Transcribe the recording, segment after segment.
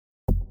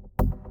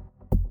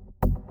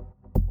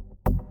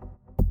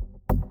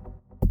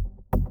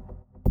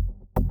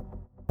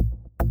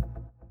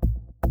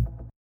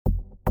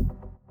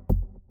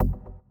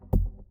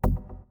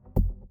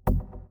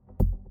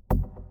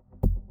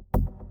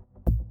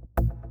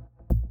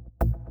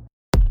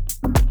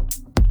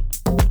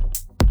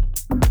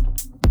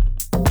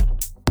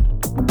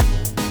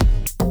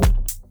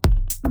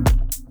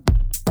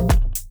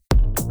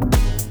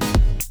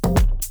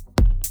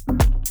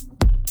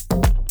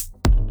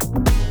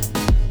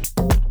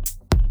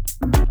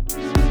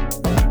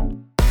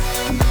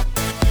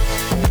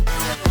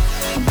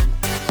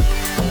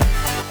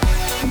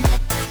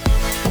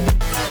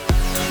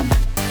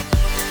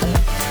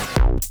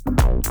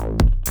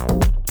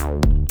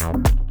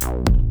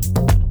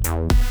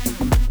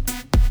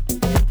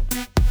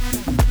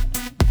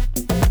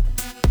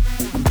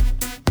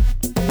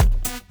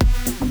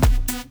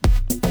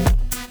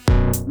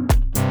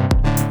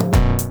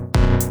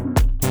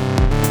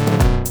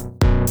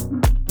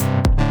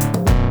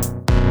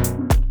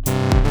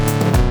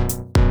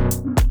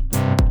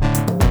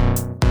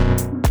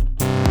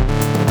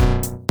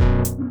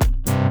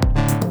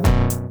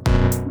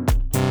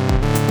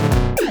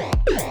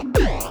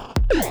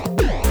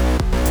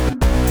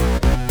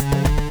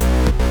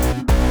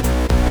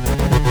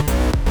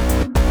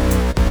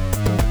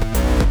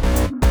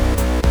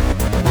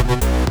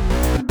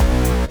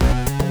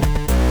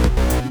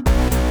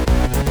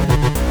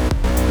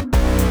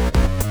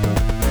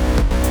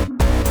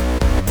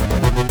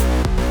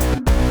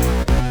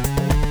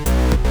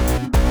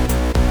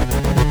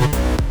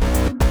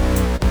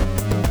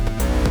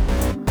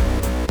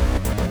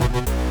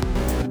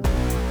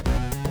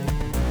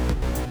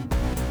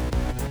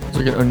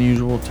like an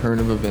unusual turn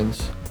of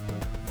events.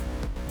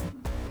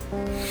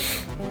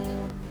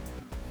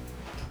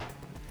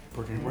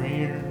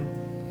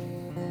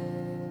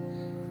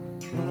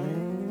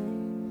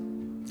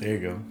 There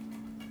you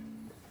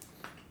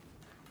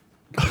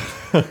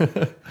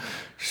go.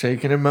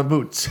 Shaking in my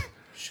boots.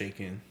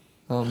 Shaking.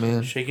 Oh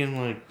man. Shaking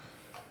like.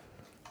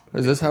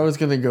 Is this how it's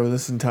gonna go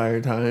this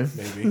entire time?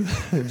 Maybe.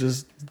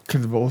 Just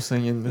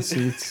convulsing in the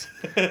seats.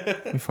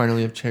 We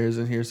finally have chairs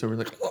in here, so we're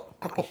like.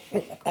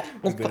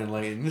 We've been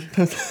enlightened.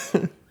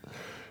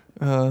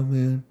 Oh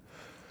man.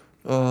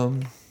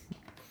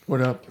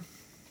 What up?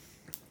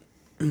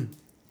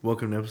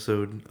 Welcome to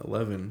episode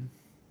 11.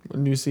 A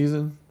new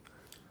season?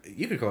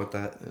 You could call it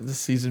that. The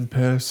season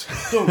pass.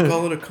 Don't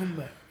call it a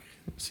comeback.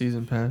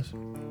 Season pass.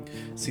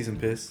 Season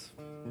piss.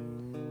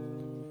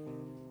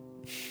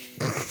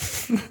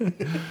 This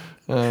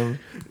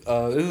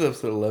is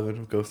episode 11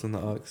 of Ghost in the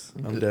Ox.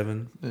 I'm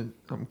Devin.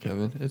 I'm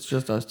Kevin. It's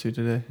just us two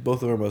today.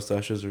 Both of our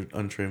mustaches are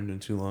untrimmed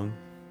and too long.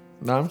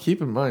 No, I'm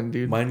keeping mine,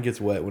 dude. Mine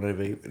gets wet when I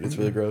vape, and it's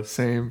really gross.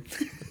 Same.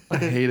 I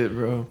hate it,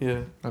 bro.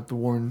 Yeah. I have to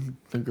warn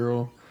the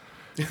girl.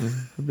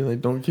 I'd be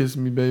like, don't kiss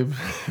me, babe.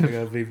 I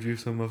got vape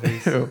juice on my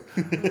face.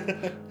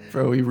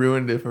 Bro, we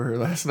ruined it for her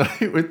last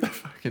night with the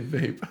fucking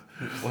vape.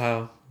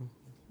 Wow.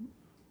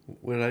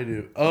 What did I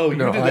do? Oh, you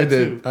no, did I that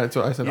did. too. That's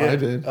what I said. I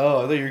did.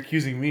 Oh, I thought you were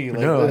accusing me.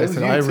 Like, no, I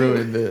said I too.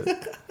 ruined it.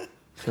 I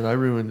said I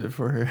ruined it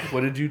for her.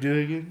 What did you do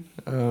again?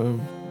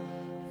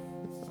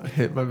 I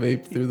hit my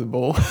vape through the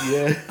bowl.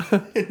 Yeah,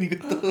 and you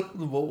got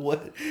the bowl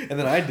wet. And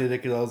then I did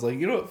it because I was like,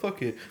 you know what,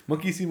 fuck it.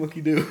 Monkey see,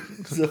 monkey do.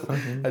 So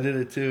I did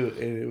it too,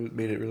 and it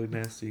made it really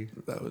nasty.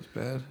 That was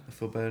bad. I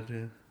feel bad,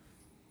 yeah.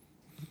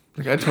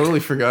 Like, I totally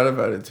forgot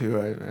about it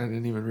too. I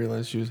didn't even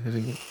realize she was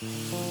hitting it.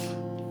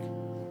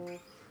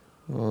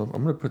 I'm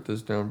going to put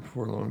this down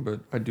before long,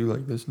 but I do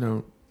like this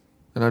note.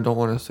 And I don't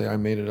want to say I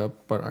made it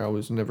up, but I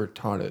was never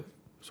taught it.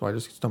 So I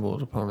just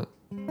stumbled upon it.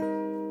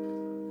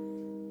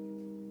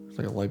 It's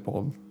like a light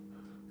bulb.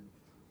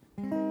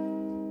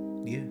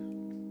 Yeah.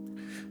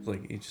 It's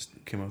like it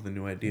just came up with a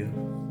new idea.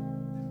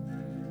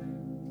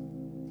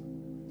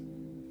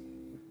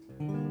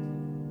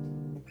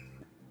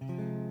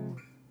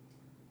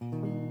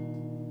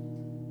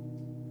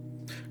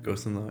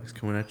 Ghost in the Ox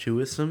coming at you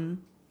with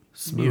some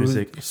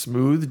music.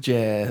 Smooth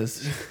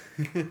jazz.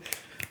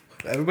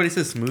 Everybody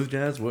says smooth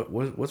jazz.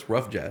 What's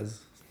rough jazz?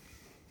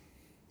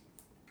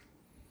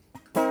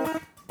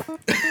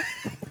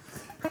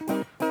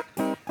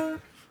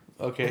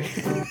 Okay.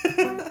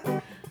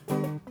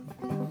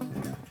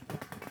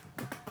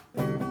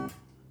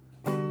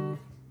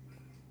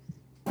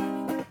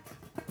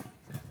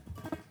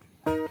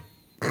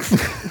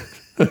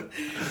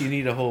 You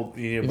need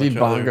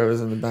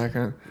bongos in the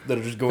background that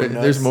are just going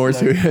nuts. There's more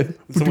to it.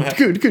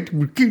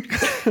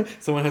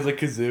 Someone has a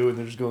kazoo and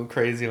they're just going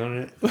crazy on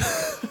it.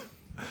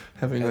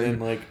 Having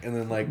and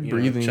then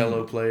breathing.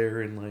 Cello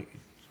player and like.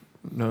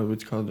 No,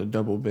 it's called a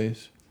double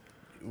bass.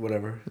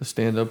 Whatever. The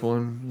stand-up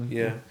one.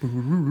 Yeah.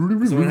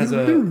 Someone has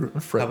a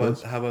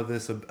fretless. How about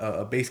this?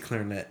 A bass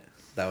clarinet.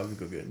 That would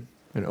go good.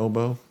 An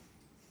oboe.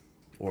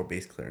 Or a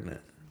bass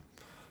clarinet.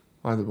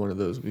 Either one of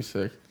those would be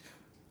sick.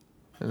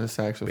 And a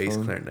saxophone. Bass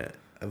clarinet.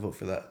 I vote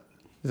for that.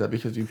 Is that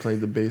because you played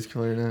the bass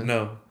clarinet?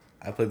 No,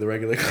 I played the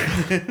regular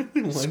clarinet.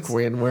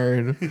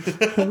 Squidward.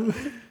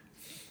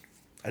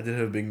 I did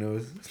have a big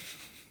nose.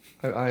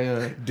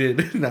 I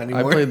did not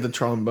anymore. I played the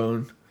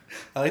trombone.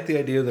 I like the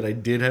idea that I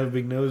did have a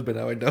big nose, but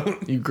now I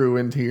don't. You grew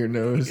into your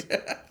nose.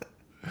 Yeah.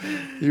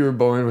 You were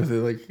born with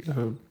it like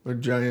a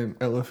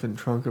giant elephant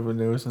trunk of a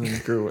nose, and then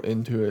grew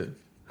into it.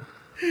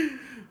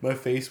 My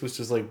face was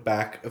just like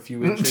back a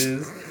few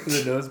inches.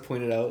 The nose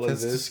pointed out like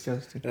That's this.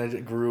 Disgusting. And I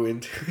just grew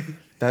into it.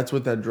 That's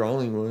what that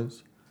drawing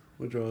was.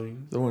 What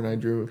drawing? The one I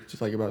drew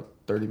just like about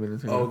 30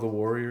 minutes ago. Oh, the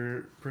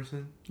warrior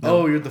person? No.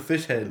 Oh, you're the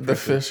fish head. The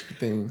fish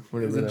thing. It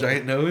was a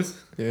giant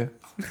nose? Yeah.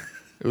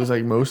 It was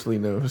like mostly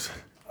nose.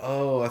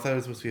 Oh, I thought it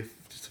was supposed to be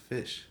just a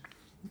fish.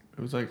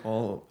 It was like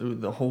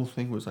the whole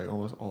thing was like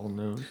almost all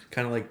nose.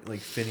 Kind of like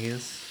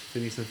Phineas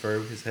and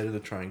Ferb, his head is a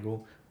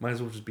triangle. Might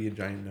as well just be a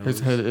giant nose.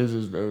 His head is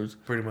his nose.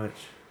 Pretty much.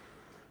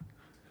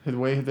 The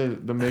way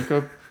the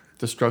makeup,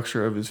 the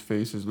structure of his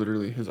face is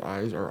literally his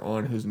eyes are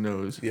on his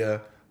nose. Yeah.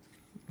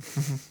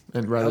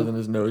 And rather than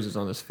his nose is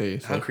on his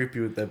face. How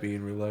creepy would that be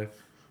in real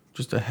life?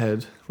 Just a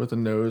head with a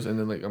nose and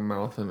then like a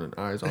mouth and an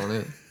eyes on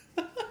it.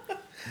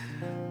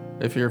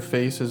 If your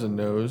face is a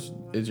nose,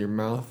 is your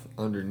mouth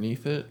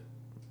underneath it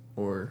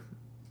or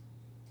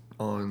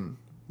on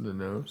the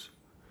nose?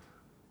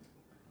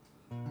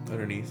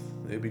 Underneath.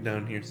 It'd be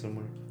down here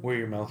somewhere. Where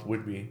your mouth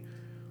would be.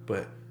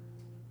 But...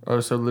 Oh,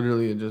 so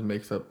literally it just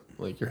makes up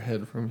like your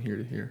head from here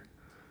to here.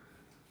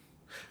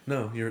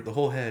 No, the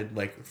whole head,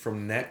 like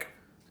from neck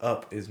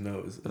up is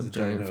nose. A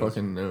giant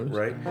fucking nose.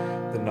 Right?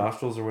 The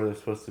nostrils are where they're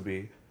supposed to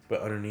be,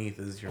 but underneath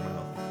is your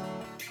mouth.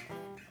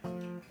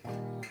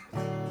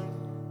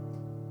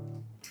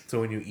 So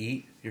when you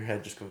eat, your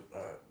head just goes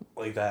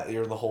like that.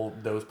 The whole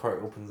nose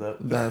part opens up.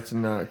 That's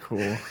not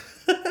cool.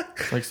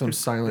 Like some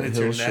Silent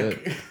Hill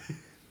shit.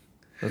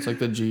 That's like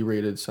the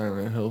G-rated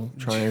Silent Hill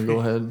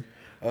triangle head.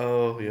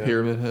 Oh yeah.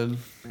 Pyramid Head.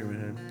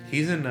 Pyramid Head.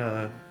 He's in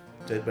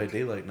Dead by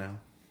Daylight now.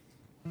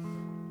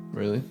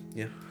 Really?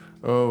 Yeah.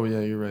 Oh yeah,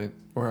 you're right.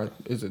 Or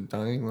is it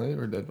Dying Light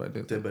or Dead by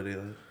Daylight? Dead by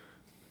Daylight.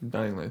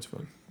 Dying Light's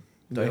fun.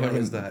 Dying Light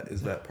is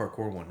that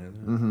parkour one, isn't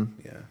it? Mm-hmm.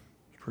 Yeah.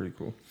 It's pretty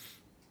cool.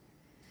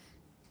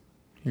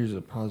 Here's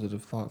a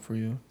positive thought for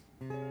you.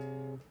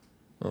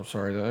 Oh,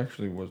 sorry, that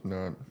actually was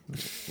not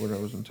what I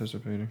was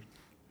anticipating.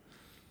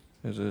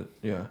 Is it?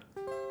 Yeah.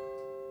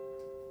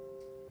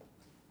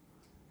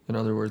 In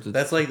other words, it's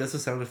That's a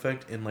sound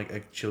effect in like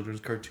a children's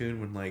cartoon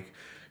when like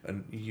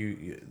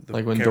the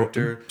like when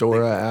character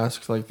Dora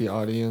asks like the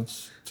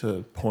audience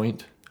to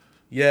point.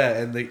 Yeah,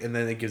 and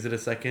then it gives it a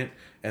second,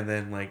 and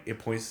then like it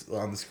points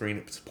on the screen,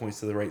 it points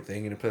to the right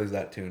thing, and it plays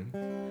that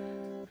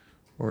tune.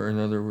 Or in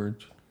other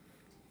words.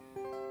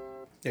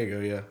 There you go.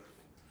 Yeah.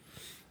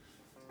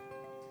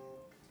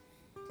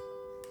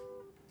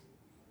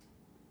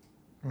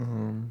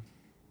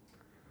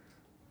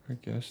 I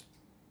guess.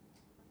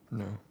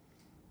 No.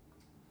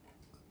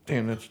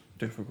 Damn, that's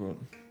difficult.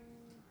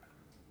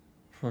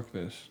 Fuck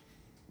this.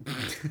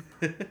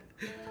 What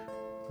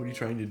are you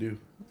trying to do?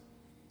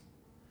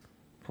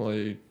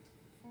 Play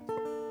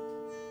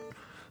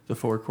the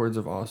 4 chords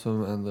of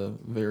Awesome and the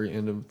very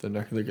end of the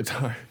neck of the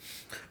guitar.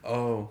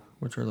 Oh.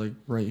 Which are like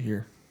right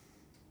here.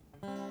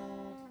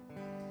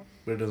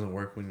 But it doesn't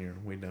work when you're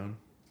way down.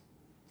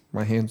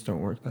 My hands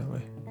don't work that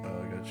way. Oh,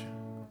 I got you.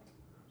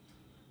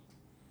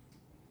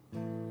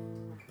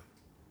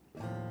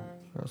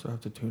 I also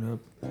have to tune up.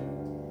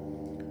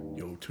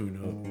 Yo, tune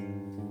up.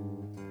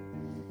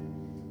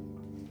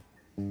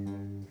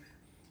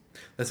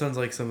 That sounds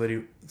like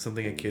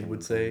something a kid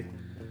would say.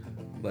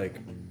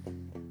 Like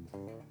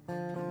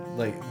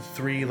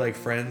 3 like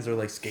friends are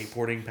like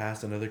skateboarding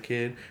past another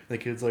kid. The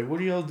kid's like, "What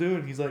are y'all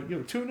doing?" He's like,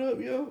 "Yo, tune up,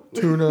 yo."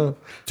 Tune up.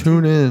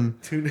 Tune in.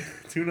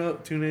 Tune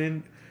up, tune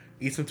in.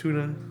 Eat some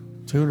tuna.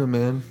 Tuna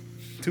man.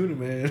 Tuna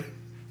man.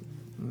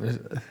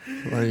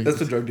 Like, That's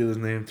the drug dealer's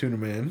name, Tuna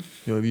Man.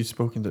 Yo, have you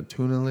spoken to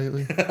Tuna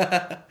lately?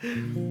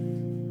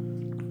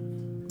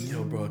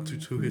 Yo, bro,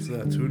 2 hits of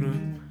that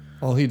tuna.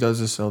 All he does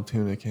is sell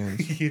tuna cans.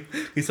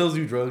 He sells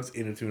you drugs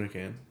in a tuna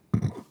can.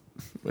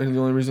 And the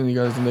only reason he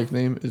got his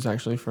nickname is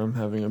actually from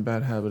having a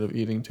bad habit of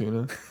eating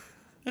tuna.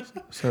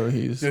 So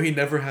he's... No, he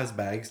never has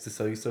bags to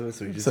sell you stuff,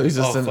 so he's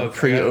just in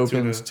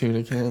pre-opened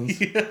tuna cans.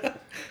 Yeah.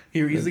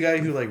 He's the guy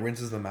who like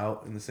rinses them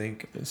out in the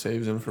sink. It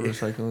saves him for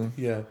recycling.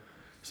 Yeah.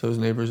 So his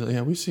neighbors are like,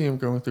 yeah, we see him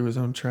going through his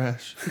own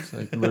trash. It's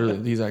like,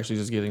 literally, he's actually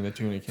just getting the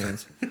tuna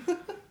cans.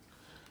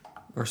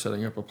 Or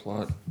setting up a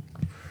plot.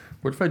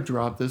 What if I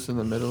dropped this in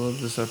the middle of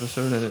this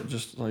episode and it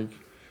just, like,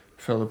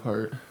 fell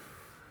apart?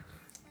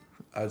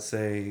 I'd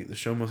say the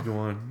show must go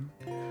on.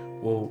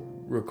 We'll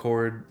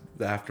record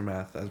the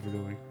aftermath as we're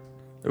doing.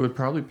 It would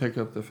probably pick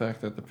up the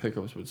fact that the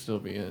pickups would still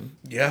be in.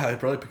 Yeah, I'd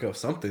probably pick up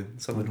something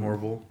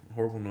horrible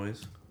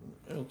noise.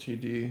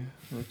 LTD,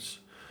 which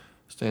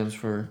stands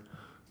for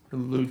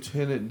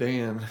Lieutenant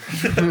Dan.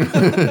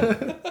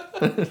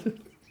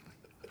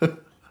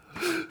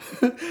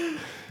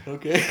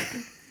 Okay.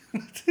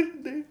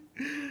 Lieutenant Dan.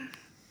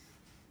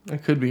 I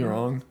could be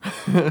wrong.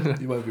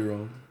 You might be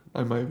wrong.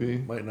 I might be.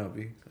 Might not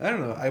be. I don't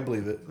know. I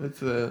believe it.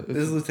 This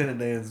is Lieutenant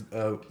Dan's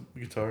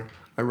guitar.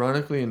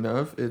 Ironically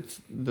enough,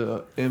 it's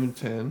the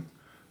M10,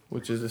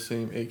 which is the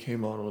same AK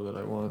model that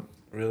I want.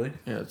 Really?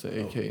 Yeah, it's an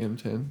AK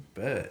M10.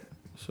 Bet.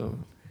 So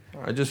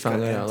I just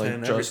found that out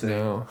like just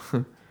now.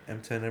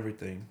 M10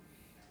 everything.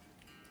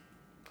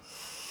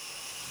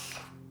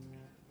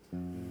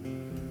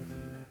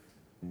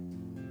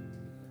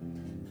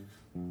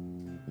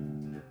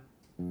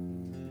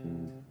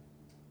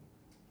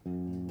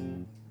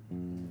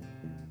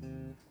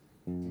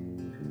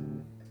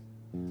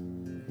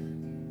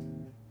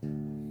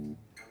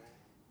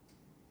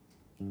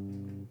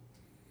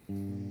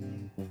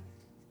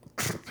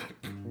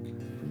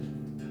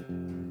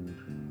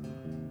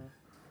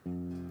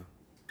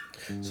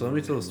 So let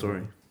me tell a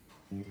story,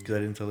 because I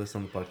didn't tell this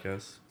on the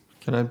podcast.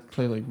 Can I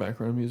play like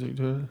background music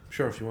to it?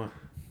 Sure, if you want.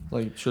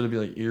 Like, should it be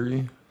like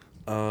eerie?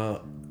 I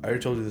already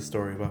told you the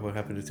story about what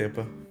happened to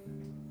Tampa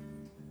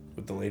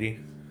with the lady.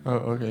 Oh,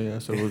 okay, yeah.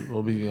 So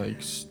we'll be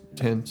like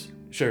tense.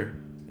 Sure,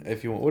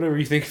 if you want, whatever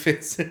you think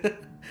fits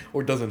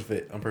or doesn't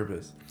fit on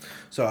purpose.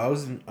 So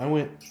I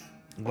went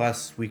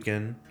last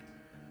weekend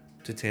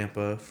to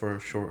Tampa for a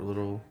short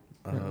little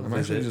I'm visit.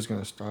 actually just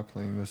gonna stop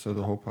playing this so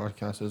the whole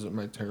podcast isn't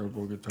my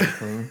terrible guitar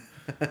playing.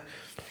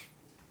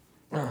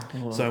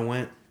 So I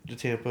went to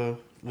Tampa,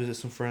 visit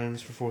some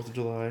friends for 4th of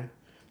July.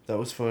 That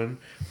was fun.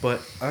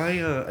 But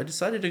I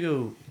decided to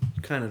go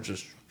kind of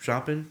just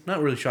shopping.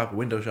 Not really shopping,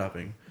 window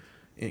shopping.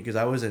 Because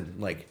I was in,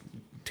 like,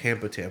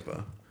 Tampa.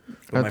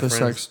 At the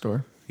sex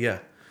store? Yeah.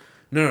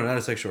 No, not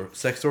a sex store.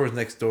 Sex store was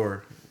next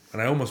door.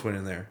 And I almost went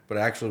in there. But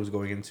I actually was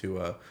going into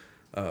a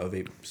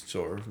vape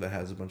store that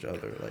has a bunch of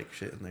other, like,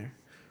 shit in there.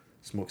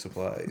 Smoke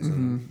supplies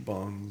and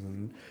bongs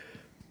and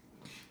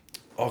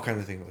all kinds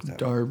of things like that.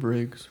 Darb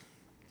rigs.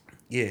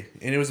 Yeah,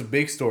 and it was a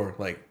big store.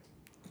 Like,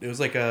 it was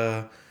like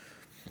a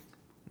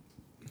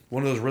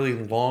one of those really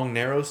long,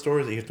 narrow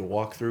stores that you have to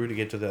walk through to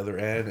get to the other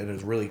end, and it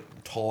was really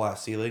tall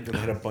ass ceiling, and they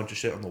had a bunch of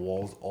shit on the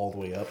walls all the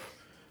way up.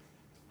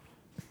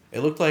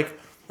 It looked like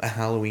a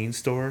Halloween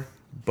store,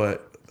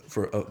 but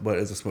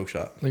as a smoke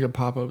shop. Like a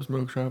pop-up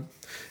smoke shop.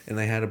 And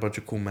they had a bunch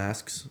of cool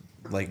masks,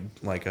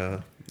 like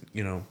a,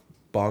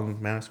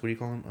 bong mask. What do you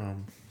call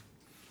them?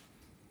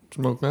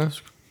 Smoke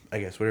mask? I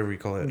guess whatever you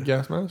call it.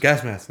 Gas mask?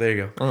 Gas mask. There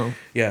you go. Oh.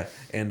 Yeah,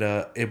 and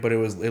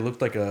it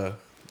looked like a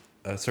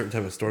certain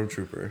type of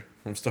stormtrooper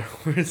from Star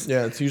Wars.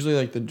 Yeah, it's usually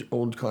like the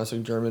old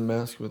classic German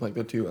mask with like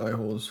the 2 eye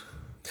holes.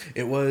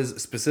 It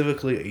was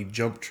specifically a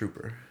jump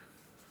trooper.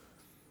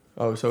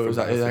 Oh, so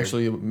it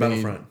actually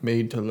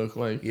made to look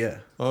like. Yeah.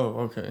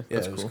 Oh, okay. Yeah,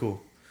 it was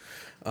cool.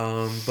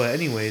 But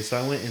anyway, so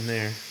I went in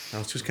there. I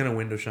was just kind of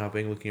window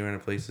shopping, looking around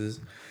at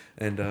places,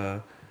 and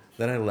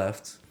then I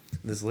left.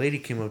 This lady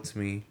came up to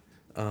me,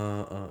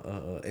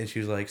 and she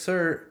was like,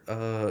 "Sir,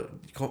 do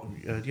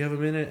you have a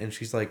minute?" And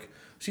she's like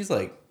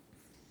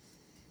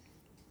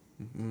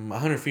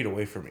 100 feet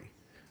away from me,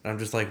 and I'm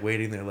just like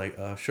waiting there, like,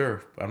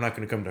 "Sure." I'm not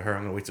gonna come to her.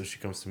 I'm gonna wait till she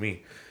comes to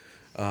me.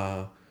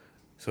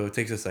 So it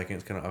takes a second.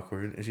 It's kind of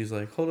awkward. And she's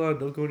like, "Hold on,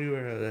 don't go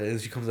anywhere." And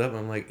she comes up, and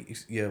I'm like,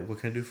 "Yeah, what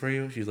can I do for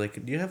you?" She's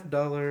like, "Do you have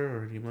 $1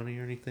 or any money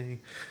or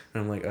anything?"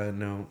 And I'm like,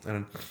 "No."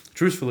 And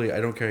truthfully,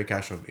 I don't carry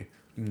cash on me.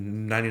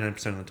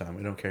 99% of the time,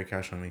 I don't carry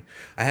cash on me.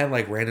 I had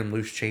like random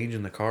loose change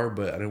in the car,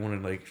 but I didn't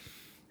want to like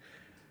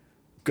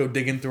go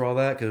digging through all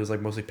that because it was like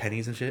mostly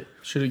pennies and shit.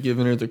 Should have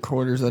given her the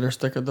quarters that are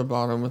stuck at the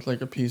bottom with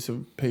like a piece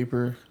of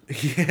paper.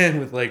 Yeah,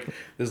 with like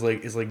there's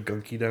like it's like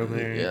gunky down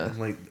there. Yeah, and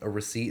like a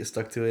receipt is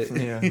stuck to it.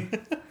 Yeah.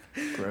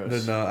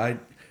 Gross. No,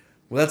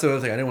 well, that's another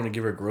thing. I didn't want to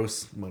give her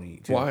gross money.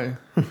 Too. Why?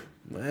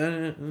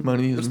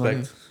 Money is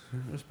money.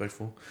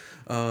 Respectful.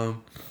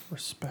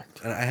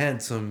 Respect. And I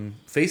had some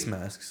face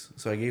masks,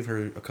 so I gave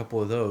her a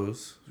couple of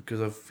those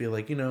because I feel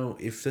like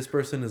if this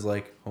person is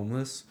like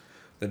homeless,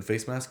 then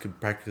face masks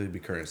could practically be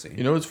currency.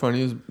 You know what's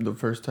funny is the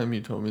first time you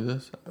told me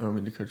this, I don't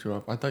mean to cut you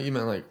off. I thought you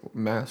meant like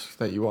masks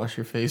that you wash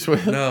your face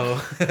with. No.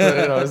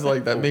 But I was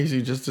like, that makes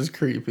you just as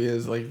creepy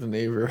as like the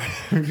neighbor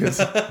because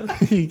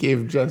he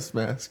gave just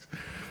masks.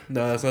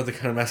 No, that's not the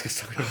kind of mask I'm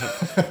talking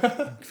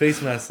about.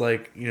 Face masks,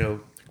 like,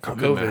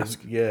 COVID mask.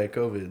 Yeah,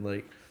 COVID,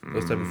 like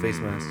those type of face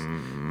masks.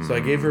 So I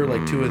gave her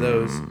like 2 of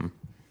those.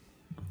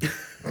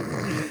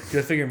 Because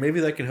I figured maybe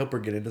that can help her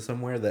get into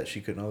somewhere that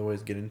she couldn't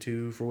otherwise get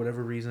into for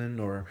whatever reason,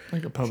 or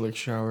like a public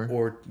shower.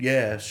 Or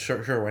yeah,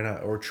 sure, why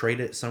not? Or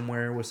trade it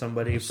somewhere with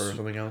somebody for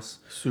something else.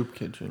 Soup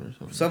kitchen or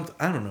something. Something,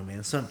 I don't know,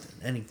 man. Something,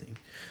 anything.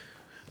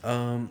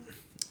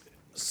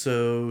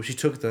 So she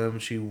took them.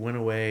 She went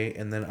away,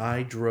 and then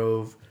I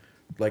drove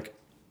like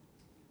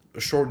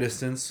a short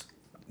distance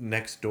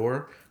next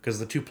door because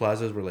the 2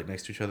 plazas were like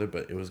next to each other,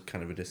 but it was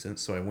kind of a distance.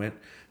 So I went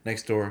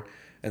next door,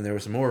 and there were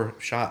some more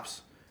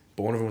shops,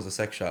 but one of them was a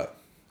sex shop,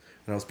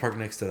 and I was parked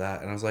next to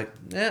that, and I was like,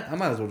 I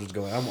might as well just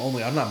go in.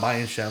 I'm not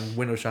buying shit. I'm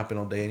window shopping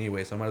all day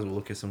anyway, so I might as well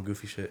look at some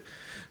goofy shit.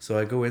 So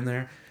I go in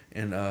there,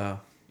 and no,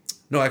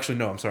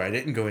 I'm sorry, I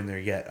didn't go in there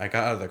yet. I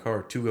got out of the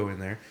car to go in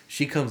there.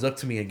 She comes up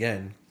to me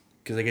again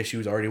because I guess she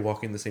was already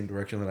walking the same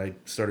direction that I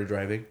started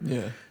driving.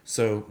 Yeah.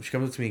 So she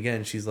comes up to me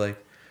again. She's like,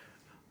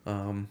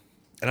 and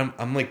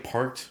I'm like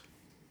parked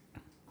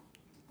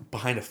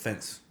behind a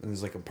fence, and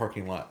there's like a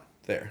parking lot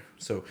there.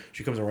 So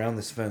she comes around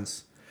this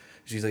fence.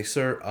 She's like,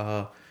 "Sir,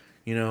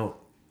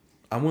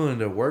 I'm willing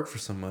to work for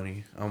some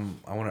money.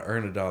 I want to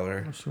earn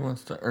 $1." She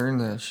wants to earn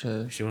that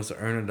shit. She wants to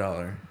earn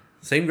 $1.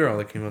 Same girl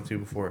that came up to you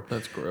before.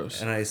 That's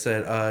gross. And I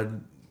said,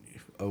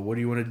 "What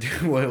do you want to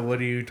do? What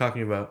are you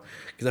talking about?"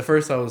 Because at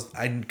first I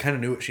kind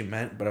of knew what she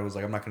meant, but I was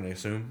like, I'm not going to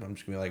assume. I'm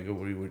just going to be like,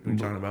 what are you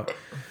talking about?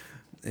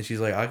 And she's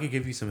like, "I could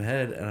give you some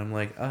head," and I'm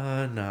like,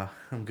 "Nah,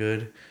 I'm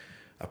good.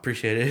 I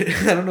appreciate it."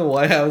 I don't know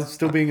why I was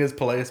still being as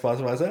polite as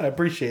possible. I said, "I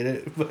appreciate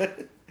it,"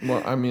 but.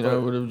 Well, I mean, I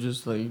would have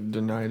just like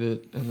denied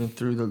it and then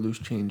threw the loose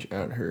change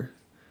at her.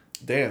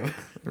 Damn.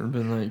 And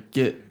been like,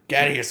 get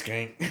out of here,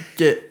 skank.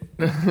 Get.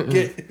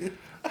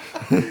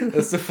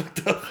 That's so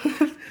fucked up.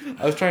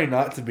 I was trying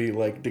not to be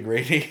like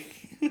degrading.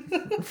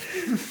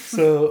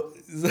 So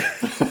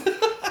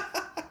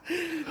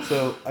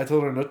I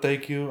told her, "No,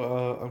 thank you.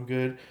 I'm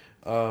good.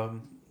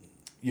 I'm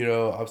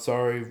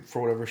sorry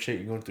for whatever shit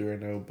you're going through right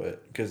now,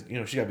 but because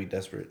she gotta be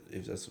desperate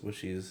if that's what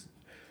she is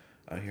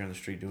out here on the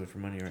street doing for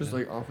money right now." Just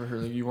like offer her,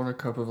 like, you want a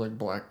cup of like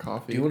black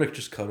coffee? Do you want to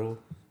just cuddle?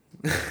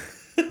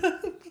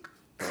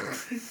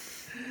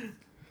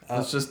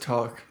 Let's just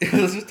talk.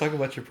 Let's just talk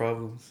about your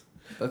problems.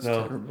 That's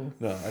terrible.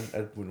 No,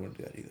 I wouldn't want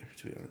to do that either,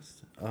 to be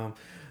honest.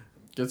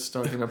 Get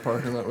stuck in a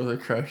parking lot with a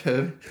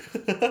crackhead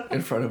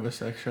in front of a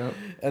sex shop.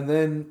 And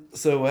then,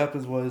 so what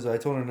happens was I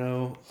told her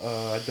no,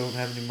 I don't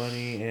have any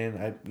money,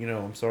 and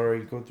I'm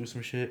sorry, going through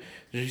some shit.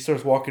 And she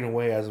starts walking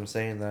away as I'm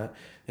saying that,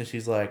 and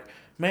she's like,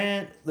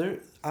 "Man,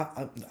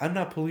 I'm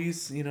not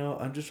police,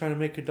 I'm just trying to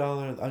make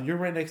 $1. You're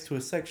right next to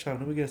a sex shop.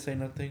 Nobody gonna say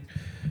nothing."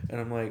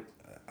 And I'm like,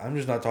 I'm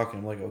just not talking.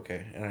 I'm like,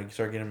 okay. And I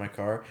start getting in my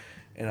car,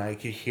 and I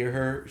could hear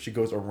her. She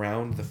goes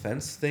around the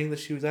fence thing that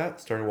she was at,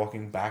 started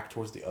walking back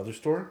towards the other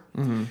store.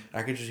 Mm-hmm.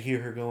 I could just hear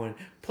her going,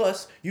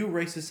 plus, you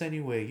racist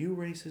anyway, you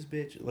racist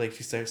bitch. Like,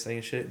 she starts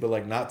saying shit, but,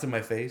 like, not to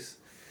my face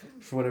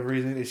for whatever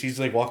reason. And she's,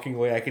 like, walking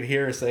away. I could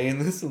hear her saying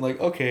this. I'm like,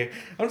 okay,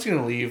 I'm just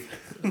gonna leave.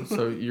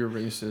 So you're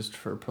racist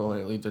for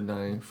politely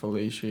denying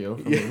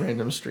fellatio from a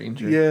random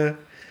stranger. Yeah.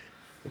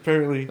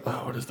 Apparently.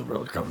 Oh, what does the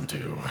world come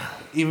to?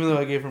 Even though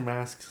I gave her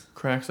masks.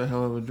 Crack's a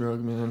hell of a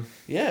drug, man.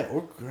 Yeah,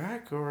 or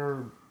crack,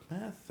 or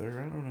meth, or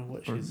I don't know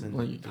what Or she's in.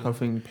 like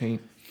huffing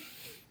paint.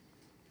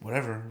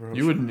 Whatever, bro.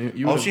 You would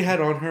knew. All she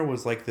had on her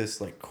was like this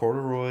like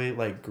corduroy,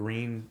 like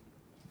green,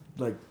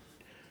 like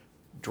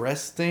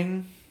dress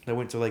thing that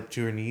went to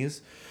her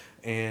knees,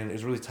 and it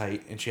was really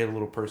tight. And she had a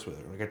little purse with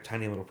her, like a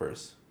tiny little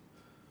purse.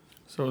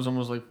 So it was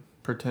almost like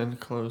pretend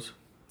clothes.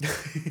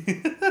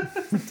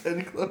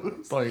 Tiny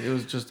clothes. Like it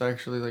was just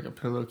actually like a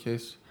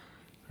pillowcase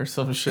or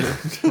some shit.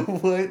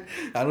 What?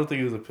 I don't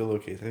think it was a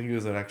pillowcase. I think it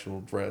was an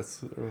actual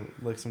dress or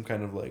like some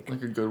kind of like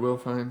Like a Goodwill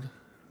find.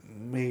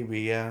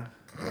 maybe, yeah.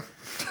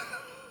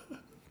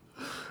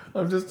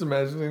 I'm just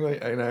imagining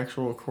like an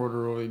actual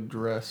corduroy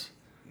dress.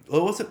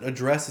 Well, it wasn't a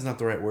dress. Is not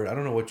the right word. I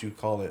don't know what you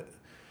call it.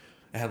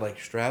 It had like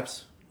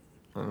straps,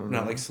 I don't know.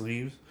 not like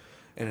sleeves,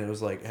 and it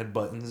was like had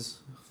buttons,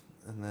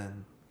 and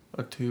then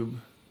A tube.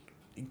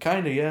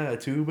 kind of, yeah, a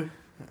tube.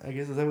 I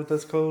guess is that what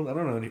that's called? I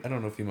don't know. I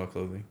don't know female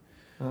clothing.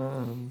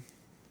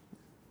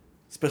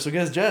 Special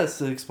guest Jess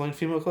to explain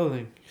female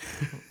clothing.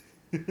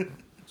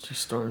 She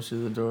storms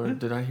through the door.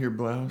 Did I hear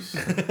blouse?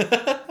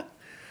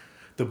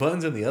 The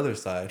buttons on the other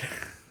side.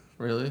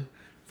 Really?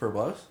 For a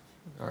blouse?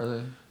 Are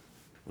they?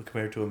 Well,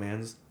 compared to a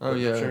man's Oh,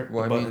 yeah. shirt,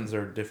 Well, the I mean- buttons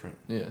are different.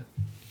 Yeah.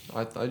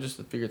 I just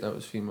figured that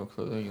was female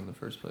clothing in the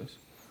first place.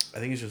 I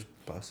think it's just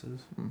buses.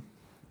 Hmm.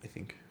 I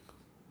think.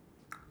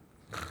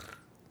 I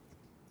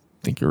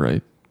think you're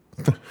right.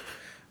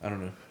 I don't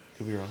know.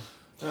 Could be wrong.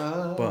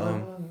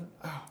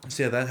 But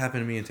so yeah, that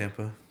happened to me in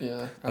Tampa.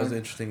 Yeah. That was an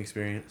interesting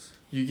experience.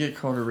 You get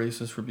called a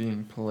racist for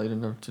being polite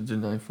enough to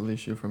deny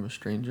fellatio from a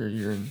stranger.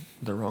 You're in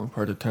the wrong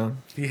part of town.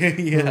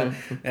 Yeah.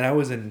 And I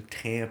was in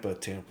Tampa,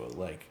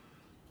 like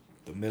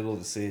the middle of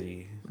the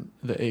city,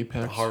 The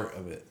apex. the heart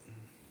of it,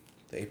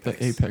 the apex,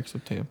 The apex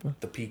of Tampa.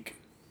 the peak,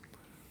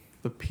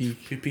 The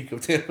peak. the peak of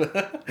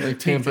Tampa. Like Peak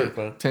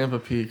Tampa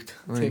peaked.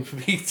 Like, Tampa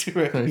peaked,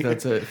 right? like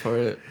that's it for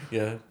it.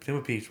 Yeah,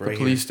 Tampa peaked, The right?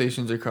 police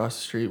stations across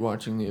the street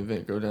watching the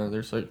event go down.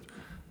 They're just like,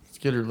 let's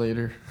get her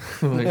later.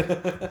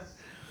 Like,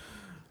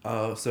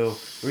 So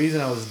the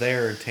reason I was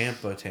there in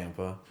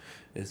Tampa,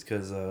 is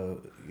because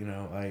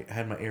I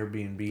had my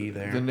Airbnb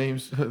there. the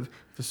name's the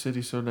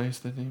city's so nice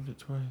they named it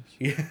twice.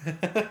 Yeah.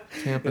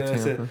 Tampa, Yeah,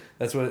 that's Tampa. it.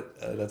 That's what.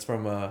 That's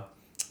from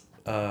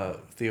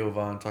Theo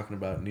Vaughn talking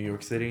about New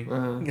York City.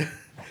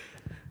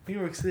 New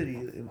York City,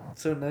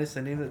 it's so nice.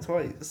 I named it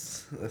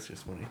twice. That's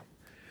just funny.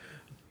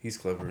 He's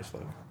clever as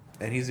fuck,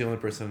 and he's the only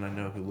person I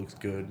know who looks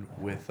good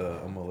with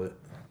a mullet.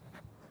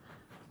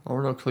 I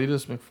don't know.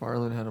 Cletus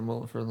McFarland had a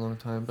mullet for a long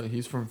time, but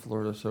he's from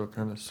Florida, so it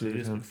kind of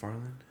suited Cletus him.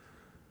 McFarland,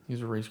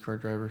 He's a race car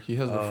driver. He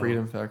has the Oh.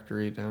 Freedom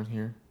Factory down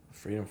here.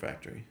 Freedom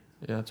Factory.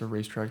 Yeah, it's a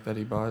racetrack that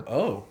he bought.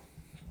 Oh,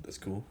 that's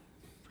cool.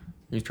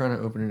 He's trying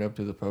to open it up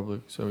to the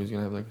public, so he's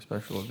gonna have like a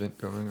special event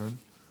going on.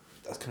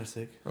 That's kind of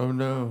sick. Oh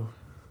no!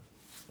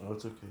 Oh,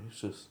 it's okay. It's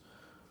just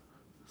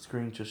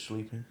screen just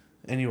sleeping.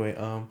 Anyway,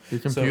 Your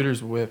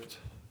computer's whipped.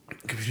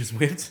 computer's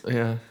whipped.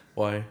 Yeah,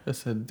 Why? it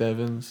said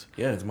Devon's.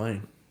 Yeah, it's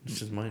mine. It's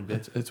just mine,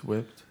 bitch. It's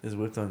whipped. It's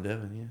whipped on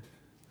Devin.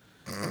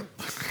 Yeah.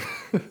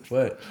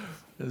 What?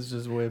 It's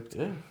just whipped.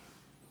 Yeah.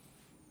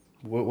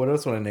 What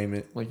else would I name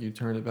it? Like you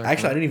turn it back.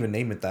 Actually, I on. didn't even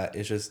name it that.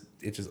 It's just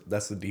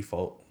that's the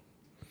default.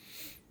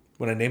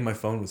 When I named my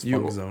phone it was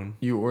Funk Zone.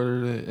 You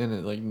ordered it and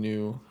it like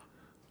knew.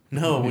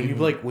 No, when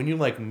you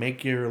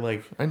make your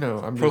like I know.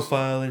 I'm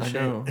profile and just,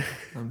 shit.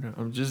 I know.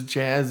 I'm just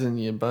jazzing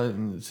your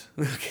buttons.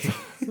 Okay.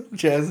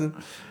 Jazzing.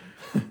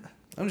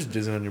 I'm just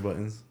jizzing on your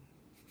buttons.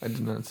 I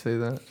did not say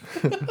that.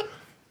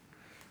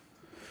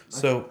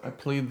 So I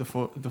played the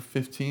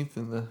 15th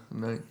and the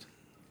 9th.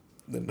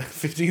 the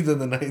 15th and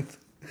the 9th.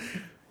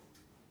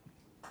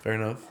 Fair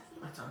enough.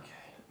 That's okay.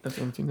 That's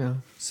empty now.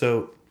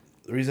 So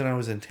the reason I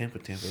was in Tampa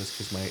is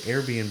because my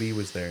Airbnb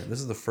was there. This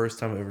is the first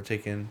time I've ever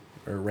taken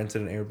or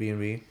rented an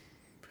Airbnb,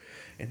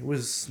 and it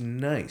was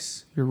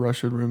nice. Your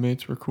Russian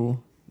roommates were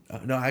cool.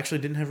 No, I actually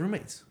didn't have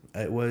roommates.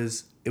 It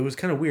was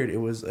kind of weird. It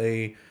was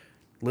a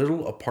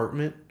little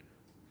apartment,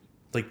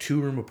 like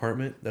 2-room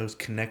apartment that was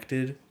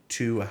connected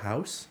to a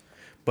house.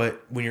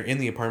 But when you're in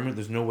the apartment,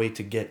 there's no way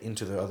to get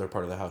into the other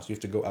part of the house. You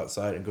have to go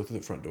outside and go through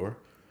the front door.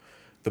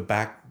 The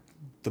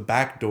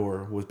back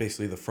door was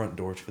basically the front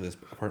door for this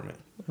apartment.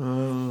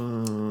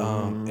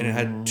 And it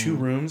had 2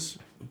 rooms,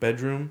 a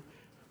bedroom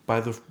by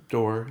the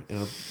door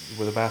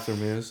where the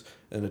bathroom is,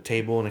 and a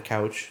table and a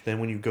couch. Then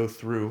when you go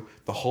through,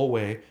 the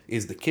hallway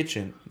is the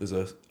kitchen. There's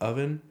a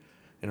oven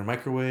and a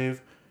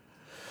microwave,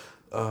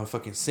 a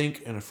fucking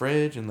sink and a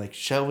fridge and like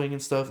shelving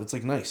and stuff. It's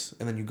like nice.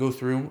 And then you go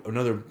through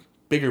another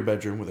bigger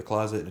bedroom with a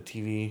closet and a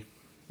TV.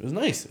 It was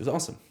nice. It was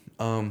awesome.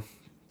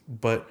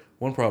 But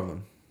one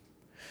problem.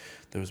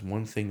 there was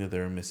one thing that they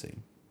were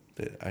missing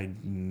that I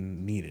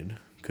needed,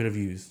 could have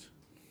used.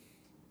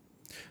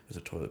 There's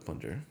a toilet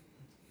plunger.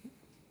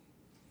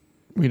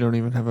 We don't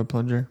even have a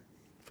plunger.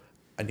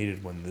 I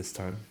needed one this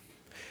time.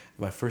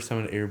 My first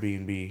time at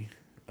Airbnb.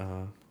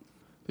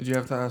 Did you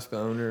have to ask the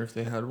owner if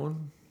they had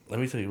one? Let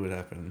me tell you what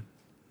happened.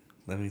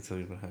 This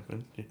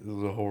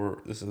is a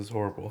horror. This is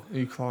horrible.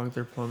 You clogged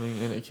their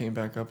plumbing and it came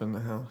back up in the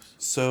house.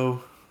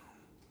 So,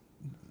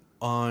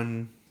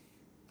 I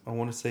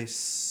want to say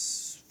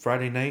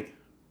Friday night.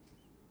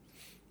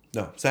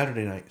 No,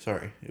 Saturday night.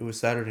 Sorry, it was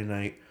Saturday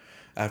night.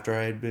 After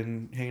I had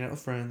been hanging out with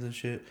friends and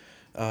shit,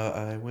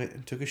 I went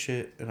and took a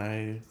shit and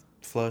I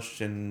flushed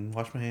and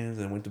washed my hands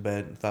and went to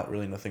bed and thought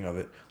really nothing of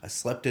it. I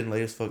slept in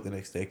late as fuck the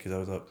next day because I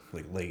was up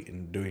like late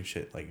and doing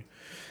shit like,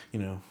 you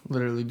know.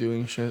 Literally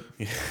doing shit.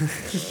 Yeah.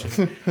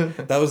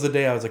 That was the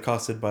day I was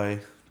accosted by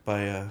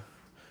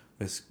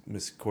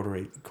Miss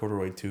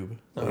Corduroy Tube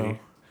lady.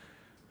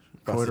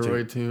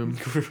 Corduroy Tube.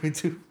 Corduroy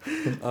Tube.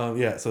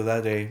 Yeah. So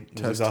that day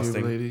was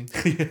exhausting. Tube lady.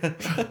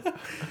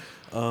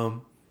 Yeah.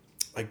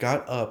 I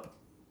got up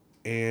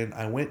and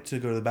I went to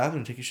go to the bathroom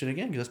and take a shit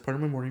again because that's part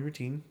of my morning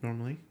routine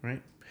normally,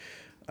 right?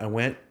 I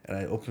went and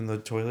I opened the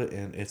toilet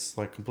and it's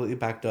like completely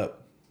backed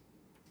up,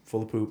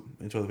 full of poop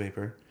and toilet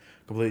paper,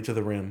 completely to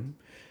the rim.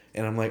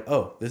 And I'm like,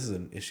 oh, this is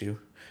an issue.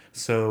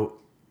 So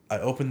I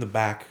opened the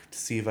back to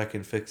see if I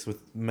can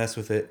mess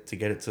with it to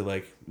get it to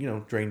like, you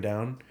know, drain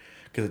down.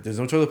 Because there's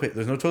no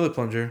toilet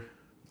plunger,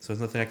 so there's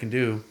nothing I can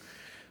do.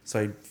 So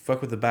I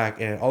fuck with the back,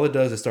 and all it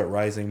does is start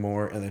rising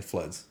more, and then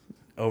floods,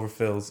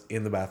 overfills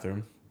in the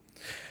bathroom,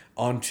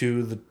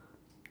 onto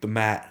the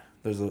mat.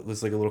 There's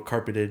like a little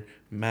carpeted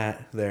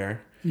mat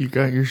there. You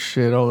got your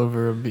shit all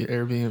over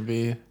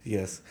Airbnb.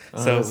 Yes.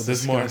 Oh, So that's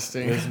there's more.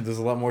 disgusting. There's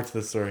a lot more to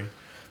this story.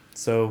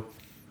 So,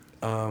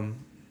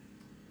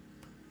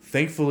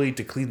 thankfully,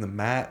 to clean the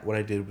mat, what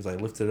I did was I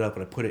lifted it up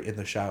and I put it in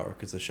the shower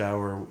because the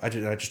shower. I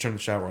just turned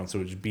the shower on, so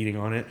it was just beating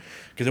on it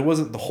because it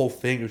wasn't the whole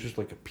thing. It was just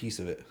like a piece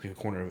of it, like a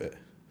corner of it,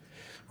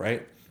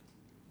 right?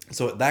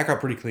 So that got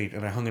pretty clean,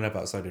 and I hung it up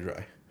outside to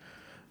dry.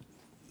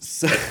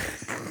 So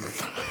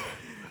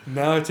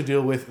now I have to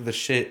deal with the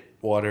shit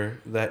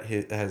water that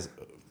has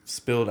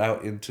spilled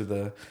out into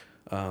the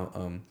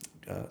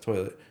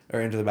toilet or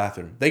into the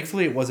bathroom.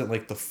 Thankfully, it wasn't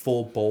like the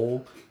full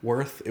bowl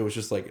worth. It was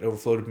just like it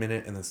overflowed a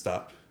minute and then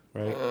stopped.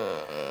 Right.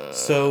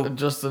 So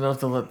just enough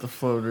to let the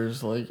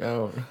floaters like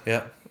out.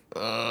 Yeah.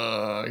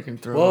 I can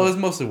throw. Well, it was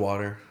mostly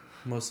water,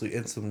 mostly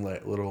in some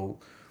like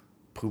little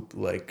poop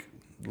like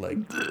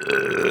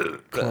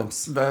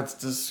clumps. That's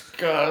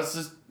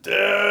disgusting.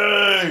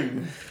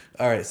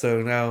 All right,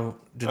 so now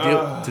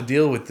to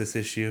deal with this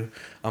issue,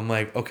 I'm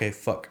like, okay,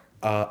 fuck.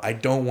 I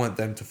don't want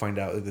them to find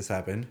out that this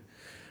happened.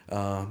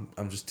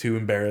 I'm just too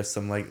embarrassed.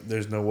 I'm like,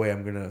 there's no way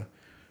I'm gonna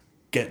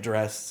get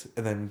dressed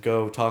and then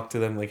go talk to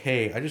them like,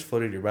 hey, I just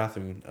flooded your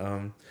bathroom.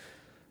 How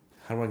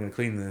am I gonna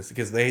clean this?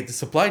 Because they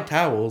supplied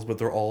towels, but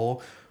they're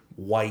all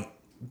white,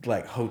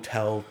 like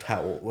hotel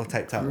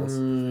type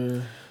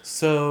towels.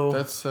 So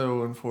that's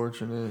so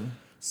unfortunate.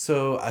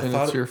 So I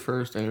thought it's your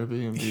first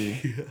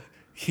Airbnb.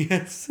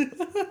 Yes.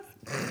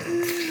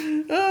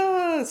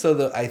 I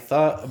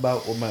thought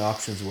about what my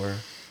options were.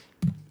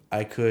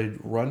 I could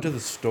run to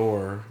the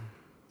store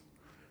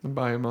and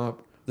buy them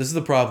up. This is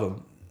the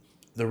problem.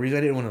 The reason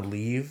I didn't want to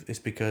leave is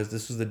because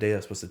this was the day I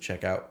was supposed to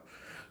check out.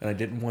 And I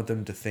didn't want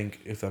them to think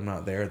if I'm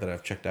not there that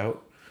I've checked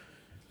out.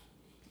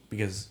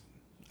 Because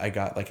I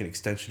got like an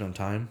extension on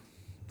time.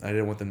 I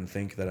didn't want them to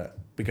think that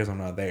because I'm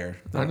not there.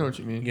 I know what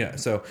you mean. Yeah.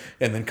 So,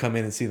 and then come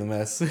in and see the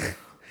mess.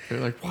 They're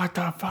like, what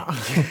the fuck?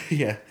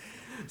 Yeah.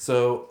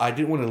 So I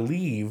didn't want to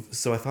leave.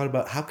 So I thought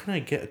about how can I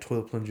get a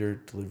toilet plunger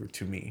delivered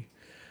to me?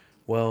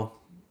 Well,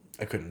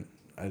 I couldn't.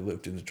 I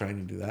looked into trying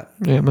to do that.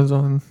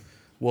 Amazon.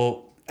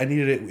 Well, I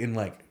needed it in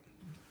like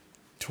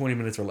 20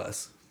 minutes or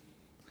less.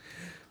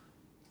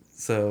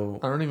 So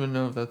I don't even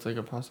know if that's like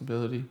a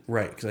possibility.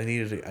 Right, because I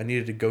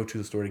needed to go to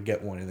the store to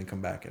get one and then come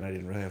back, and I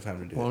didn't really have time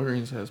to do it.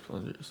 Walgreens has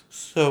plungers.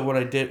 So what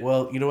I did,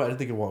 well, you know what? I didn't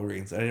think of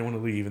Walgreens. I didn't want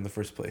to leave in the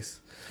first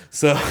place.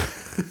 So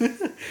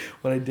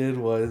what I did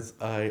was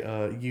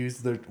I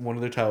used one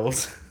of their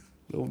towels,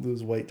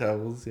 those white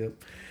towels. Yep.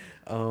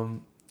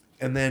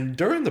 And then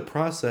during the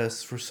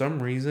process, for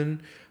some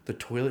reason, the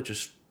toilet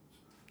just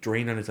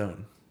drained on its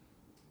own.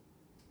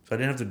 So I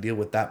didn't have to deal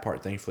with that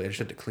part, thankfully. I just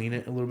had to clean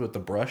it a little bit with the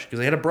brush,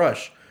 because I had a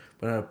brush,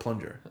 but not a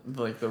plunger.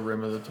 Like the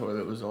rim of the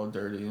toilet was all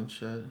dirty and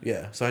shit.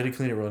 Yeah, so I had to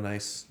clean it real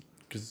nice,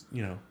 because,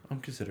 you know, I'm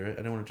considerate.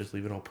 I don't want to just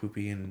leave it all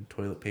poopy and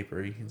toilet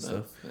papery and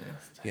stuff.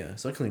 Nasty. Yeah,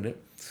 so I cleaned it.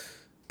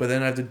 But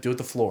then I have to do it with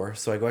the floor.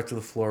 So I go back to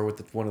the floor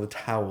with one of the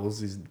towels,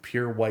 these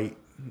pure white,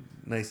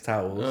 nice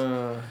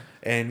towels.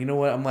 And you know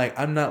what? I'm like,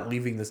 I'm not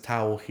leaving this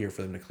towel here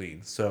for them to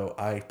clean. So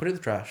I put it in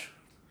the trash.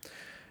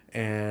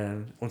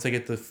 And once I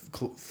get the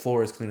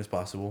floor as clean as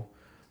possible,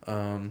 put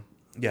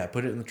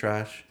it in the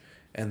trash.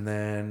 And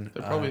then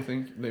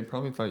they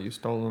probably thought you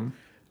stole them.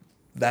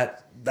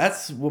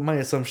 That's what my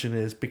assumption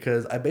is,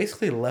 because I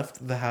basically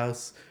left the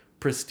house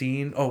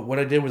pristine. Oh, what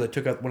I did was I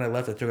took out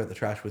the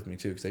trash with me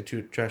too, because I had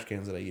 2 trash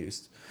cans that I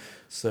used.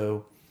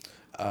 So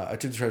I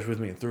took the trash with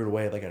me and threw it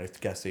away like at a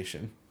gas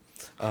station.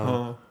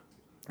 Huh.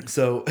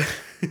 So,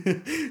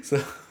 so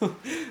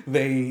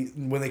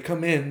when they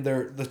come in,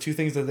 the two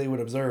things that they would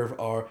observe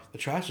are the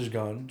trash is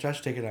gone, trash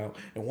is taken out,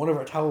 and one of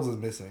our towels is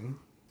missing.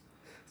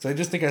 So I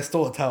just think I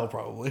stole a towel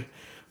probably,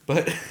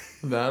 but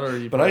That or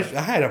you. but I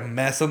had a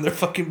mess on their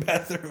fucking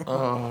bathroom.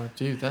 Oh,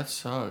 dude, that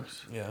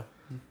sucks. Yeah,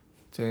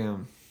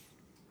 Damn.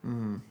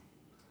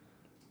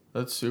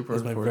 That's super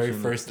that's my unfortunate.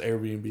 very first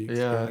Airbnb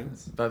Yeah,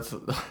 experience. that's.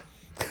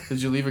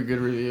 Did you leave a good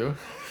review?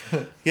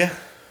 Yeah,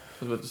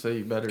 I was about to say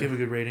you better give a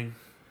good rating.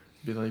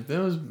 be like it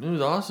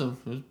was awesome.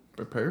 It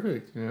was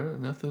perfect. You know,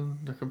 nothing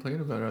to complain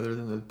about other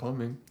than the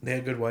plumbing. They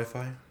had good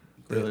Wi-Fi.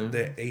 Really?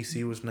 The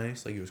AC was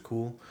nice. Like, it was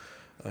cool.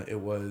 It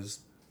was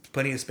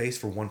plenty of space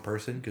for one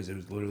person because it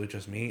was literally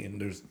just me, and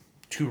there's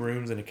 2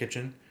 rooms and a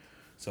kitchen,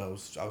 so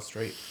I was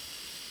straight.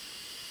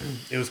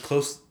 It was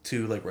close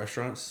to like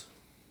restaurants.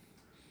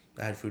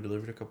 I had food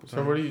delivered a couple times.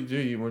 So what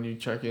do? When you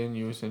check in,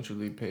 you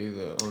essentially pay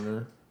the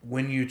owner.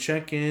 When you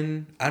check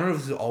in, I don't know if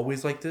this is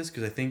always like this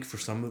because I think for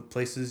some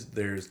places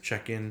there's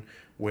check-in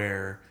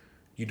where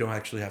you don't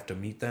actually have to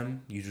meet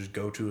them. You just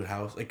go to a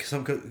house, like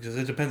because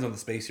it depends on the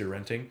space you're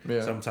renting.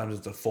 Yeah. Sometimes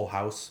it's a full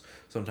house.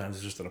 Sometimes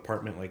it's just an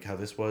apartment, like how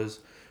this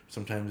was.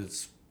 Sometimes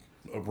it's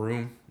a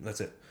room.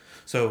 That's it.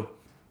 So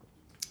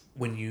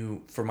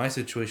for my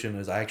situation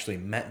is I actually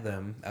met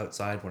them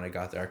outside when I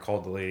got there. I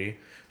called the lady.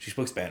 She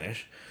spoke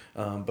Spanish,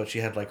 but she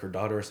had like her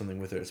daughter or something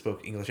with her that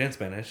spoke English and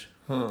Spanish.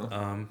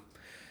 Huh.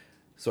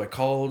 So I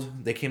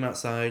called, they came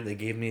outside, they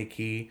gave me a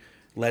key,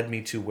 led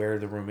me to where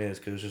the room is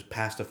because it was just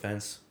past a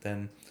fence.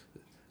 Then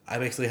I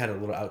basically had a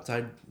little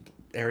outside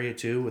area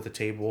too with a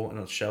table and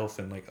a shelf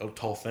and like a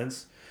tall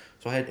fence.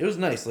 So it was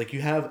nice. Like,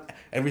 you have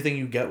everything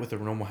you get with a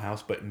normal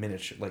house, but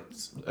miniature, like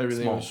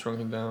Everything small. was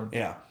shrunken down.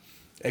 Yeah,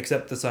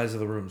 except the size of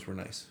the rooms were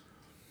nice.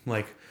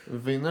 Like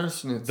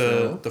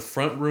the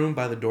front room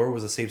by the door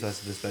was the same size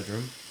as this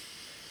bedroom.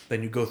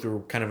 Then you go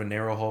through kind of a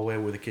narrow hallway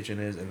where the kitchen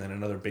is, and then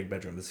another big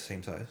bedroom that's the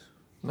same size.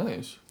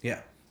 Nice.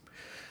 Yeah.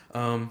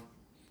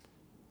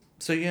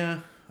 So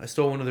yeah, I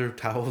stole one of their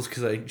towels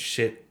because I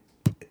shit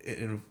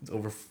and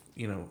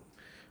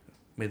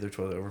made their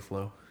toilet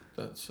overflow.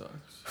 That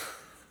sucks.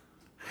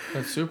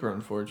 That's super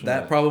unfortunate.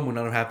 That problem would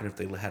not have happened if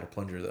they had a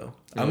plunger though.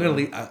 Yeah. I'm gonna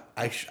leave.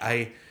 I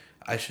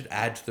should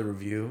add to the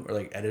review or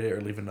like edit it or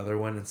leave another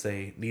one and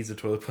say needs a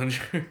toilet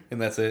plunger and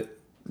that's it.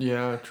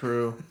 Yeah,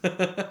 true.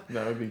 That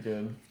would be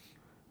good.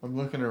 I'm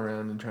looking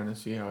around and trying to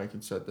see how I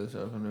could set this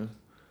up in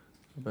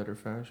a better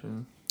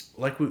fashion.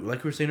 Like we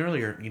were saying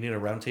earlier, you need a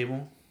round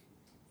table,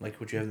 like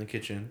what you have in the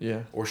kitchen.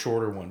 Yeah. Or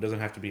shorter one. Doesn't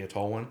have to be a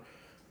tall one.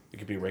 It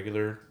could be a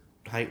regular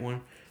height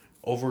one.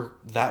 Over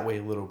that way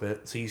a little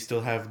bit, so you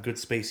still have good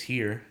space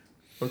here.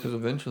 Because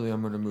eventually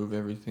I'm gonna move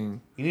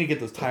everything. You need to get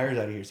those tires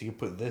out of here so you can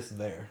put this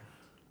there,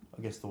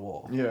 against the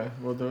wall. Yeah.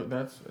 Well,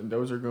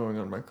 those are going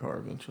on my car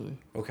eventually.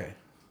 Okay.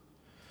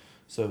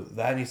 So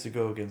that needs to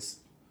go against.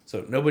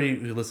 So nobody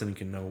who's listening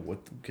can know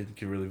can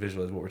really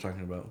visualize what we're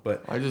talking about,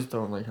 but I just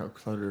don't like how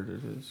cluttered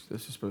it is.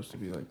 This is supposed to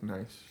be like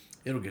nice.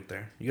 it'll get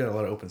there. You got a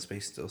lot of open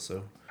space still,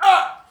 so.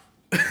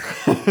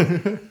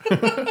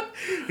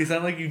 You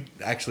sound like you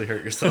actually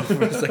hurt yourself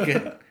for a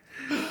second.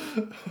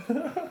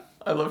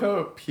 I love how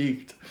it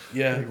peaked.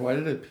 Yeah. Like, why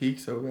did it peak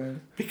so bad?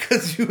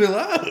 Because you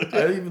allowed.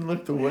 I even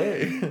looked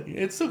away.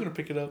 It's still gonna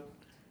pick it up.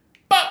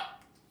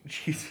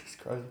 Jesus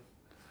Christ.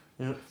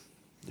 Yep.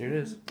 There it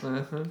is.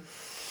 Uh-huh.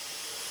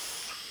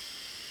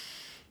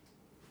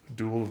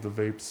 Duel of the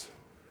vapes.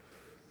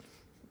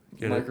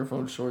 Get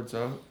Microphone shorts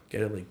out.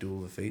 Get it like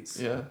Duel of the Fates.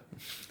 Yeah.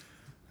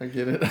 I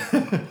get it.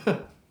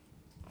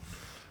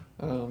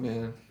 Oh,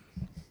 man.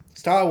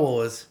 Star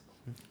Wars.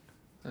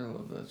 I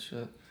love that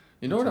shit.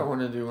 You know what I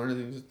want to do? One of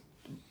these.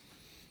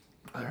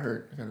 I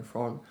got a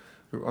frog.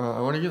 I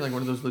want to get like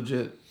one of those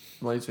legit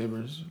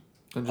lightsabers.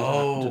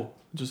 And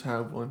just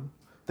have one.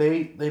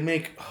 They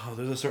make. Oh,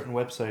 there's a certain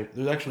website.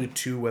 There's actually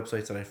 2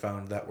 websites that I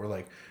found that were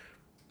like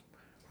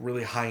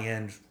really high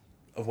end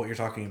of what you're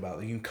talking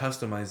about. You can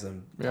customize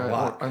them a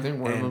lot. I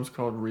think one of them's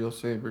called Real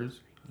Sabers.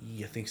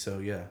 Yeah, I think so,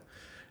 yeah.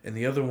 And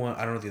the other one, I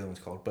don't know what the other one's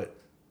called, but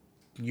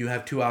you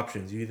have 2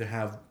 options. You either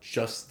have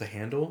just the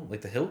handle,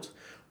 like the hilt,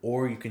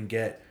 or you can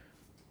get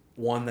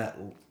one that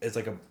is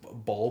like a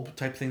bulb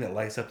type thing that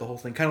lights up the whole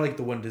thing. Kind of like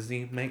the one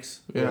Disney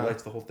makes, where it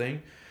lights the whole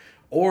thing.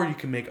 Or you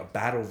can make a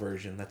battle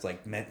version that's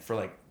like meant for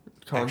like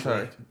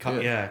contact.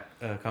 Combat.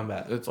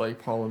 It's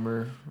like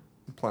polymer,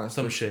 plastic.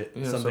 Some shit.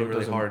 Yeah, something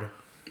really hard.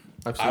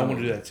 I want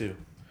to do that too.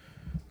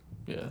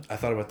 Yeah. I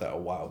thought about that a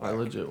while back. I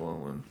legit want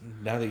one.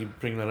 Now that you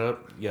bring that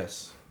up,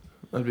 yes.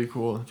 That'd be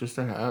cool just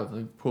to have.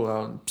 Like, pull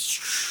out.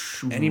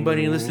 And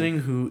Anybody listening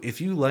who,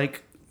 if you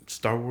like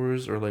Star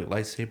Wars or like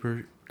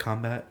lightsaber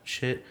combat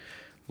shit,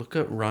 look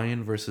up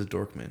Ryan versus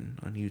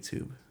Dorkman on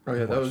YouTube. Oh,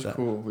 yeah, that was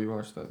cool. We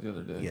watched that the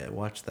other day. Yeah,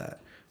 watch that.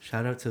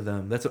 Shout out to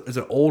them. It's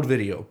an old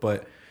video,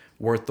 but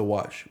worth the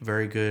watch.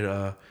 Very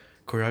good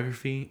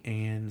choreography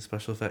and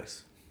special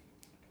effects.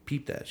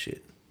 Peep that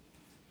shit.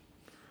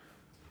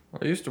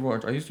 I used to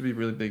be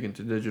really big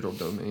into Digital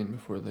Domain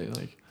before they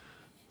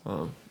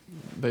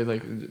they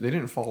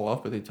didn't fall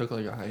off, but they took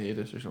like a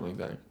hiatus or something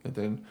like that, and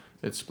then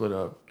it split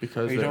up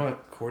because. Are you talking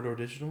about Corridor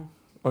Digital?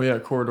 Oh yeah,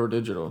 Corridor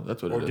Digital.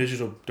 That's what it is. Or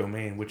Digital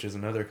Domain, which is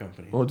another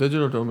company. Well,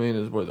 Digital Domain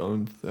is what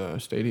owns the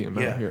stadium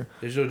out here.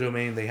 Digital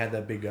Domain. They had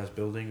that big ass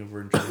building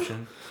over in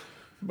Junction,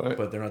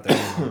 but they're not there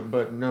anymore.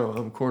 But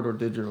no, Corridor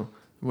Digital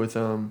with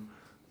the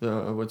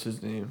what's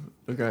his name?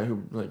 The guy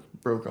who like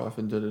broke off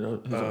and did it.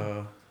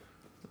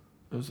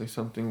 It was like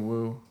something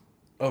Wu.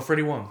 Oh,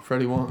 Freddie Wong.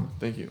 Freddie Wong.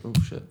 Thank you. Oh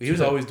shit. He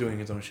was always doing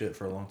his own shit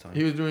for a long time.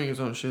 He was doing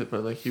his own shit,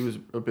 but like he was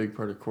a big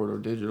part of Corridor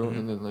Digital,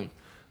 and then like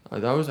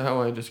that was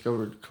how I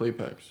discovered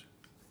Claypex.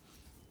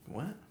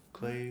 What?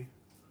 Clay?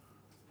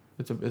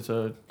 It's a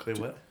Clay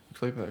what?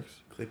 Claypex.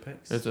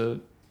 Claypex? It's a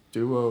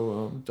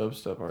duo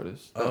dubstep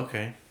artist. Oh,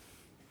 okay.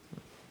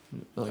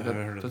 Like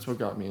that's what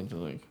got me into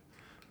like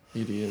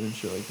EDM and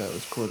shit like that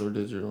was Corridor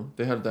Digital.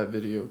 They had that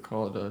video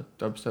called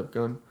Dubstep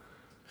Gun.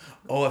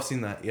 Oh, I've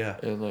seen that, yeah.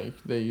 And like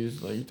they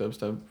used like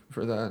dubstep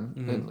for that,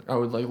 and I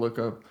would like look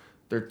up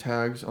their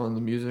tags on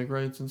the music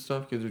rights and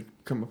stuff because it'd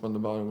come up on the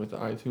bottom with the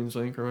iTunes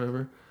link or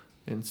whatever,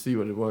 and see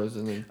what it was,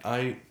 and then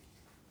I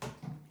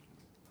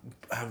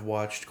have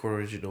watched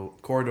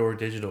Corridor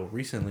Digital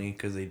recently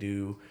because they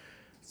do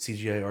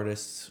CGI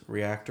artists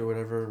react or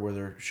whatever, where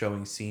they're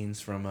showing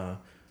scenes from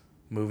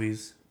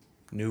movies,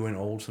 new and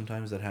old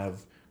sometimes, that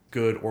have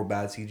good or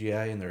bad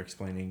CGI, and they're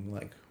explaining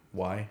like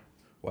why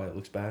it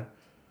looks bad,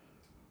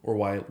 or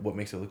what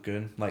makes it look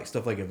good, like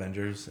stuff like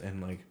Avengers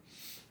and like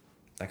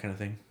that kind of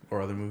thing,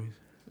 or other movies.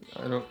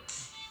 I don't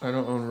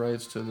own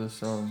rights to this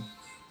song,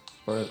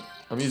 but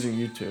I'm using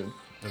YouTube.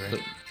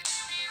 Okay.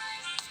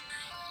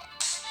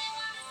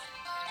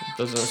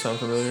 Doesn't that sound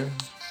familiar?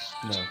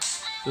 No.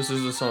 This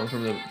is the song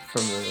from the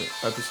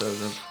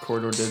episode of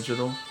Corridor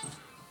Digital.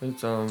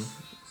 It's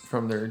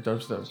from their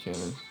dubstep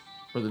canon,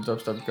 or the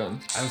dubstep gun.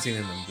 I haven't seen it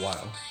in a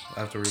while. I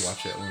have to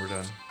rewatch it when we're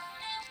done.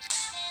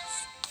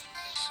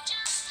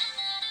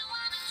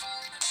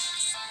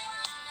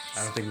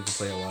 I don't think we can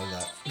play a lot of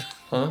that.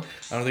 Huh?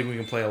 I don't think we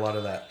can play a lot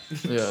of that.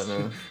 Yeah,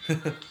 no.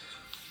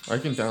 I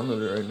can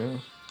download it right now,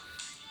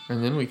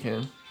 and then we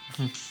can.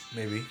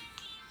 Maybe.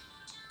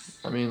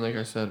 I mean, like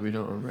I said, we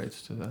don't own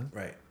rights to that.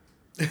 Right.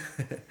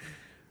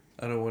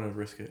 I don't want to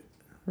risk it.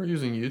 We're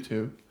using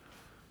YouTube.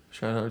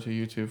 Shout out to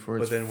YouTube for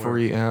its then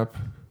free app.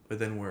 But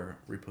then we're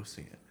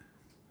reposting it.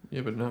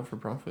 Yeah, but not for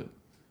profit.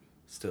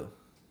 Still.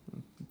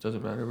 It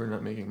doesn't matter. We're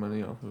not making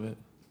money off of it.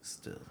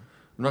 Still.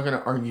 I'm not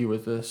gonna argue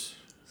with this.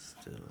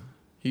 Still.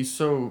 He's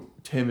so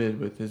timid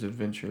with his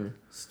adventure.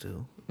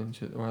 Still.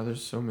 Into wow,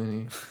 there's so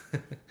many.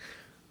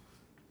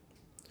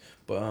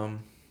 But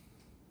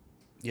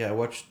yeah, I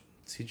watched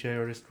CGI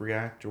Artist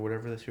React or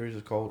whatever the series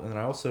is called, and then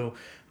I also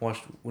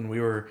watched when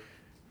we were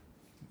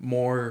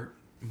more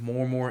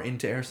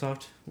into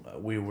airsoft.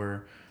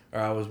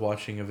 I was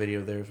watching a video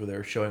of theirs where they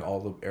were showing all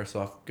the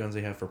airsoft guns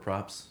they have for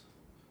props,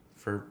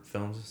 for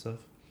films and stuff.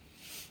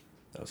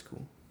 That was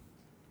cool.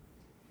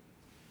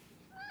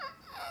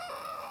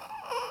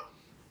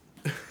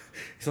 You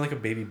sound like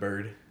a baby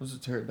bird. It was a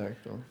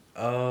pterodactyl.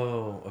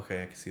 Oh,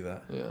 okay, I can see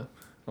that. Yeah.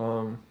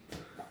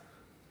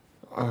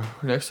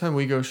 Next time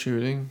we go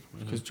shooting,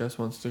 because Jess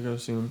wants to go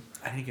soon.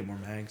 I need to get more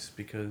mags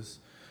because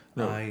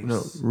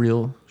No,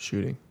 real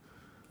shooting.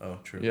 Oh,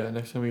 true. Yeah,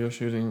 next time we go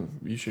shooting,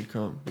 you should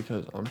come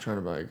because I'm trying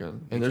to buy a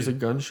gun. And there's a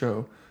gun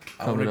show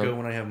I want to go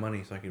when I have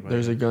money so I can buy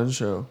There's a gun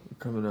show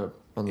coming up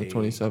on the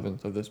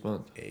 27th of this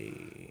month.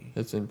 Hey.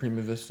 It's in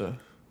Prima Vista.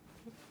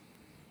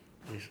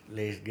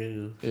 Let's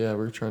go. Yeah,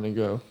 we're trying to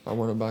go. I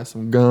want to buy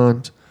some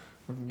guns.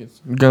 I can get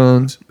some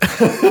guns.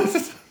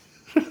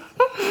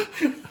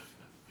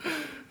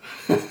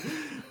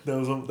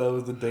 That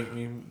was the dank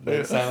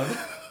meme sound.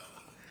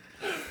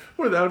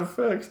 Without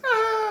effects.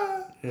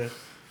 Yeah.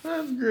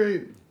 That's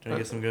great. Trying to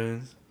get some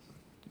guns.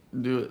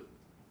 Do it.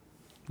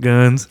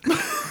 Guns.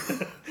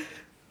 That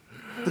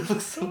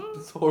looks so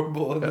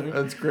horrible on there.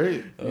 That's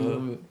great. I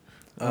love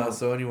it.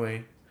 So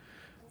anyway,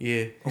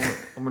 yeah.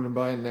 I'm gonna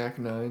buy a NAC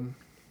 9.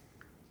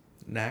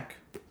 NAC?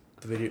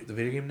 The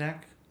video game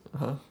NAC?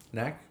 Huh?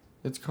 NAC?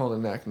 It's called a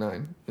NAC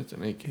 9. It's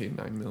an AK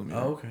 9mm.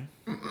 Oh, okay.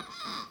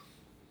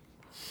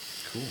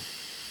 Cool.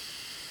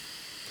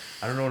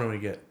 I don't know what I'm gonna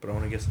get, but I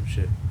want to get some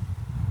shit.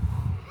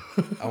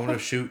 I want to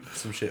shoot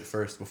some shit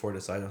first before I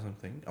decide on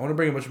something. I want to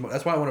bring a bunch of money.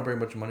 That's why I want to bring a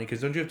bunch of money,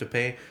 because don't you have to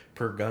pay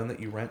per gun that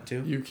you rent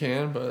too? You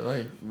can, but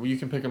like you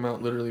can pick them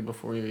out literally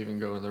before you even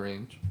go in the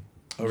range.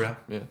 Oh, yeah?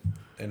 Yeah.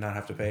 And not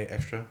have to pay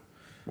extra?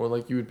 Well,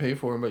 like you would pay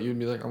for them, but you'd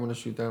be like, I want to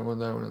shoot that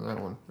one, and that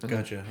one. And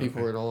Gotcha. Pay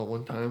for it all at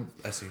one time.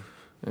 I see.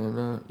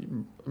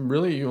 And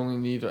really, you only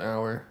need an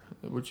hour,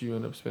 which you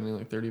end up spending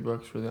like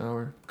 $30 for the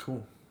hour.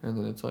 Cool. And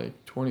then it's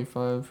like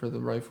 25 for the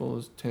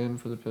rifles, 10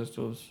 for the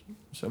pistols,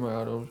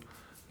 semi-autos,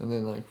 and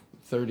then like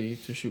 30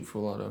 to shoot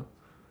full auto.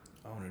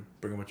 I want to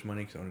bring a bunch of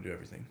money because I want to do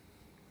everything.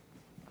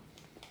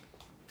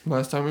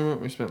 Last time we went,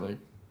 we spent like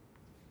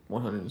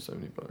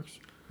 $170.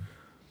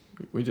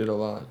 We did a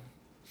lot.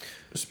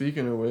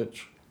 Speaking of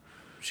which,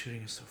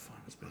 shooting is so fun.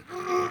 It's been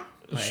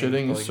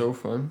shitting is so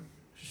fun.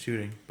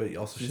 Shooting, but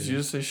also Did shitting. you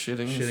just say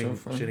shitting is so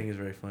fun? Shitting is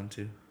very fun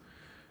too.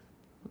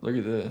 Look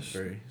at this.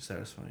 Very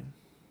satisfying.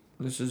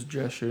 This is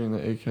Jess shooting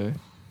the AK.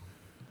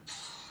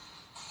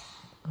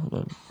 Hold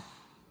on.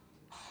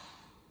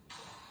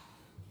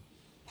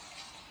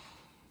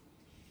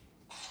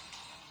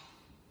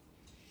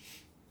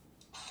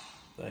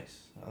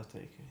 Nice. I like the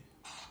AK.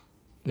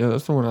 Yeah,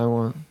 that's the one I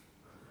want.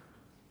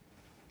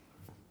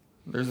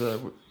 There's the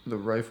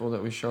rifle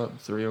that we shot,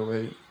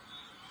 308.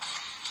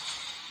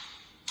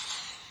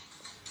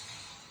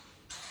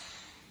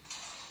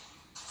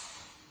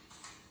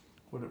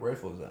 What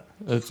rifle is that?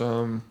 It's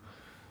an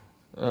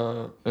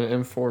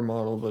M4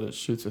 model, but it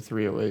shoots a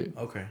 308,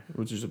 Okay.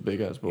 which is a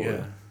big ass bullet.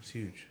 Yeah, it's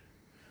huge.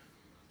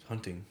 It's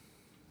hunting.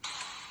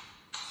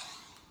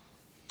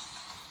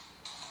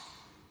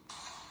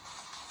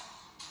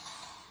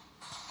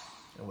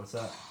 And what's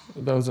that?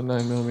 That was a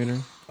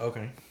 9mm.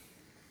 Okay.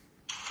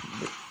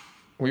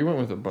 We went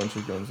with a bunch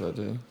of guns that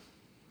day.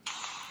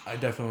 I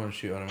definitely want to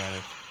shoot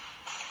automatic.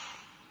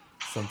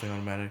 Something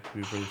automatic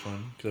would be really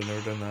fun because I've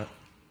never done that.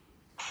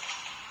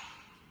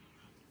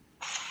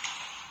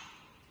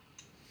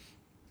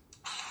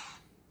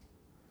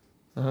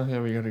 Oh, yeah,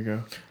 we gotta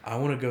go. I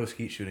want to go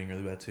skeet shooting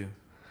really bad too.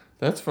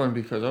 That's fun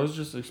because I was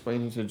just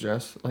explaining to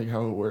Jess like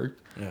how it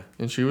worked, Yeah.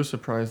 and she was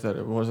surprised that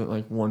it wasn't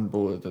like one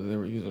bullet that they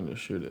were using to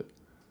shoot it.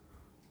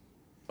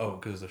 Oh,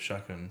 because of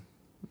shotgun.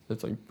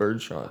 It's like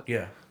birdshot.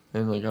 Yeah.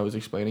 And like I was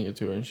explaining it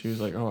to her, and she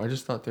was like, "Oh, I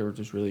just thought they were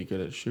just really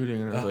good at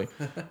shooting." And I was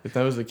like, "If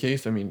that was the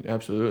case, I mean,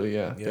 absolutely,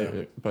 yeah."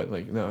 Yeah. But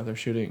like, no, they're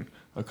shooting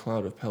a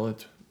cloud of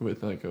pellets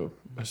with like a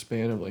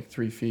span of like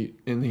 3 feet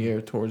in the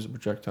air towards the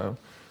projectile,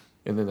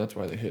 and then that's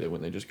why they hit it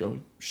when they just go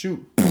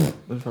shoot.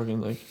 They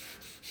fucking like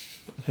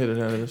hit it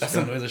out of the That's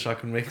sky. the noise a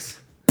shotgun makes.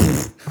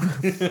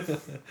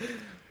 But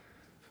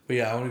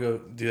yeah, I want to go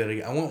do that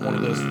again. I want one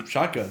of those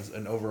shotguns,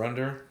 an over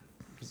under.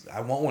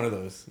 I want one of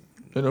those.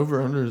 And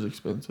over under is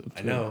expensive. Too.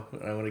 I know.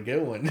 I want to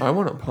get one. I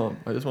want a pump.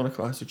 I just want a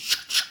classic.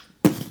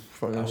 I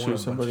Fucking want a shoot bunch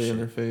somebody of in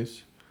their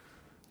face.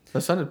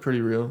 That sounded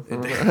pretty real.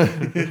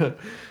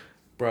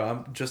 Bro,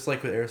 I'm just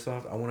like with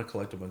airsoft. I want to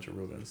collect a bunch of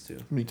real guns too.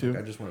 Me too.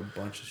 Like, I just want a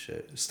bunch of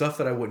shit, stuff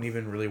that I wouldn't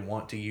even really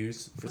want to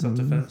use for self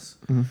defense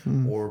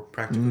or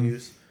practical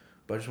use,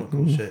 but I just want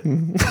cool shit.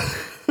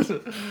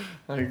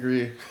 I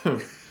agree.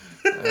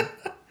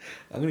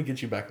 I'm gonna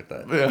get you back at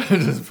that. Yeah,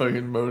 just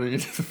fucking moaning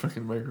into the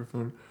fucking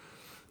microphone.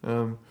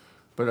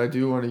 But I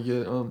do want to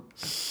get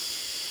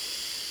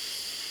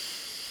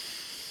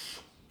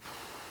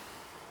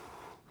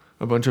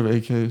a bunch of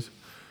AKs.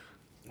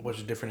 A bunch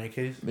of different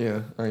AKs.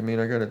 Yeah, I mean,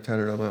 I got it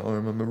tatted on my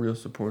arm. I'm a real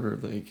supporter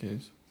of the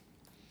AKs.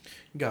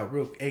 You got a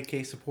real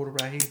AK supporter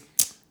right here.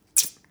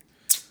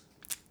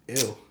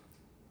 Ew.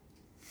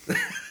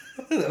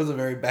 That was a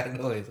very bad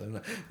noise.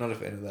 I'm not a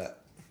fan of that.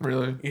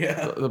 Really?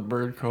 Yeah. The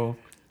bird call.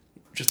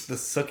 Just the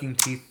sucking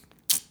teeth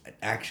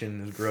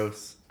action is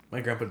gross. My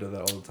grandpa does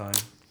that all the time.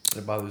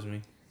 It bothers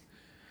me.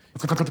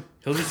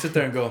 He'll just sit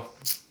there and go.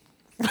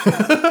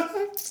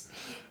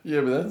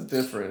 Yeah, but that's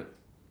different.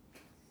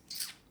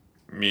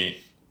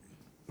 Me.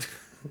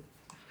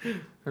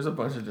 There's a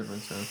bunch of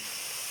different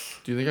sounds.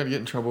 Do you think I'd get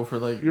in trouble for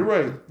like... You're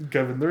right,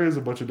 Kevin. There is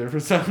a bunch of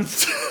different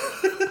sounds.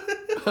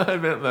 I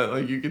meant that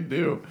like you could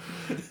do.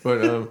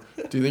 But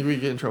do you think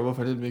we'd get in trouble if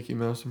I did Mickey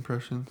Mouse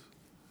impressions?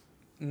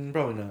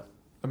 Probably not.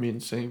 I mean,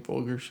 saying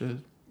vulgar shit.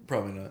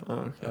 Probably not. Oh,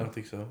 okay. I don't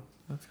think so.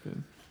 That's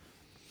good.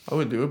 I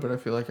would do it, but I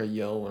feel like I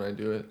yell when I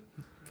do it.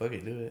 Fuck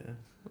it, do it.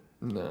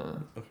 Nah.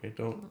 Okay,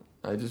 don't.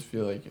 I just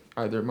feel like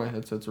either my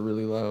headsets are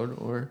really loud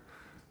or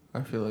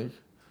I feel like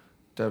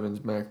Devin's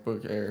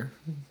MacBook Air.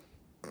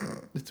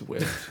 It's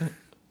wet.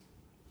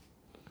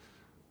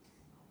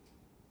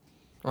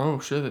 Oh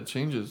shit, it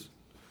changes.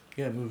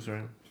 Yeah, it moves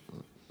around.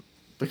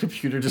 The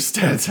computer just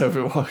stands up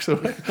and walks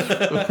away.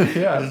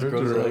 Yeah, Just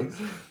grows legs.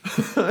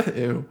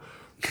 Ew.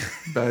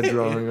 Bad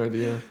drawing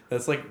idea.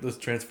 That's like those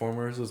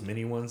Transformers, those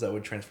mini ones that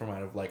would transform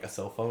out of like a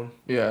cell phone.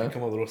 Yeah.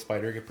 Become a little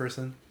spider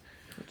person.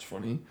 It's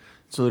funny.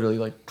 It's literally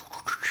like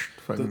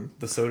fucking...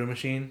 The soda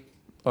machine.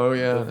 Oh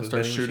yeah, The it starts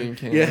vending shooting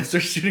machine. cans. Yeah, it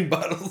starts shooting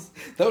bottles.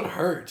 That would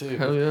hurt too.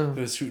 Hell yeah. If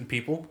it was shooting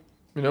people.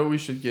 You know what we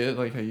should get?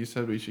 Like how you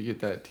said, we should get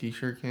that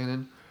t-shirt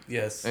cannon.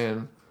 Yes.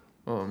 And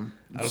I don't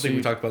think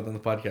we talked about that on the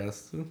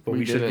podcast, but We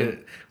we should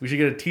didn't.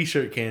 get a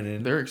t-shirt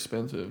cannon They're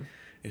expensive.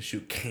 and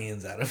shoot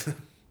cans out of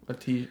them. A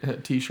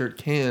t-shirt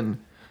can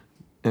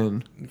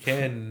and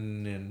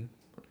Cannon.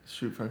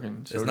 shoot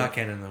fucking soda. It's not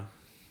canon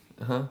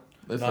though. Huh?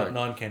 It's Not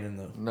non-canon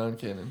though.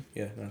 non-canon.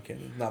 Yeah,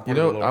 non-canon. Not You part of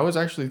know, the lore. I was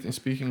actually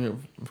speaking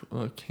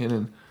of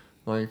Canon.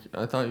 Like,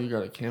 I thought you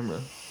got a camera.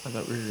 I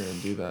thought we were gonna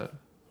do that.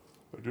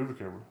 I do have a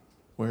camera.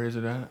 Where is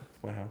it at?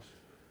 My house.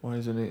 Why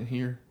isn't it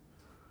here?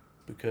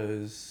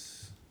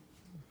 Because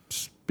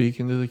Speak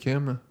into the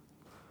camera.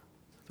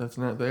 That's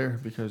not there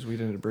because we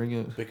didn't bring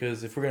it.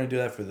 if we're gonna do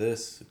that for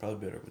this, it'd probably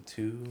be better with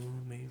two,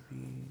 maybe.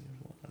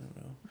 Well, I don't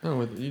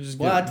know. No, you just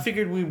Well, get... I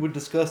figured we would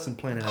discuss and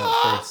plan it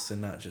out first,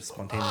 and not just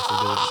spontaneously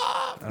do it.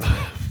 I don't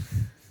know.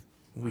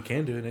 We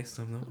can do it next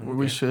time though.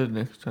 We should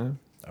next time.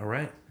 All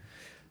right.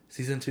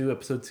 Season 2,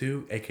 episode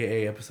 2,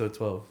 aka episode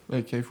 12.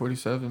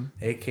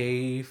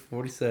 AK-47. AK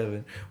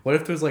 47. What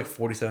if there's like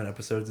 47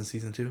 episodes in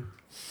season 2?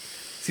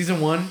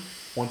 Season 1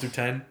 through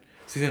 10.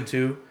 Season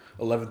 2,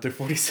 11 through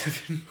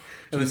 47.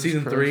 And then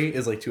season Christ. 3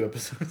 is like 2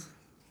 episodes.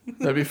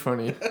 That'd be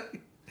funny.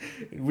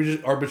 We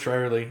just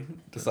arbitrarily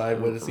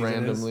decide what a season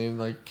Randomly,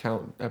 like,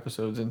 count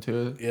episodes into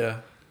it. is. Yeah.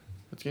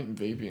 It's getting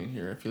vapey in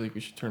here. I feel like we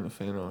should turn the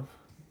fan off.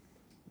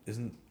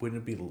 Wouldn't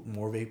it be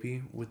more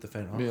vapey with the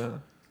fan off? Yeah.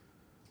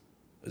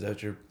 Is that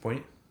what your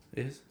point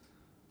is?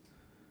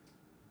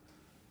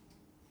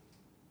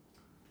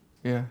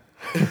 Yeah.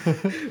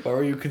 Why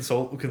were you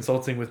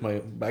consulting with my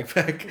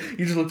backpack?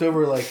 You just looked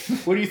over like,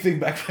 what do you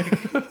think,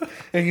 backpack?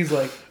 And he's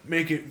like,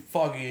 make it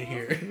foggy in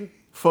here.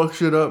 Fuck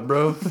shit up,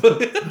 bro.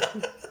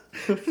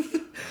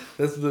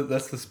 That's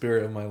the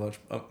spirit of my lunch.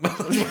 Your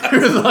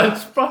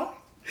lunchbox.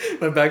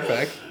 My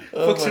backpack.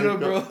 Oh Fuck shit my up,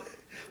 bro.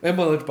 And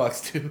my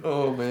lunchbox too.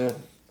 Oh, man.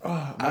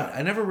 Oh,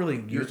 I never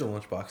really used a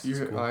lunchbox. It's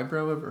your cool.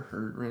 eyebrow ever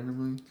hurt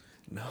randomly?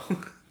 No.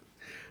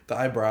 The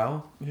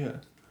eyebrow? Yeah.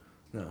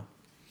 No.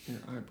 Your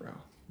eyebrow.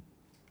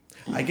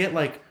 I get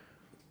like,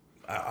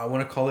 I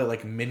want to call it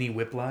like mini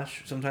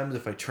whiplash sometimes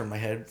if I turn my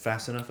head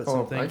fast enough at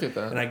something. I get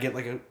that. And I get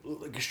like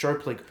a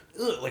sharp like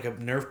a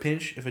nerve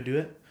pinch if I do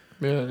it.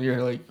 Yeah,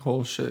 your like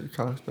whole shit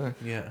cocks back.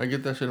 Yeah. I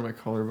get that shit in my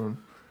collarbone.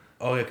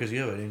 Oh yeah, because you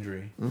have an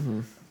injury.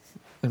 Mm-hmm.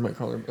 In my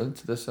collarbone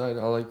to this side,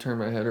 I'll like turn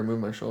my head or move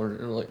my shoulder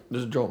and it'll like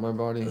just jolt my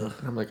body. Ugh.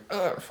 And I'm like,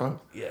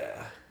 fuck.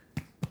 Yeah.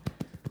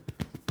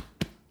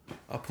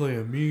 I'll play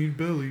a mean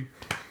belly.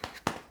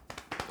 I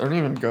don't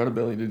even got a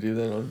belly to do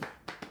that on.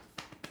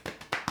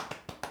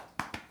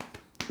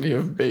 You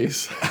have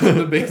bass.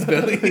 The bass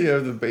belly. You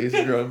have the bass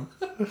drum.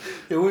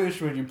 Yeah, what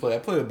instrument do you play? I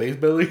play a bass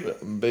belly.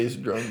 Bass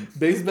drum.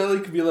 Bass belly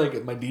could be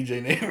like my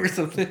DJ name or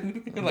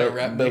something. Like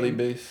rap belly name.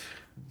 bass.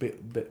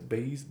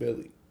 Bass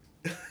belly.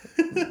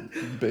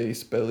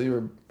 Bass belly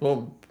or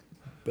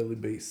Belly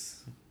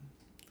bass.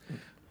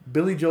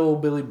 Billy Joel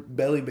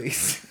belly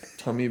bass.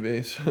 tummy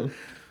bass.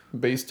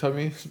 Bass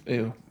tummy.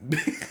 Ew.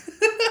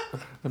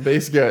 A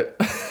bass gut.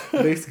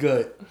 Bass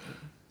gut.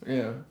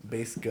 Yeah.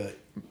 Bass gut.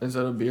 Is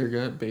that a beer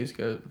gut? Bass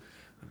gut.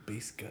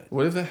 Bass gut.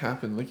 What if that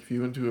happened? Like if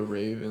you went to a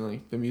rave and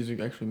like the music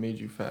actually made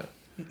you fat.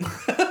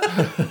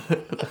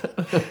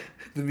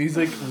 The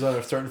music was on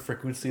a certain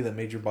frequency that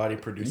made your body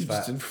produce You fat.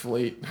 just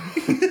inflate.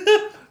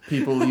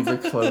 People leave the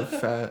club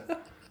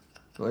fat.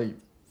 Like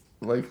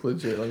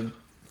legit, like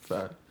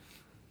fat.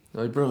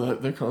 Like, bro,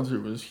 that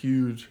concert was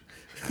huge.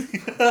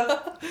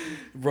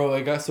 Bro,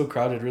 it got so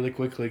crowded really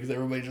quickly because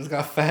everybody just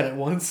got fat at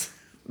once.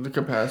 The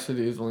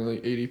capacity is only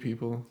like 80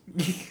 people.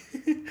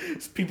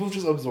 People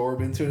just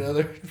absorb into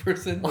another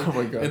person. Oh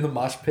my God. In the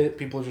mosh pit,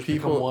 people just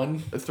become one.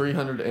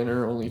 300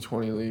 enter, only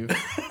 20 leave.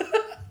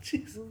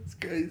 Jesus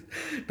Christ.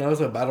 Now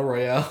it's a battle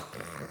royale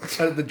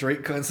at the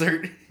Drake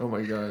concert. Oh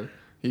my God.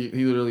 He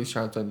literally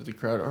shouts out to the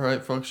crowd,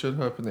 alright, fuck shit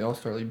up, and they all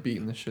start like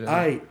beating the shit out.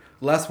 Alright,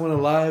 last one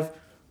alive.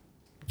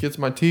 Gets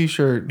my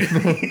t-shirt.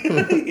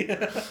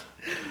 Yeah.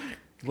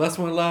 Last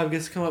one alive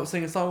gets to come up and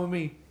sing a song with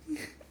me.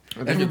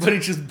 Everybody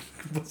just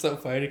puts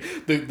up fighting.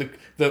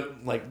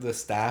 The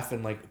staff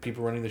and like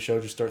people running the show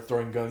just start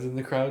throwing guns in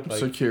the crowd. Like,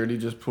 Security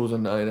just pulls a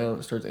 9 out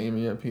and starts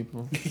aiming at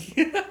people.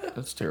 yeah.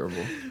 That's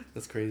terrible.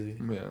 That's crazy.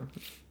 Yeah.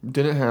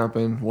 Didn't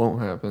happen,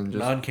 won't happen. Just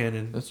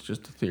Non-canon. That's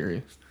just a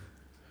theory.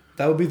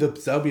 That would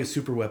be a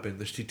super weapon.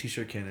 The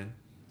t-shirt cannon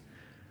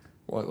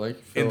What, like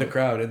in the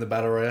crowd in the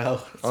battle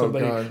royale. Oh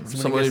God!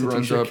 Somebody gets the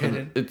runs t-shirt up cannon.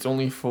 and it's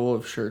only full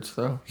of shirts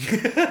though. You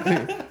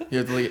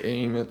have to like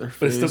aim at their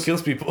But it face. still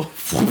kills people.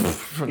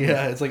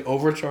 Yeah, it's like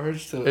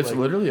overcharged to It's like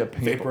literally a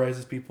paintball.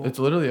 vaporizes people. It's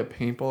literally a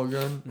paintball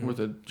gun Mhm. with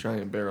a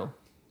giant barrel.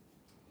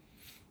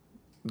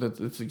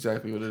 That's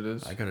exactly what it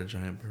is. I got a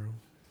giant barrel.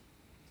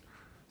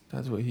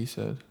 That's what he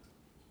said.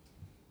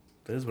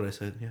 That is what I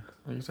said. Yeah.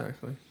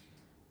 Exactly.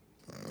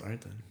 All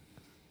right then.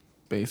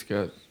 Bass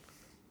gut.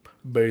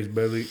 Bass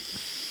belly.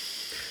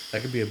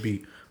 That could be a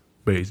beat.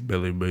 Bass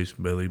belly, bass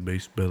belly,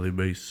 bass belly,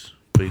 bass.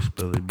 Bass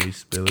belly,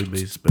 bass belly,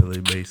 bass belly,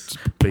 bass.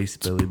 Bass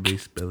belly,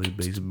 bass belly,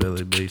 bass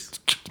belly, bass.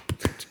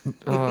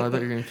 Oh, I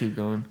thought you were gonna keep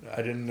going. I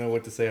didn't know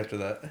what to say after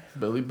that.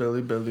 Belly,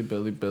 belly, belly,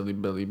 belly, belly,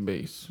 belly,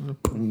 bass.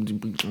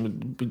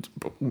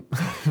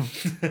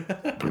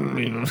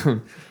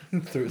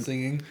 Throat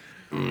singing.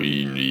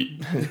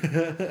 Wheat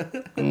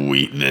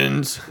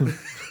thins.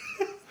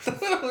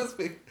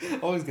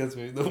 Always gets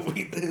me. The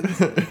wheat thins.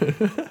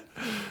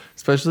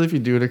 Especially if you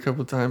do it a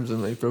couple times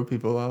and they throw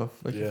people off.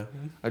 Like, Yeah.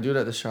 I do it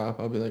at the shop.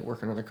 I'll be like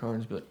working on a car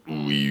and just be like,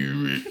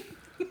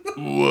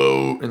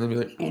 whoa, and then be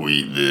like,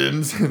 wheat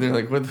thins. And they're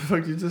like, what the fuck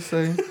did you just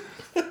say?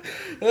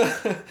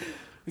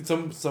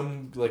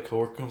 Some like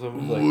coworker comes up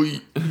and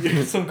is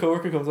like, some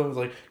coworker comes up and is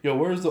like, yo,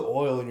 where's the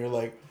oil? And you're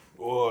like,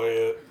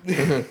 oil.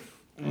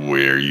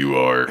 Where you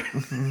are.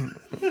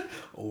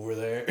 Over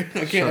there.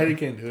 I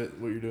can't do it.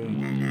 What you're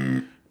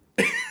doing.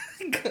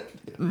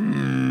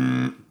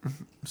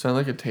 Sound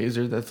like a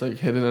taser that's like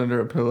hidden under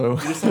a pillow.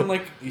 You sound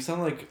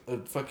like a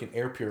fucking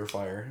air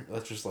purifier.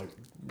 That's just like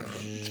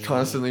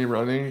Constantly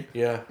running.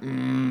 Yeah. You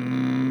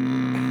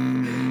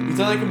sound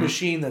like a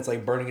machine that's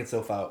like burning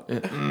itself out.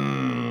 Yeah.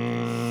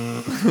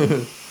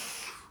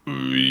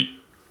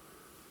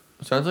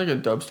 Sounds like a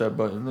dubstep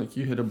button. Like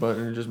you hit a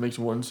button and it just makes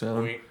one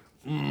sound.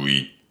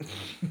 Wheat.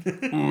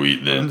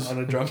 Wheat thens. On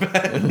a drum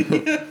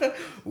pad.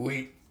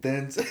 Wheat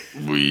thens.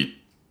 Wheat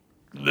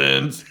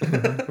thens.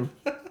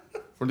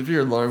 What if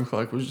your alarm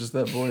clock was just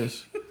that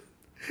voice?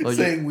 Like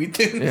saying wheat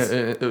thens? Yeah,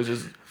 it was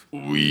just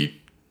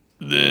wheat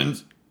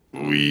thens.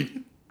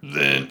 Wheat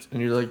thens.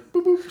 And you're like,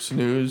 boop, boop,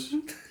 snooze.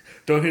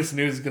 Don't hit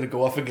snooze, it's going to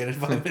go off again in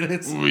 5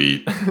 minutes.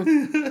 Wheat.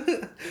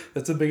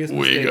 That's the biggest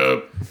mistake. Wake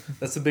up.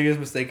 That's the biggest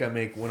mistake I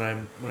make when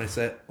I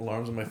set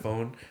alarms on my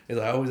phone. Is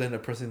I always end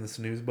up pressing the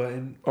snooze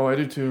button Oh, I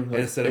do too.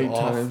 Like instead 8 of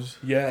off. times.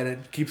 Yeah, and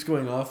it keeps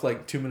going off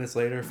like 2 minutes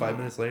later, 5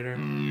 minutes later.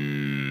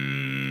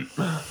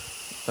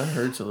 That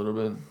hurts a little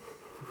bit.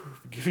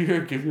 Give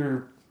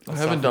your. I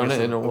haven't done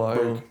it in a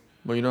while. break.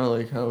 But you know,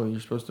 like how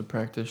you're supposed to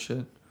practice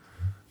shit.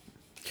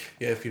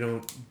 Yeah, if you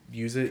don't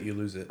use it, you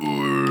lose it.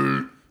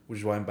 Which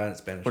is why I'm bad at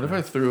Spanish. What if now.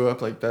 I threw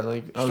up like that?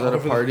 Like I was Stop at a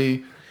over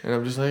party and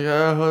I'm just like,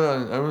 hold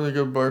on, I'm gonna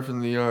go barf in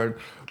the yard.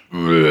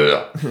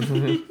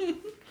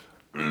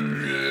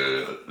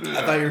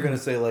 I thought you were gonna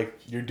say like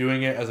you're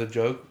doing it as a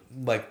joke,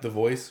 like the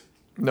voice.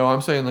 No,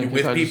 I'm saying like You're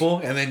with people,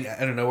 and then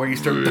I don't know where you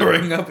start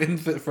throwing up in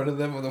front of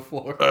them on the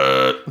floor.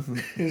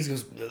 He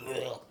just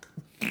goes.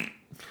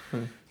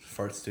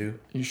 Farts too.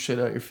 You shit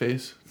out your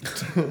face.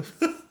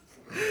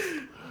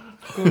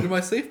 Go to my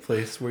safe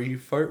place where you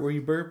fart, where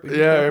you burp. and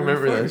you Yeah, I burp, where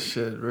you remember that fart.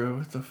 shit, bro.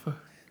 What the fuck?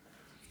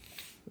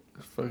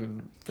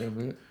 Fucking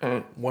family.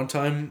 One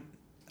time,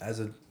 as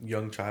a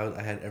young child,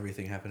 I had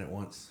everything happen at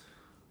once.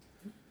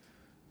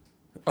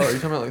 Oh, are you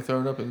talking about like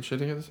throwing up and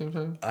shitting at the same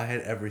time? I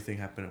had everything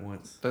happen at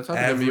once. That's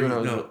happened to me when I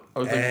was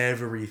like,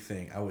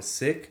 everything. I was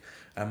sick.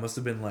 I must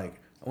have been like,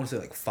 I want to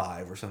say like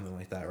 5 or something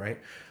like that, right?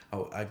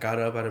 I got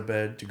up out of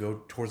bed to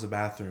go towards the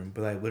bathroom,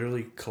 but I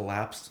literally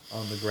collapsed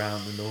on the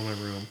ground in the middle of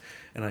my room,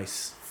 and I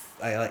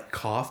like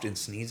coughed and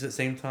sneezed at the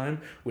same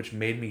time, which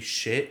made me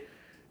shit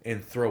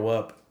and throw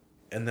up,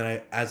 and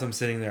then as I'm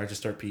sitting there, I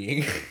just start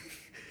peeing.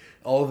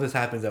 All of this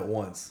happens at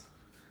once.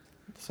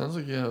 sounds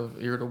like you have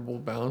irritable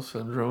bowel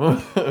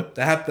syndrome.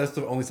 That's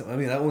the only time. I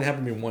mean, that only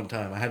happened to me one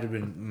time. I had to have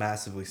been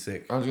massively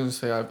sick. I was gonna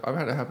say I've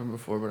had it happen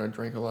before, but I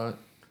drank a lot,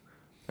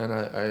 and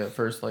I at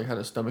first like had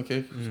a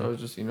stomachache, so I was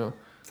just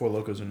 4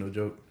 Locos are no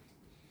joke.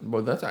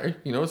 But that's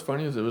what's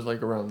funny is it was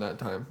like around that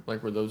time,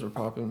 like where those were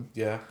popping,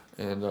 Yeah.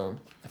 and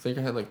I think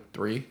I had like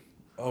 3,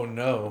 Oh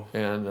no.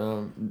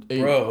 and ate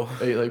Bro.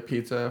 like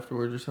pizza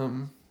afterwards or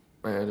something,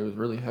 and it was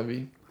really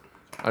heavy.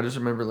 I just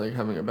remember like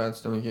having a bad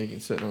stomachache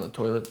and sitting on the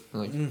toilet,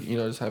 and like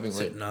just having like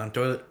Sitting on the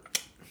toilet.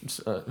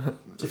 uh,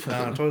 Sitting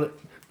on the toilet.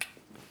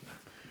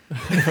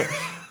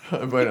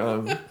 but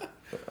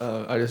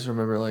I just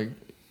remember like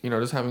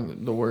just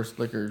having the worst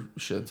liquor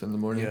shits in the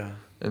morning. Yeah.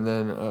 And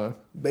then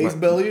Base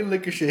belly and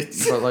liquor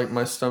shits. but like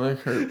my stomach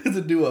hurt. It's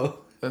a duo.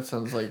 That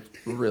sounds like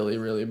really,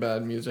 really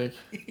bad music.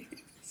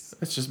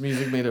 It's just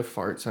music made of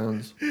fart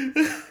sounds.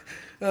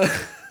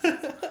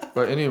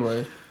 But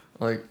anyway,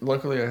 like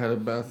luckily I had a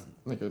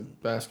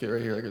basket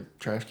right here, like a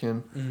trash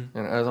can,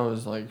 and as I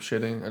was like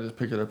shitting, I just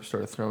picked it up and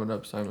started throwing it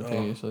up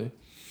simultaneously.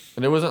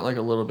 And it wasn't like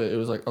a little bit; it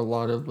was like a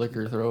lot of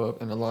liquor throw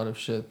up and a lot of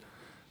shit.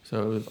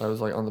 So I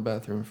was like on the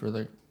bathroom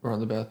or on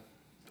the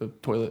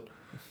toilet,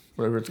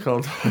 whatever it's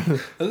called. I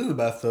was in the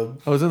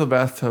bathtub. I was in the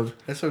bathtub.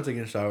 I started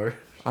taking a shower.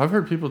 I've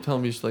heard people tell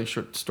me like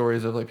short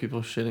stories of like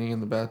people shitting in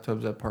the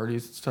bathtubs at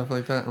parties and stuff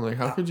like that. I'm like,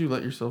 how could you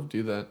let yourself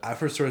do that? I've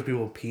heard stories of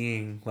people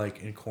peeing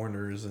like in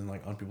corners and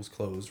like on people's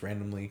clothes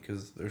randomly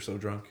because they're so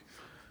drunk.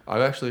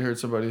 I've actually heard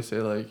somebody say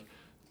like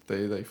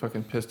they like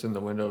fucking pissed in the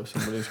window of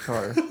somebody's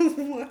car.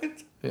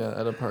 What? Yeah,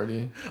 at a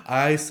party.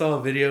 I saw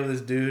a video of this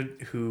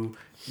dude who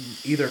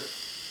either,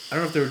 I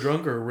don't know if they were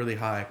drunk or really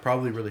high,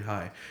 probably really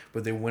high,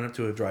 but they went up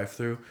to a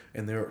drive-thru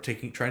and they were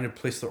trying to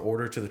place their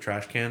order to the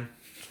trash can.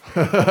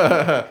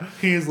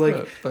 He's like,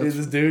 That's-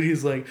 this dude,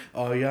 he's like,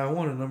 oh yeah, I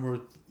want a number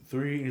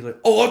 3. He's like,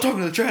 oh, I'm talking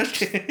to the trash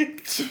can.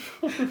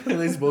 And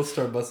they both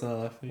start busting out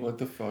laughing. What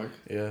the fuck?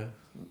 Yeah,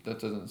 That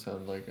doesn't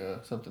sound like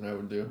something I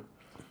would do.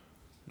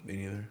 me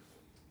neither.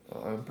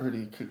 I'm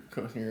pretty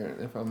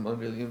coherent if I'm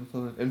under the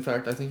influence. In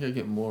fact, I think I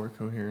get more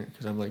coherent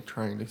because I'm like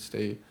trying to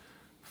stay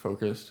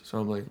focused. So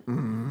I'm like,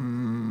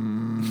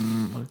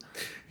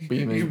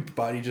 beaming. Your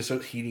body just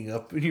starts heating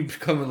up and you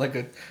become like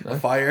a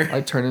fire.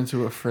 I turn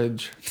into a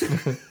fridge.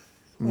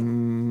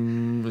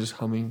 Just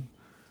humming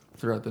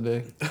throughout the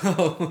day.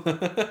 Oh.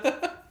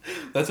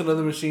 That's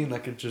another machine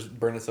that could just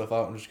burn itself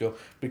out and just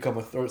become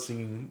a throat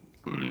singing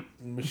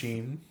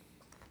machine.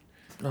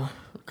 Oh,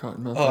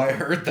 cotton mouth. Oh, I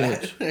heard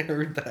that. Bitch. I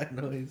heard that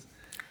noise.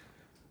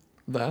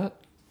 That?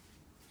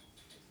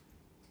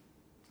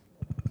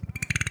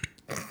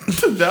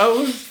 That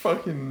was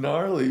fucking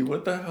gnarly.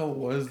 What the hell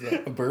was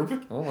that? A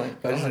burp? Oh my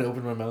I just god.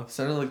 opened my mouth.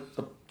 Sounded like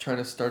trying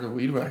to start a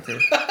weed whacker.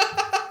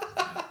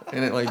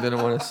 And it like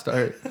didn't want to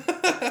start.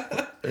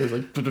 It was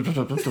like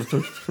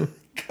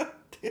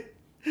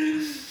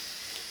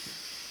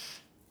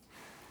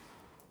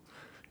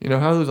You know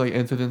how those like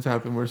incidents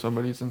happen where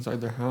somebody's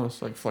inside their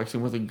house like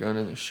flexing with a gun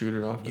and they shoot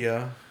it off?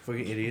 Yeah,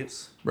 fucking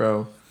idiots.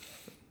 Bro.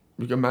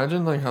 You can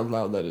imagine like how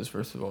loud that is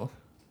first of all.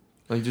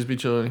 Like just be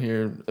chilling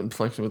here and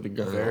flexing with the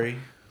gun. Very,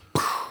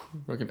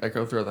 Fucking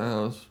echo throughout the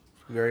house.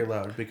 very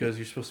loud because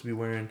you're supposed to be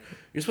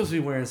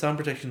wearing sound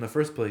protection in the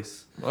first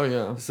place. Oh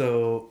yeah.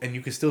 So and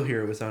you can still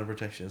hear it with sound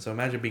protection. So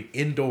imagine being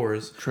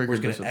indoors where Trigger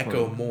it's gonna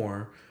echo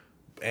more,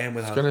 and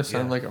without It's gonna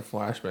sound like a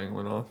flashbang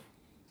went off.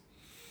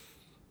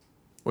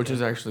 Which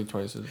is actually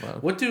twice as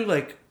loud. What do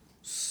like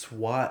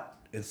SWAT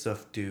and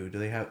stuff do? Do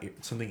they have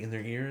something in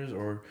their ears,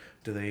 or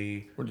do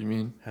they What do you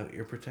mean? have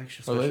ear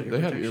protection? Oh, special they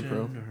have ear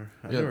protection,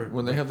 pro. Yeah,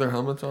 when they have their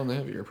helmets on, they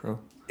have ear pro.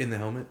 in the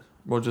helmet.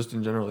 Well, just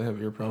in general, they have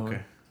ear pro. Okay,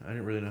 on. I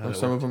didn't really know how Like that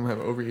some worked. of them have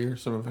over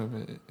ears, some of them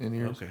have in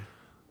ears. Okay,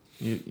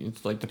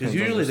 It's like because depends.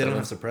 usually on they the don't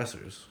have setup.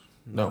 suppressors.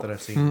 No. Not that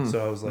I've seen.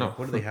 So I was like, No.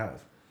 what do they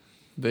have?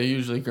 They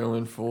usually go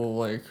in full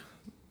like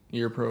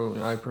ear pro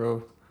and eye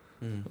pro,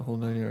 the whole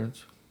 9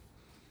 yards.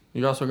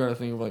 You also got to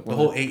think of like The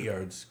whole 8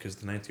 yards, because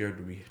the 9th yard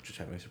would be just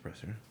having a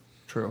suppressor.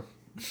 True.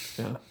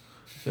 Yeah.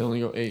 They only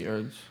go 8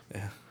 yards.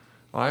 Yeah.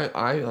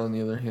 I on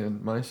the other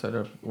hand, my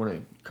setup when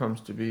it comes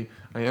to be,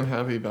 I am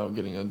happy about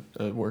getting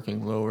a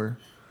working lower,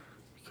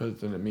 because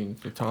then it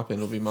means the top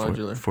end will be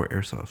modular. For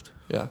airsoft.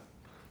 Yeah,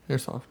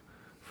 airsoft.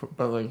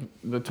 But like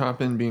the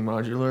top end being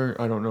modular,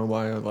 I don't know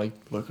why I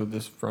like the look of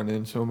this front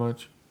end so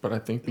much. But I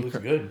think It looks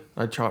good.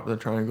 I chopped the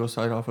triangle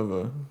side off of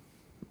a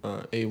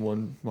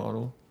A1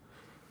 model.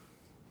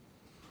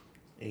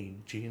 A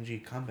G&G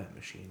combat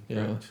machine.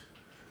 Yeah.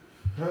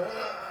 Right.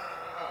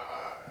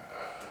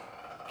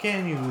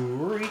 Can you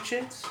reach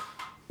it?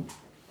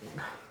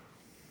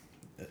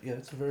 Yeah,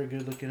 it's a very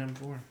good looking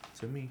M4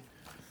 to me.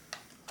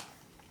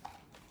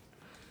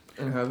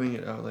 And having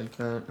it out like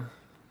that.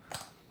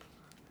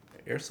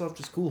 Airsoft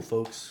is cool,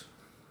 folks.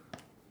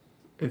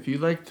 If you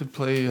like to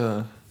play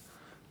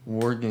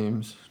war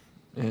games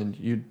and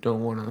you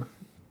don't want to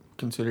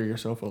consider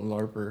yourself a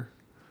LARPer,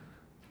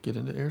 get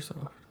into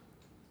airsoft.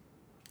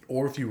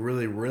 Or if you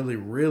really, really,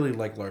 really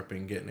like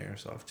LARPing, get an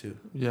airsoft too.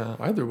 Yeah,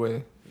 either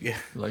way. Yeah.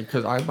 Like,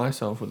 because I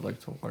myself would like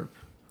to LARP.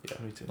 Yeah,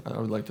 me too. I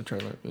would like to try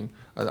LARPing.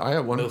 I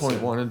at one point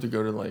Wilson. wanted to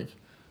go to like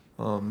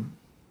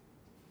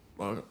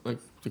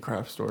the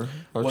craft store.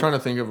 I was What- trying to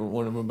think of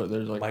one of them, but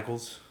there's like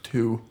Michaels,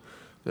 two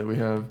that we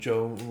have.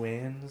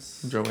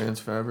 Joann's. Joanne's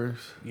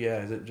Fabrics.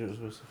 Yeah, is it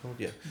what's it called?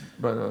 Yeah.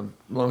 But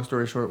long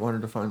story short,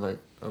 wanted to find like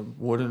a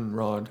wooden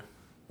rod,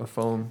 a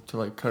foam to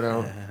like cut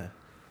out.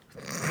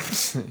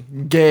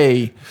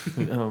 Gay.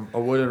 A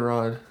wooden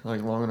rod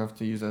like long enough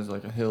to use as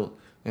like a hilt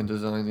and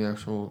design the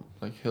actual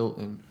like hilt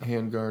and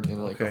handguard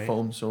and like Okay. a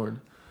foam sword.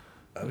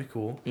 That'd be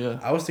cool. Yeah.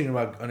 I was thinking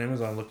about on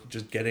Amazon,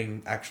 just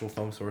getting actual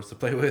foam swords to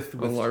play with A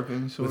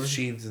LARPing sword. with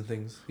sheaths and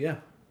things. Yeah.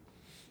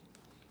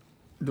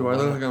 Do I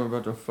look like I'm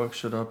about to fuck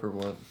shit up or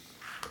what?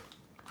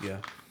 Yeah.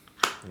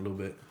 A little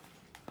bit.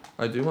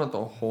 I do want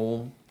the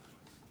whole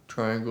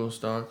triangle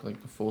stock,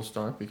 like the full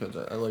stock, because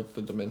I like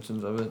the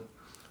dimensions of it.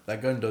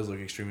 That gun does look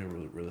extremely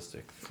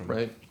realistic from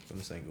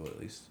this angle, at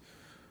least.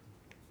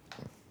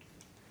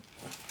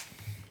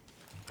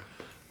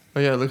 Oh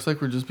yeah, it looks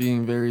like we're just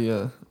being very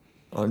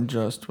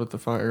unjust with the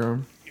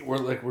firearm.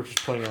 We're just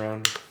playing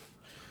around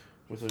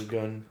with a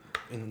gun.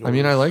 I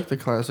mean, I like the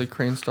classic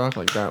crane stock,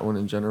 like that one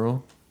in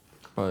general,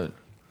 but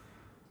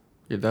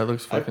yeah, that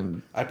looks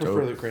fucking. I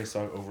prefer dope. the crane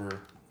stock over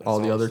all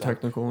the solid other stock.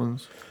 technical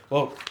ones.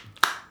 Well,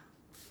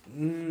 I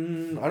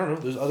don't know.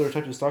 There's other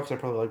types of stocks I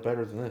probably like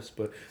better than this,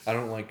 but I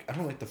don't like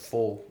the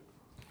full.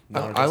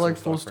 I like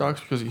full stock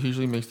stocks because it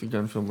usually makes the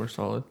gun feel more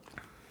solid,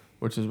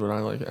 which is what I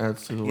like. It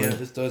adds to the Yeah, weight.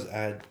 this does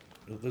add.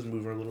 It does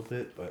move her a little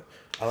bit, but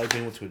I like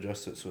being able to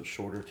adjust it so it's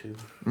shorter too.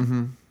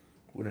 Mm-hmm.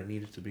 When I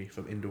need it to be, if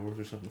I'm indoors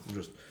or something, I'm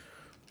just.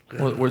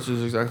 Which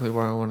is exactly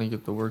why I want to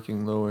get the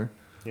working lower,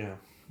 Yeah.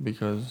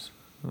 because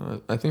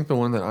I think the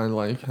one that I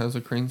like has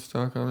a crane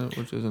stock on it,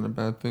 which isn't a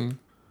bad thing.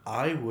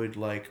 I would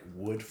like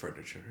wood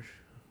furniture.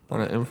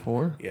 On an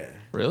M4? Yeah.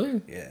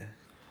 Really? Yeah.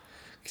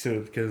 So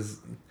because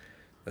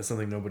that's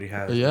something nobody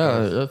has.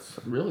 Yeah, because that's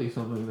really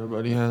something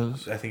nobody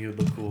has. I think it would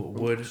look cool.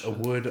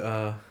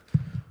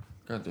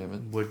 God damn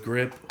it. Wood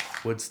grip,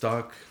 wood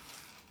stock.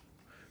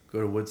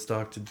 Go to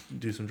Woodstock to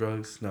do some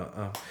drugs.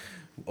 No,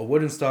 a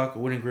wooden stock, a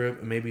wooden grip,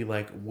 and maybe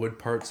like wood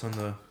parts on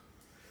the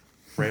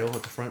rail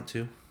at the front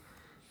too.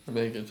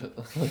 Make it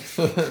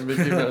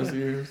Mickey Mouse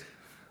ears.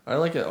 I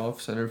like it off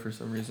center for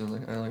some reason.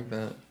 Like I like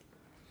that.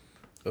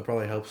 It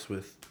probably helps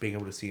with being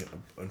able to see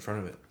in front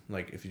of it.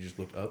 Like if you just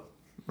look up.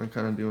 I'm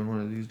kind of doing one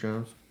of these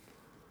jobs.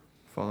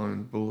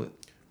 Following bullet.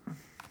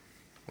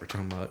 We're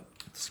talking about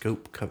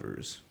scope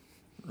covers.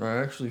 I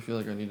actually feel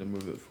like I need to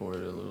move it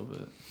forward a little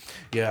bit.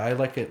 Yeah, I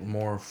like it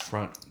more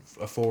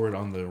forward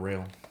on the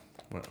rail.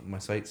 My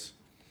sights.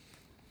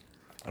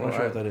 I'm not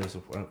sure what that is,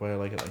 why I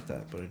like it like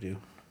that, but I do.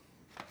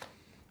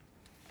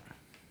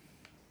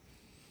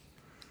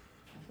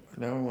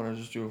 Now I want to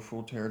just do a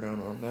full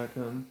teardown on that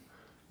gun,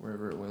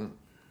 wherever it went.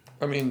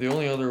 I mean, the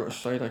only other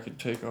sight I could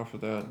take off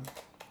of that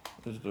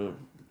is the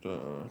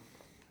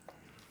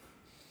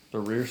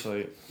rear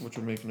sight, which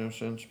would make no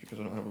sense because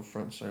I don't have a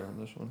front sight on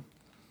this one.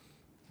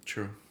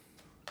 True.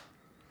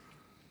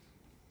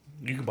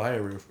 You can buy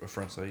a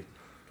front sight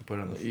to put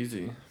on the.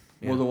 Easy.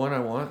 Yeah. Well, the one I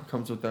want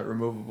comes with that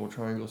removable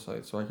triangle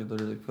sight, so I could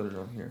literally put it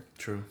on here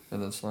True.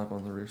 and then slap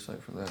on the rear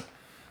sight from that.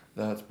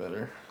 That's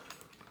better.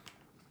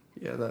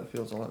 Yeah, that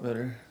feels a lot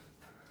better.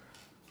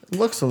 It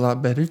looks a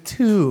lot better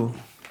too.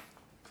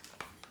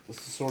 This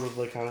is sort of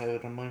like how I have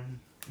it on mine,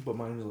 but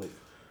mine is like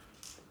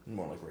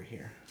more like right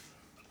here.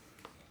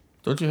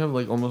 Don't you have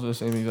like almost the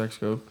same exact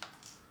scope?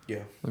 Yeah,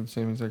 Like the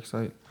same exact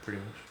sight? pretty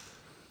much.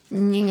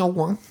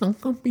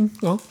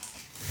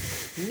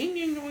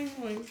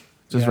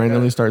 Just Yeah,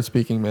 randomly start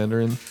speaking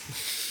Mandarin.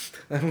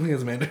 I don't think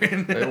it's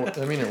Mandarin.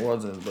 I mean, it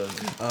wasn't, but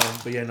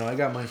But yeah, no, I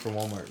got mine from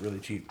Walmart really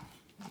cheap.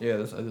 yeah,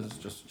 this is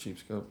just a cheap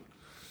scope.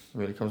 I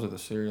mean, it comes with a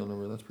serial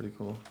number. That's pretty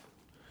cool.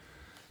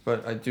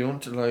 But I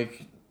don't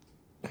like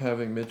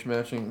having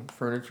matching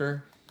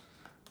furniture,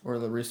 or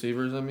the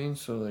receivers. I mean,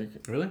 so like,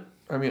 Really?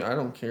 I mean, I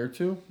don't care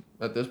to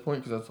at this point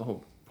because that's the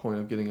whole point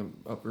of getting an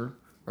upper.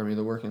 I mean,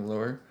 the working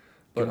lower.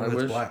 But Get one I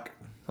that's wish, black.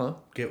 huh?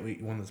 Get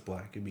one that's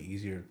black. It'd be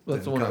easier.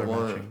 That's the than one I color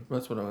want. matching.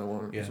 That's what I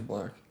want. Yeah. Is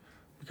black.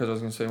 Because I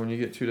was gonna say when you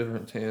get two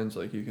different tans,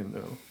 like you can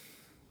know.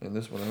 And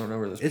this one, I don't know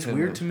where this. It's pin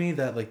weird went. to me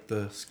that like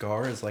the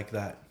scar is like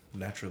that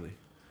naturally.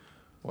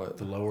 What?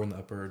 The lower and the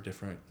upper are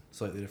different,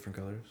 slightly different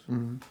colors.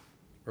 Mm-hmm.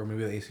 Or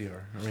maybe the ACR,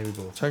 or maybe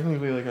both.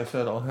 Technically, like I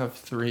said, I'll have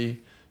three,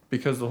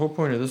 because the whole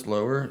point of this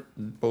lower,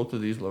 both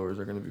of these lowers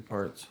are gonna be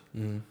parts,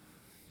 Mm.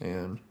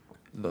 and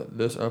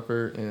this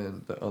upper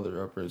and the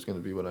other upper is gonna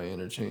be what I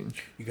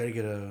interchange. You gotta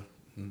get a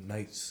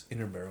nice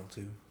inner barrel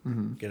too.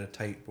 Mm-hmm. Get a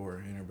tight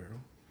bore inner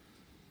barrel.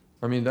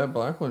 I mean, that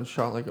black one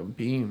shot like a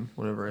beam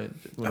whenever A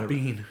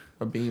bean.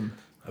 A beam.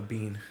 A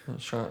bean.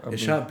 It shot. It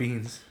shot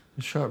beans.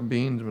 It shot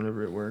beans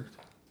whenever it worked.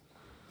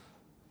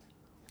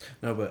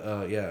 No,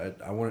 but yeah,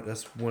 I want.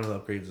 That's one of the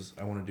upgrades is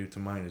I want to do to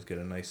mine is get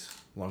a nice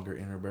longer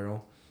inner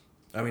barrel.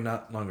 I mean,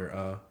 not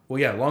longer. Well,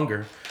 yeah,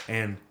 longer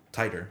and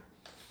tighter.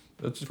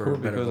 That's For cool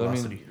better because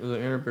velocity. I mean the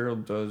inner barrel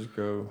does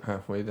go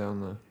halfway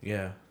down the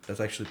Yeah, that's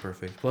actually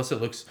perfect. Plus,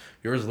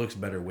 yours looks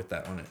better with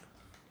that on it.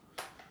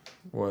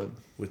 what?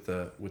 With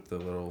the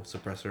little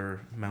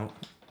suppressor mount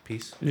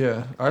piece.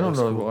 Yeah, I don't Looks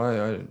know cool.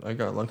 why I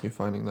got lucky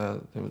finding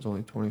that. It was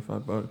only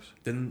 $25.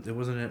 Didn't it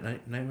wasn't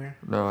it Nightmare?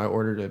 No, I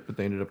ordered it, but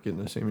they ended up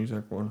getting the same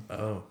exact one.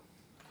 Oh.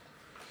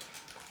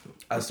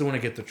 I still want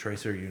to get the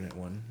tracer unit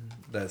one.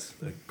 That's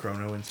the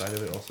chrono inside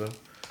of it also.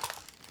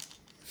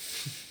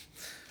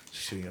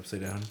 Shooting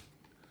upside down.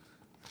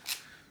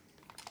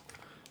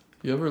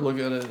 You ever look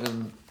at it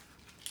and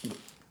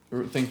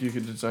think you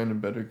could design a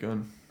better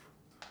gun?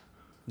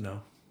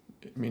 No.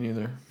 Me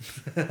neither.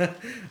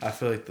 I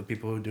feel like the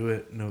people who do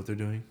it know what they're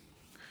doing.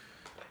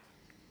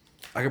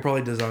 I could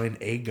probably design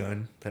a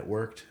gun that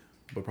worked,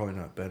 but probably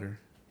not better.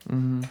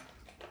 Mm-hmm.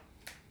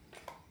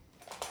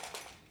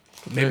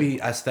 Maybe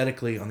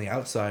aesthetically on the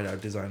outside, I'd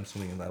design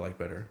something that I like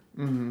better.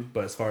 Mm-hmm.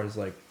 But as far as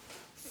like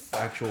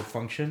actual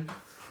function,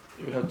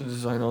 You would have to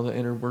design all the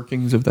inner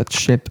workings of that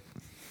shit.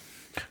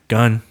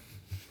 gun.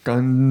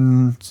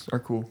 Guns are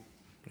cool.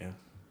 Yeah.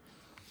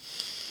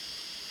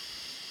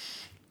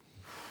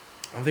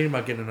 I'm thinking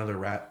about getting another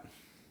rat.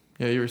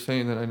 Yeah, you were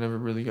saying that I never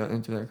really got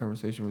into that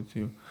conversation with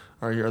you.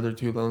 Are your other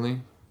two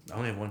lonely? I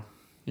only have one.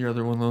 Your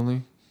other one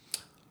lonely?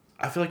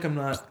 I feel like I'm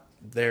not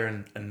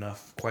there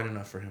quite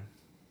enough for him.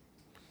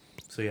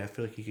 So yeah, I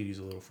feel like he could use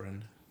a little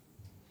friend.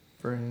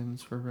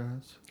 Friends for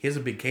rats. He has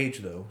a big cage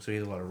though, so he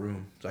has a lot of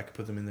room. So I could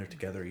put them in there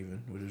together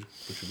even, which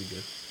would be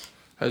good.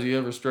 Has he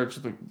ever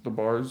stretched the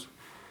bars?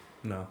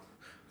 No,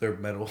 they're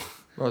metal.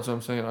 Well, that's what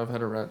I'm saying. I've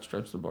had a rat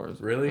stretch the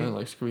bars. Really? And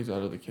like squeeze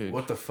out of the cage.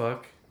 What the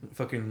fuck?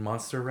 Fucking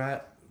monster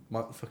rat?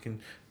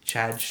 Fucking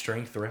Chad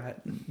strength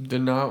rat?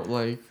 Did not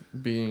like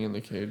being in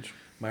the cage.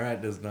 My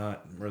rat does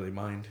not really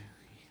mind.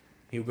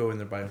 He'll go in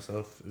there by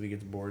himself if he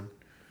gets bored.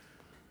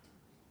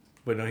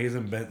 But no, he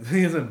hasn't bent.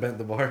 He hasn't bent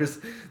the bars.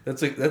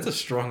 That's a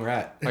strong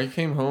rat. I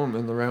came home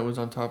and the rat was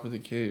on top of the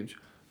cage,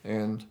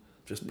 and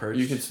Just perched.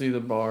 you could see the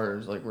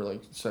bars like were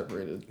like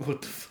separated,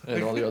 What the fuck?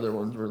 and all the other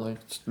ones were like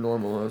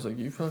normal. I was like,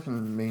 "You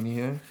fucking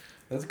maniac!"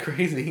 That's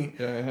crazy.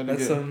 Yeah, I had to That's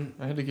get. some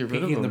I had to get rid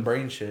of peeking the them.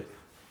 brain shit.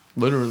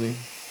 Literally,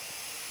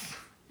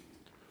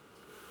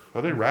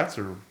 I think rats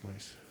are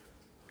nice.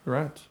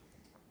 rats.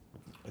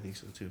 I think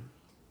so too.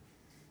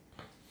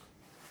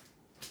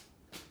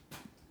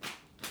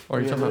 Or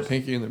are you Yeah, talking about there's-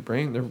 Pinky and the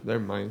Brain? They're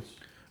mice.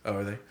 Oh,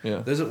 are they? Yeah.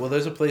 There's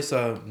a place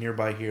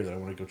nearby here that I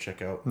want to go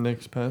check out.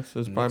 Nick's Pets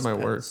is by Nick's my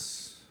work.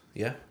 Pets.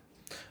 Yeah.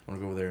 I want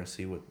to go over there and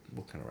see what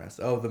kind of rats.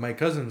 Oh, my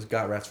cousins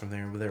got rats from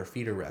there, but they're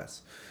feeder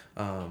rats.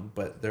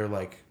 But they're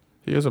like,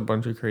 He has a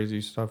bunch of crazy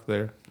stuff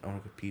there. I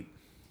want to go peep.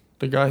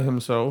 The guy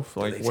himself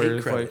Do like they take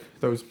wears credit?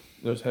 like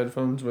those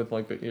headphones with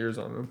like the ears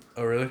on them.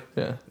 Oh, really?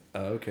 Yeah.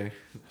 Okay.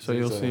 So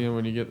you'll see him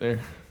when you get there.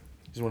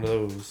 He's one of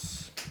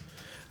those.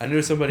 I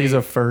knew somebody. He's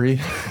a furry.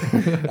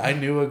 I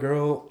knew a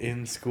girl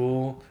in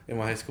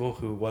my high school,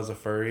 who was a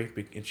furry,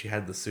 and she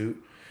had the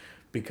suit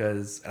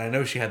and I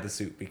know she had the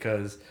suit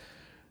because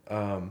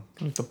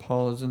With the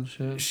paws and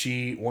shit.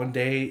 she one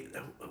day,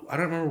 I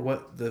don't remember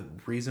what the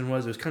reason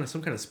was. It was kind of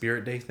some kind of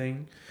spirit day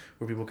thing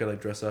where people could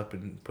like dress up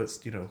and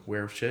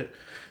wear shit.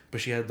 But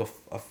she had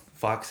a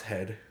fox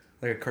head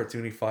like a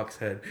cartoony fox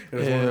head.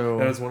 It Ew.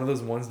 was one of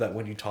those ones that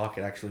when you talk,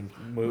 it actually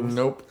moves.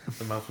 Nope.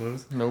 The mouth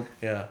moves. Nope.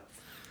 Yeah.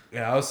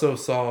 Yeah. I also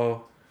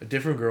saw a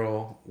different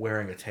girl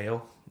wearing a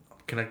tail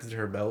connected to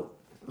her belt.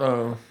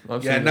 Oh,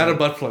 I've Yeah, seen not that. a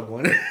butt plug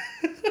one.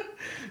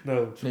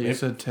 No. Yeah, you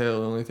said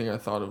tail. The only thing I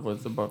thought of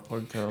was the butt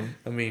plug tail.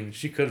 I mean,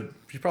 she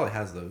probably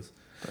has those.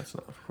 That's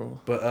not cool.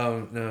 But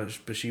no,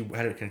 but she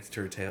had it connected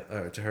to her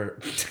tail, to her.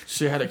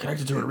 She had it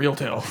connected to her real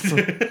tail.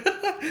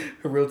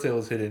 Her real tail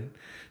was hidden.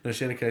 No,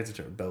 she had it connected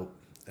to her belt,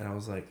 and I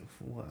was like,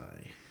 why?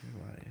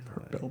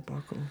 Her belt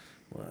buckle.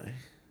 Why?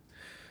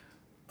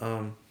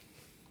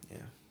 Yeah.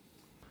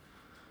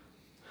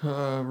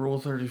 Rule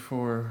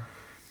 34.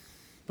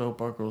 Belt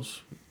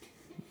buckles.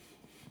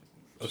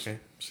 Okay.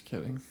 Just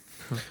kidding.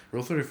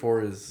 Rule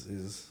 34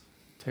 is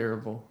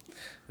Terrible.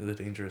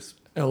 dangerous.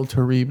 El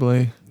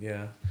Terrible.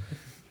 Yeah,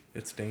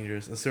 it's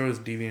dangerous. And so is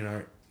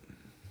DeviantArt.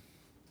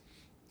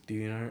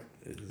 DeviantArt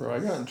is... Bro, I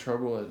got in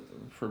trouble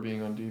for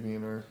being on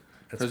DeviantArt.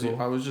 That's Because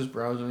cool. I was just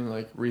browsing,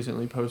 like,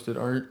 recently posted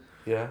art.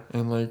 Yeah.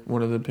 And, like,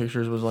 one of the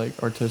pictures was,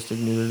 like, artistic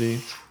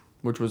nudity,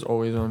 which was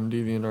always on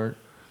DeviantArt.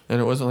 And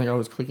it wasn't like I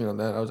was clicking on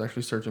that. I was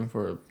actually searching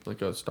for,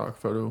 like, a stock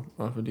photo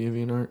off of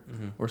DeviantArt.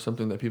 Mm-hmm. Or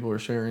something that people were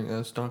sharing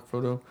as stock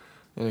photo.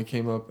 And it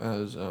came up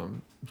as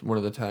one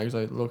of the tags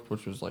I looked,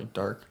 which was, like,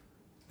 dark.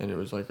 And it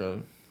was, like, a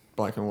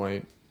black and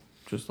white,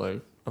 just,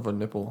 like, of a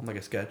nipple. Like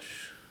a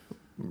sketch.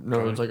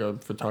 No, it's like a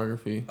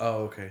photography.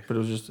 Oh, okay. But it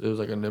was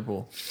like a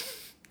nipple.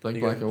 Like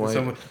You black got- and white.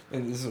 Someone,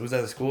 and was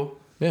that at school?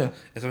 Yeah.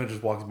 And someone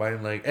just walks by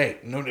and like, hey,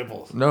 no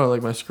nipples. No,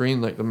 like my screen,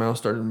 like the mouse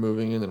started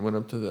moving and then went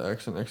up to the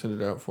X and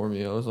exited out for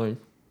me. I was like,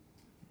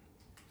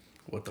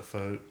 What the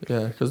fuck?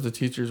 yeah, because the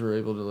teachers were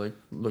able to like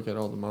look at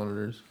all the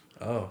monitors.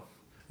 Oh,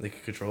 they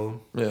could control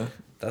them. Yeah.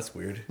 That's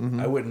weird. Mhm.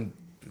 I wouldn't.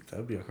 I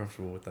would be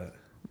uncomfortable with that.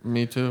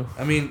 Me too.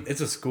 I mean, it's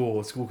a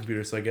school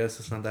computer, so I guess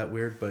it's not that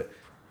weird. But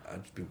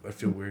I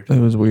feel weird.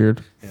 It was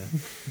weird. Yeah,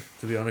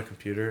 to be on a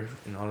computer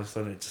and all of a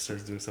sudden it just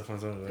starts doing stuff on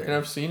its own. Like, And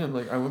I've seen them,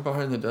 like, I went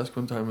behind the desk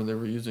one time when they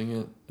were using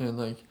it and,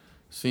 like,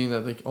 seeing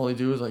that, like, all they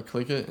do is, like,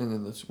 click it and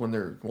then it's, when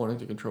they're wanting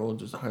to control, it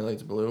just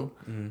highlights blue.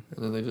 mm-hmm. And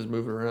then they just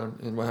move it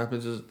around. And what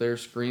happens is their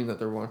screen that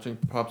they're watching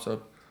pops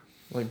up,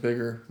 like,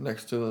 bigger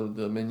next to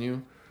the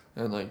menu.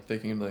 And, like, they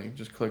can, like,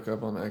 just click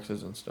up on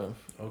X's and stuff.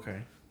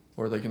 Okay.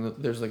 Or they can,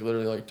 there's, like,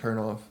 literally, like, turn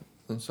off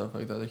and stuff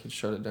like that. They can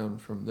shut it down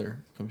from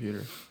their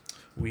computer.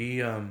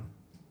 We in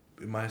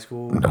my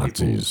school,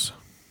 Nazis.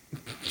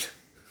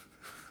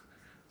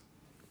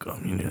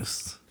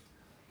 communists,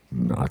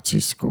 Nazi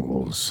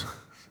schools.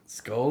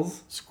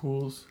 skulls.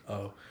 Schools.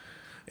 Oh,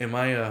 in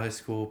my high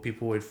school,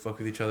 people would fuck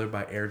with each other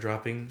by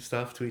airdropping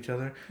stuff to each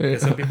other. Yeah.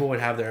 And some people would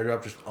have their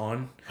airdrop just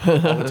on all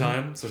the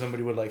time. So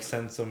somebody would like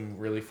send some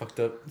really fucked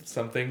up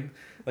something,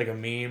 like a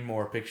meme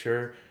or a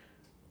picture,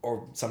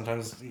 or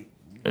sometimes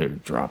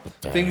Drop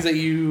it down. things that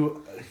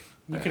you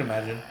can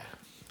imagine.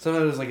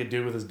 Sometimes it's like a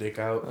dude with his dick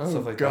out, Oh,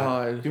 stuff like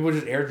God. that. People would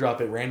just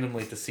airdrop it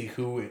randomly to see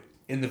who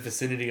in the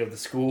vicinity of the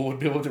school would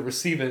be able to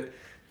receive it.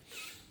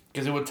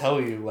 Because it would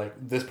tell you, like,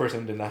 this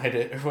person denied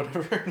it or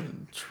whatever.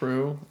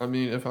 True. I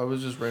mean, if I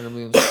was just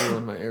randomly in school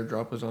and my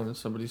airdrop was on and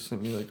somebody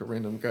sent me, like, a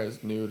random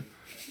guy's nude,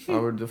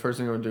 the first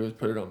thing I would do is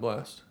put it on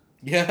blast.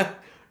 Yeah.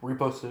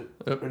 Repost it.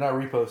 Yep. Or not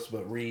repost,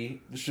 but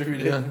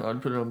redistribute it. Yeah,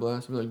 I'd put it on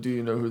blast and be like, do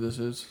you know who this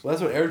is? Well,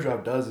 that's what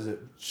airdrop does,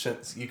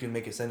 is you can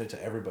make it send it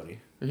to everybody.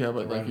 Yeah,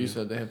 but like Around you you.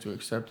 said, they have to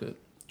accept it.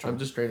 True. I'm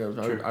just straight up.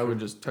 True, I would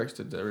true. just text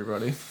it to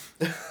everybody.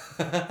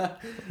 I'd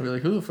be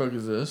like, who the fuck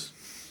is this?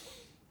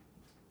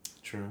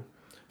 True.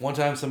 One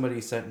time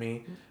somebody sent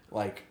me,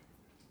 like,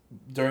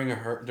 during a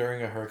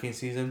hurricane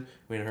season,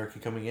 we had a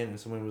hurricane coming in, and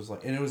someone was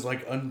like, and it was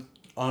like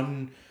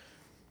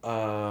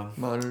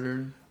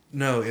Monitored.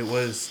 no, it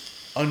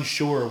was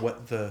unsure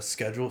what the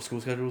school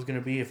schedule was going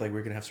to be, if like we're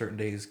going to have certain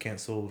days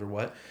canceled or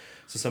what.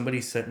 So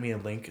somebody sent me a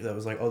link that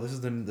was like, oh, this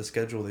is the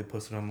schedule they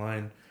posted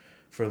online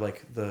for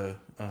like the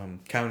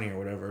county or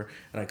whatever.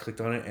 And I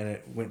clicked on it and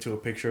it went to a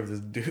picture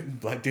of this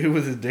black dude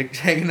with his dick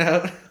hanging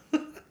out.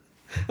 And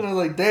I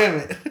was like, damn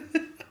it.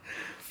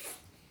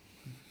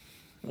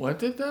 What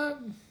did that?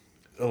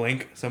 A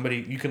link.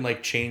 You can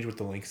like change what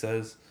the link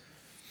says.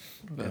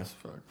 That's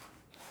fucked.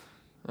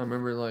 I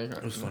remember like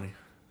It was funny.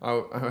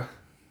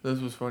 This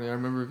was funny. I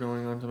remember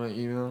going onto my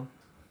email,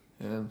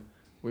 and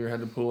we had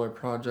to pull our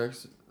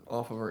projects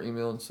off of our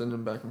email and send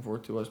them back and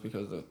forth to us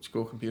because the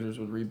school computers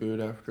would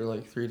reboot after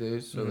like 3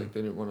 days. So like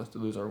they didn't want us to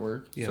lose our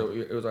work. Yeah. So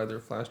it was either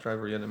a flash drive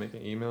or you had to make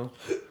an email.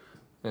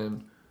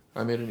 And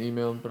I made an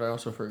email, but I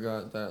also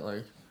forgot that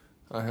like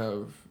I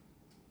have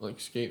like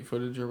skate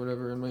footage or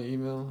whatever in my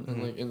email,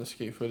 and like in the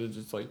skate footage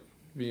it's like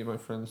me and my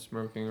friends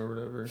smoking or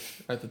whatever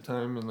at the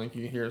time, and like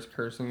you can hear us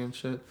cursing and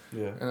shit.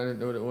 Yeah. And I didn't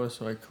know what it was,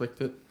 so I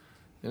clicked it,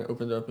 and it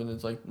opened up, and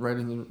it's like right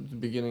in the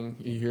beginning,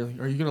 you hear like,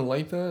 "Are you gonna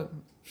light that?"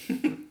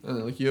 And they're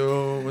like,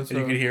 "Yo, what's And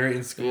up?" you could hear it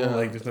in school, Yeah.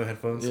 like there's no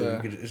headphones, so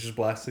Yeah. it's just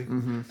blasting.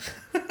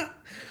 Mm-hmm.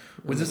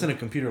 Was this in a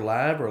computer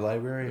lab or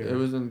library? Or? It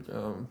was in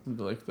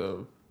like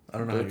the I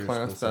don't know how the your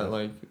class school that set.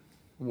 like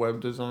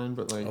web design,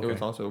 but like it was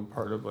Okay. also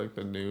part of like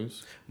the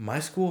news. My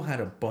school had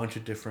a bunch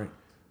of different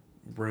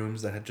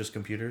rooms that had just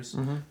computers.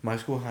 Mm-hmm. My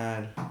school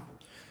had.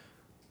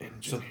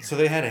 So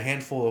they had a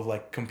handful of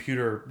like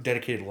computer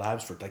dedicated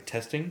labs for like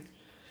testing,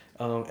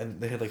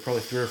 and they had like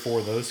probably 3 or 4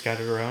 of those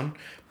scattered around.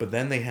 But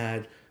then they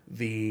had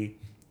the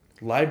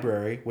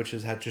library, which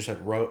is had just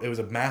had row. It was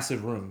a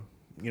massive room,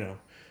 you know.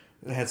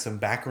 It had some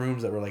back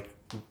rooms that were like,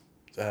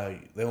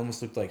 they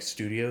almost looked like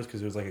studios because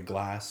there was like a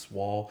glass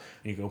wall,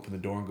 and you could open the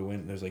door and go in.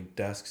 And there's like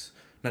desks,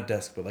 not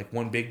desks, but like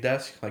one big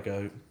desk, like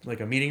a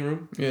meeting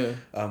room. Yeah.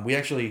 We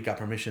actually got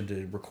permission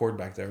to record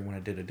back there when I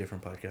did a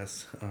different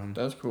podcast.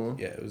 That's cool.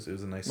 Yeah, it was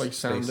a nice like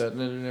sound space.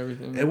 deadening and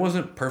everything. It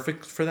wasn't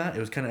perfect for that. It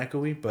was kind of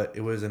echoey, but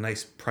it was a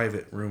nice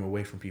private room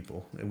away from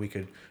people, and we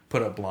could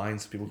put up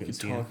blinds so people could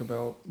see. Talk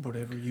about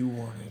whatever you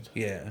wanted.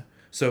 Yeah.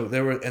 So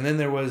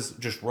there was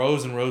just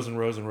rows and rows and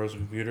rows and rows of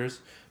computers.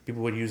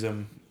 People would use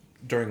them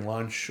during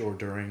lunch or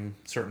during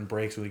certain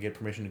breaks where they get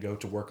permission to go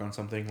to work on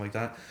something like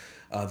that.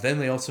 Then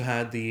they also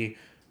had the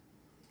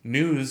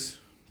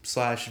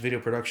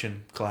news/video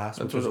production class,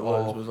 That's which what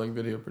was it was like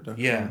video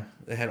production. Yeah,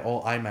 they had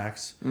all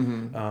IMAX.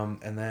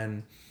 Mm-hmm. And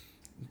then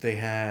they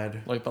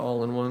had like the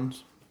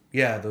all-in-ones.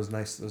 Yeah, those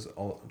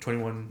all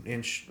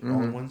 21-inch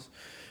all-in-ones.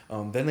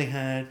 Then they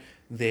had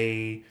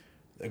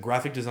a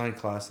graphic design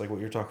class, like what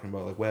you're talking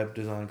about, like web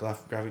design,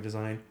 graphic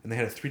design, and they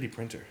had a 3D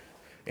printer,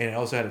 and it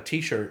also had a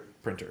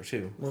T-shirt printer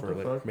too for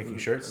like making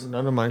shirts.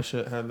 None of my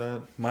shit had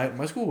that.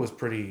 My school was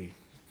pretty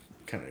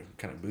kind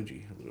of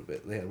bougie a little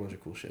bit. They had a bunch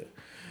of cool shit.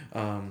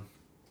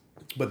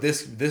 But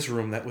this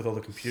room that with all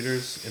the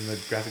computers and the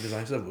graphic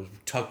design stuff was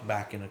tucked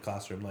back in a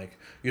classroom. Like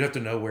you'd have to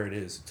know where it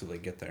is to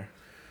like get there.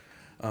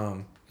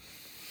 I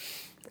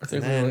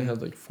think we only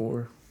had like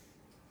four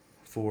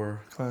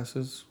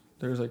classes.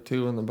 There's like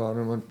 2 on the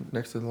bottom, one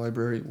next to the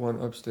library, one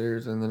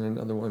upstairs, and then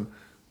another one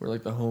where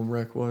like the home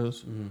rec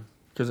was.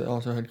 Because it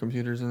also had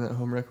computers in that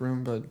home rec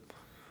room. But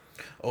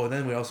and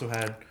then we also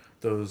had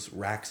those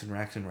racks and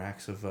racks and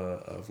racks of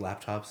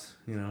laptops.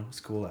 You know,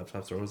 school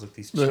laptops are always like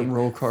these cheap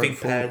roll cart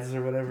ThinkPads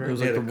or whatever. It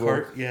was like the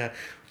cart. Yeah,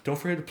 don't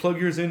forget to plug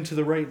yours into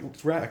the right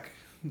rack.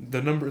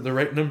 The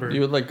right number.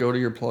 You would like go to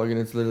your plug and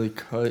it's literally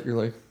cut. You're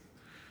like.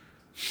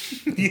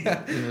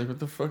 Yeah. You're like, what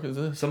the fuck is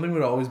this? Something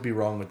would always be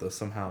wrong with those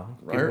somehow.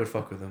 People would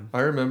fuck with them. I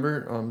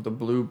remember the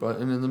blue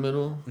button in the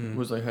middle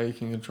was like how you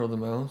can control the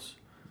mouse.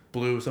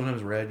 Blue,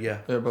 sometimes red, yeah.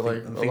 Yeah, but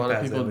like a lot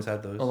of people always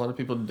had those. A lot of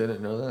people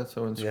didn't know that.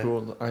 So in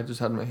school, I just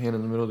had my hand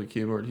in the middle of the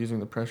keyboard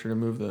using the pressure to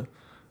move the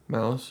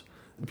mouse.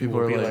 And people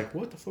are like,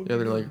 "What the fuck?" Yeah,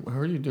 they're like, "How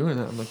are you doing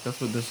that?" I'm like, "That's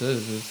what this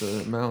is. It's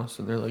the mouse."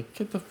 And they're like,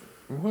 "Get the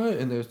what?"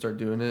 And they would start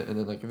doing it, and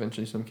then like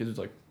eventually some kids would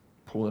like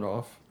pull it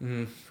off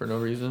for no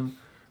reason.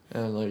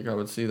 And, like, I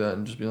would see that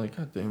and just be like,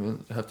 God damn it,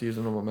 I have to use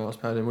a normal mouse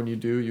pad. And when you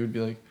do, you would be,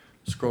 like,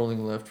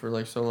 scrolling left for,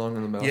 like, so long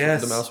and the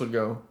mouse would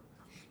go.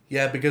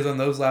 Yeah, because on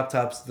those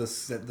laptops,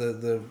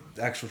 the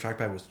actual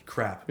trackpad was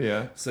crap.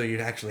 Yeah. So you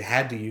actually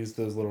had to use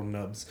those little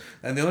nubs.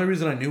 And the only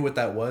reason I knew what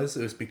that was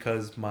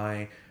because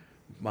my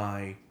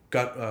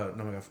grandfather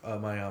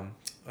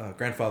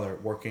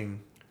working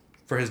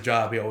for his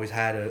job, he always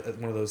had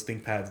one of those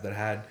ThinkPads that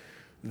had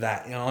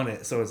that on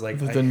it, so it's like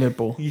the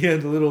nipple. Yeah,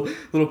 the little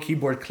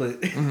keyboard clit.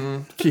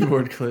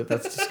 Keyboard clit.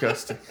 That's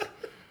disgusting.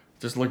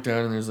 Just look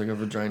down and there's like a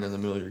vagina in the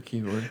middle of your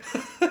keyboard.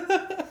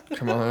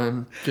 Come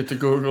on, get to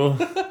Google.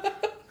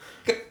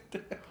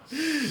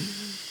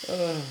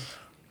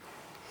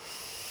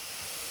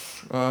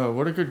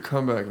 What a good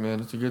comeback, man!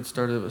 It's a good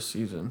start of a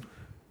season.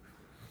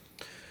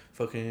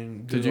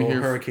 Fucking did you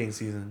hear hurricane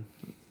season?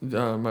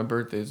 My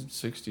birthday's in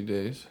 60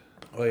 days.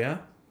 Oh yeah.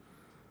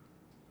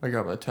 I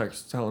got my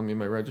text telling me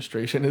my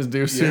registration is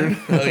due soon. Yeah.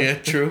 Oh, yeah,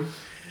 true.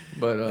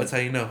 But that's how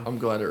you know. I'm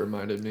glad it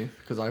reminded me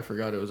because I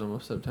forgot it was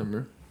almost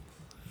September.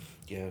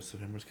 Yeah,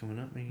 September's coming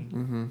up, man.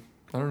 Mm-hmm.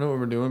 I don't know what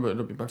we're doing, but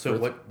it'll be my So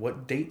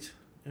what date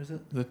is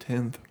it? The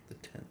 10th. The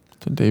 10th.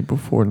 The day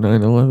before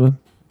 9/11.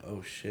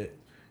 Oh, shit.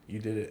 You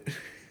did it.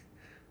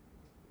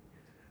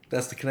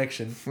 That's the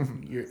connection.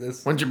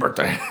 When's your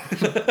birthday?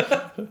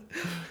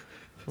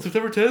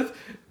 September 10th?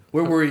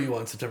 Where were you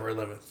on September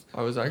 11th?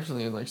 I was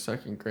actually in, like,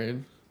 2nd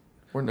grade.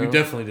 Or no. You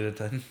definitely did it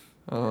then.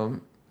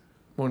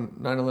 When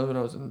 9/11,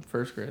 I was in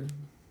 1st grade.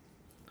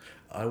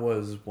 I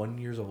was 1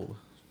 year old.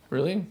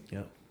 Really?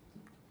 Yep.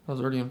 I was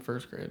already in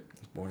 1st grade. I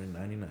was born in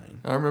 99.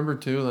 I remember,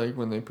 too, like,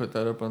 when they put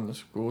that up on the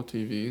school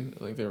TV,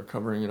 like, they were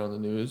covering it on the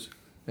news,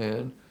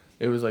 and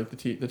it was, like, the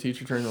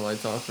teacher turned the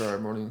lights off for our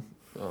morning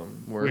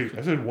work. Wait,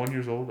 I said 1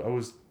 year old? I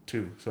was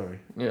 2, sorry.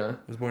 Yeah. I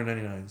was born in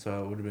 99, so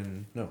I would have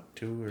been,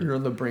 2 or... You're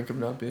on the brink of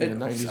not being a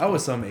 90s I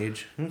was some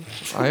age.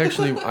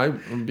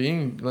 I'm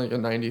being, like, a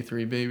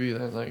 93 baby,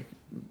 that, like,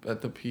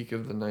 at the peak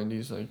of the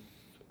 90s, like,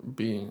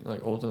 being,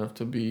 like, old enough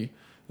to be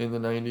in the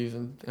 90s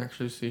and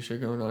actually see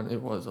shit going on,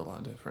 it was a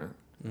lot different.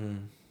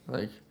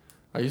 Like,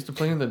 I used to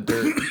play in the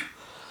dirt.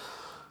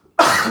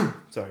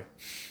 Sorry.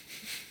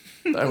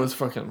 That was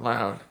fucking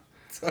loud.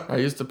 Sorry. I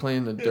used to play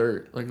in the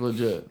dirt, like,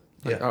 legit.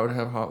 Like, yeah. I would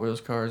have Hot Wheels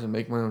cars and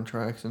make my own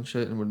tracks and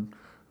shit and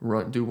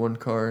would do one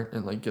car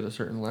and, like, get a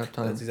certain lap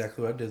time. That's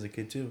exactly what I did as a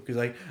kid, too. Because,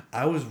 like,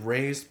 I was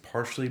raised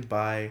partially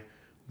by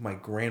my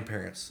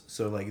grandparents.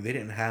 So like they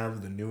didn't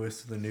have the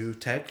newest of the new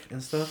tech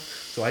and stuff.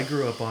 So I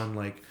grew up on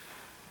like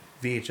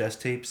VHS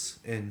tapes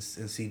and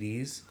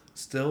CDs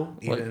still,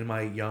 even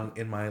Like-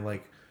 in my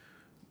like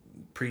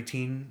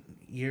preteen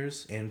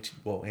years and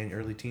and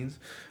early teens.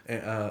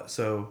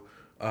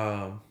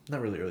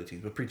 Not really early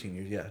teens, but preteen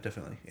years, yeah,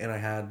 definitely. And I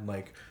had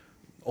like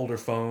older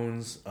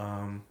phones.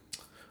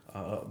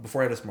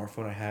 Before I had a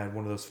smartphone, I had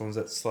one of those phones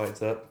that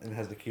slides up and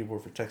has the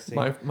keyboard for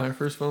texting. My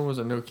first phone was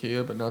a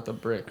Nokia, but not the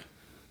brick.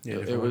 Yeah,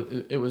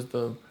 It was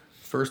the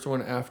first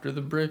one after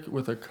the brick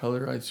with a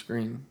colorized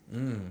screen,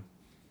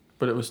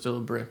 but it was still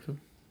a brick.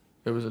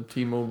 It was a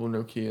T-Mobile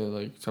Nokia,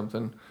 like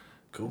something.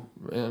 Cool.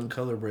 And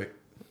Color brick.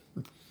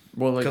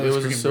 well, like Color it was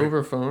a screen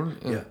silver phone,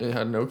 and Yeah. it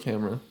had no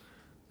camera,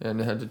 and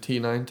it had the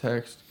T9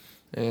 text,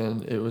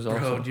 and it was also.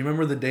 Bro, do you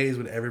remember the days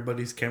when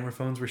everybody's camera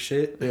phones were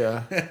shit?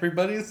 Yeah.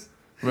 Everybody's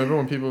Remember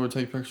when people would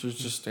take pictures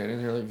just standing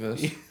there like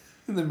this?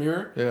 in the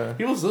mirror. Yeah.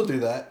 People still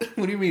do that.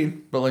 What do you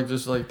mean? But like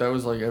just like that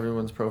was like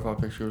everyone's profile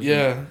picture. Was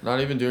Yeah.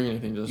 Not even doing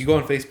anything. Just You go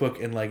on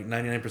Facebook and like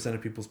 99%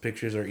 of people's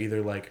pictures are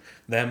either like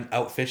them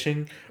out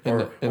fishing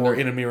or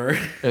in a mirror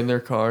in their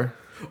car.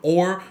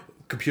 or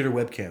computer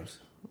webcams.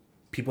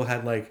 People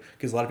had like,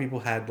 because a lot of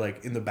people had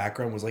like in the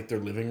background was like their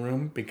living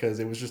room because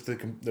it was just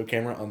the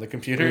camera on the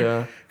computer.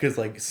 Yeah. Because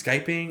like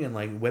Skyping and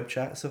like web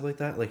chat stuff like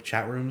that, like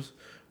chat rooms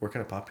were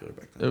kind of popular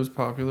back then. It was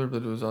popular,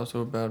 but it was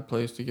also a bad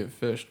place to get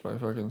fished by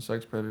fucking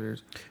sex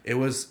predators. It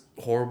was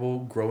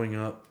horrible growing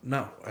up.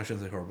 No, I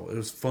shouldn't say horrible. It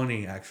was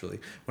funny actually.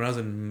 When I was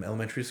in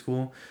elementary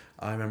school,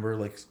 I remember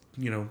like,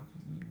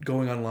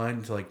 going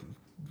online to like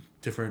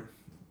different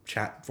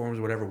chat forums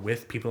or whatever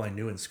with people I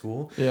knew in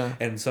school. Yeah.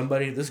 And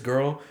this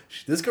girl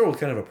was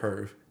kind of a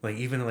perv. Like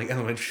even in like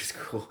elementary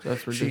school.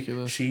 That's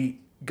ridiculous. She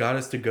got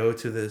us to go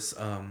to this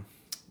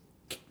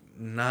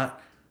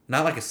not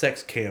like a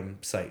sex cam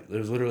site. It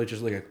was literally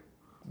just like a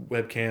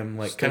webcam,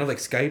 like kind of like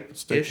Skype-ish.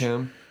 Stick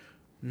cam.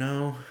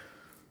 No.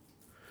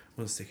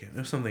 What was Stick cam? It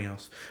was something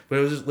else. But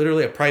it was just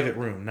literally a private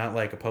room, not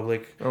like a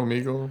public.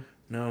 Omegle.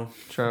 No.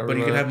 Chat But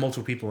you could roulette. have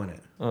multiple people in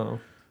it. Oh.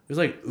 It was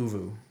like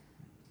Uvu.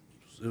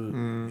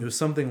 It was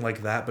something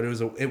like that, but it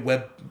was a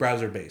web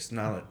browser based,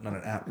 not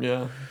an app.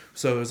 Yeah.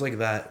 So it was like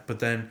that. But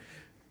then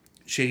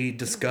she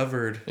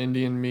discovered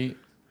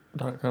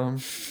IndianMeat.com.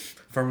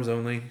 farmers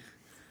only,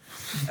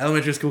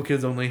 elementary school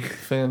kids only.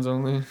 Fans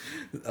only.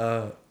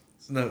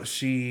 No,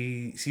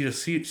 she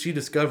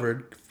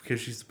discovered,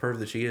 because she's the perv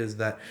that she is,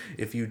 that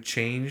if you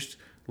changed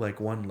like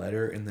one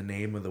letter in the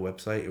name of the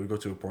website, it would go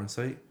to a porn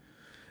site.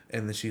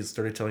 And then she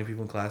started telling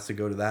people in class to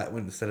go to that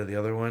one instead of the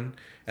other one.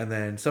 And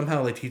then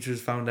somehow like teachers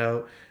found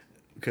out,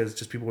 because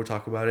just people were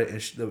talking about it,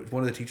 and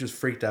one of the teachers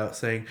freaked out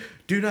saying,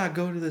 "Do not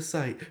go to this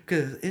site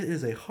because it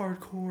is a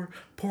hardcore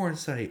porn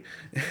site."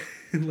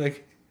 And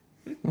like,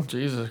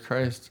 Jesus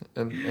Christ.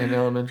 In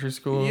elementary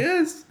school?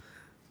 yes.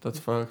 That's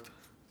fucked.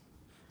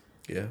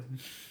 Yeah.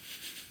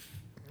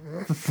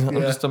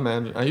 I'm just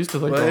imagining. I used to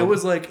like. Well, it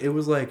was like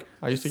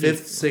I used to 5th, get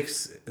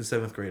 6th, and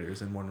 7th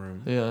graders in one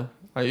room. Yeah,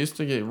 I used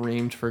to get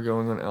reamed for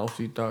going on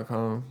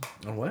Alfie.com.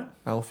 On what?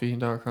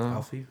 Alfie.com.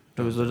 Alfie?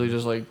 It was literally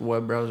just like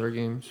web browser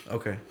games,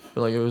 Okay.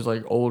 but like it was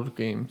like old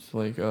games,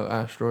 like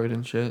Asteroid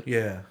and shit.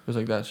 Yeah. It was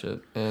like that shit,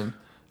 and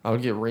I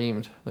would get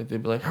reamed. Like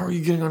they'd be like, "How are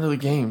you getting onto the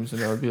games?"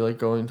 And I would be like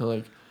going to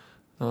like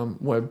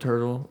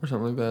WebTurtle or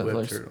something like that,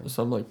 WebTurtle. like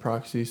some like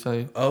proxy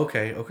site. Oh,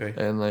 okay. Okay.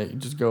 And like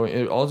just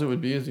going, all it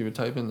would be is you would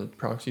type in the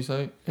proxy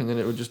site, and then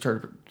it would just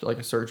turn like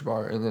a search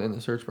bar, and then in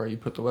the search bar you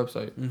put the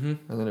website, Mm-hmm.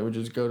 and then it would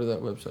just go to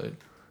that website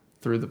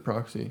through the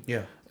proxy,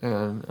 Yeah.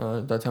 and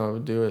that's how I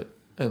would do it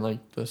in like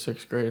the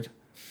 6th grade,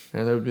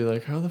 and they would be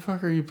like, "How the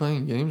fuck are you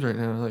playing games right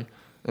now?" Like,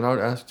 and I would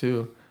ask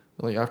too,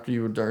 like after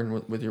you were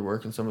done with your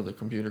work in some of the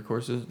computer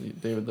courses,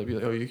 they would be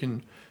like, "Oh, you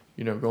can,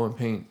 go and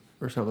paint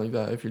or something like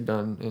that if you're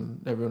done,"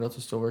 and everyone else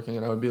is still working,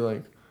 and I would be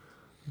like,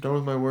 "Done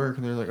with my work,"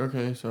 and they're like,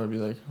 "Okay," so I'd be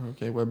like,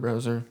 "Okay, web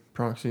browser,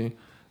 proxy,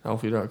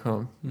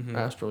 Alfie.com, Mm-hmm.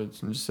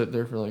 asteroids," and just sit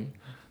there for like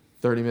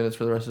 30 minutes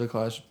for the rest of the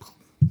class.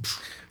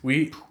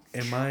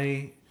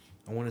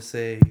 I want to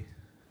say,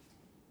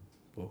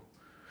 whoa,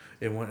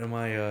 I want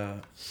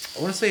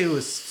to say it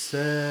was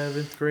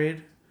 7th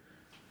grade.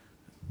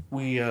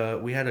 We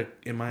had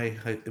in my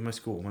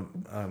school,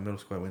 middle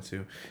school I went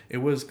to, it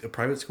was a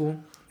private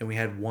school, and we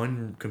had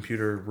one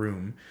computer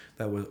room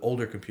that was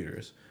older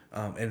computers,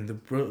 and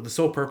the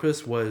sole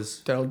purpose was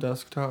Dell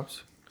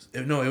desktops,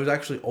 it was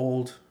actually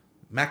old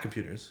Mac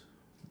computers.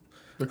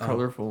 the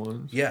colorful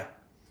ones. Yeah,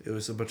 it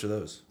was a bunch of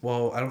those.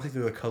 Well, I don't think they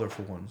were the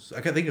colorful ones.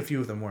 I can think a few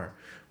of them were,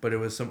 but it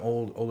was some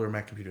older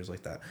Mac computers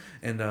like that,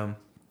 and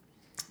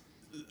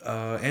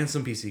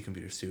some PC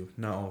computers too.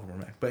 Not all of them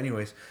were Mac, but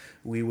anyways,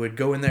 we would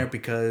go in there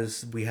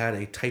because we had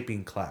a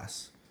typing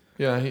class.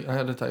 Yeah, I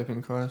had a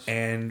typing class.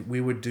 And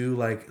we would do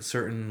like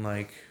certain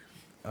like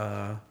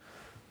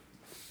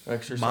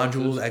Exercises.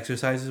 modules,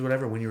 exercises,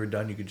 whatever. When you were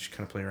done, you could just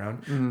kind of play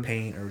around,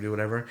 paint or do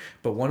whatever.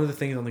 But one of the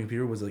things on the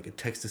computer was like a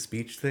text to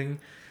speech thing,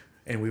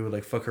 and we would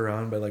like fuck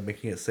around by like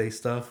making it say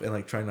stuff and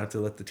like try not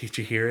to let the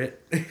teacher hear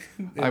it.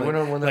 I went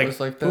on one that was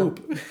like that,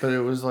 poop. but it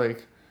was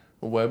like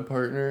web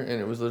partner, and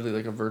it was literally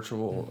like a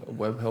virtual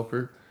web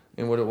helper.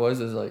 And what it was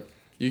is like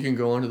you can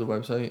go onto the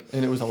website,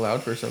 and it was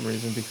allowed for some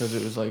reason because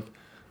it was like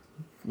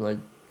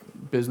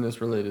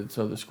business related.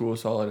 So the school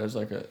saw it as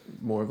like a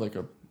more of like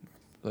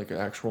an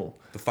actual.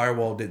 The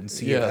firewall didn't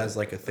see it as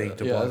like a thing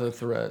to block. As a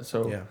threat.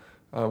 So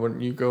Yeah.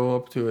 when you go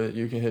up to it,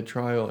 you can hit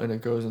trial, and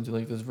it goes into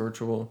like this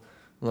virtual,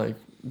 like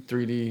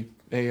 3D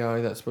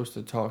AI that's supposed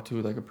to talk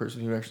to like a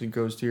person who actually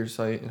goes to your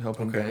site and help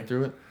them Okay. guide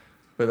through it.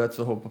 But that's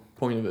the whole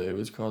point of it. It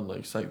was called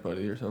like Site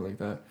Buddy or something like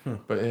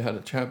that. But it had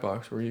a chat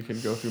box where you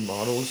could go through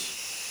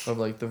models of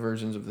like the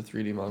versions of the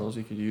 3D models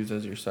you could use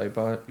as your site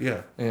bot.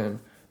 Yeah. And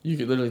you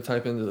could literally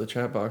type into the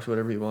chat box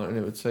whatever you want, and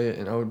it would say it.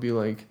 And I would be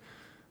like,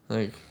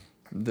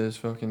 this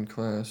fucking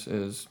class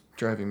is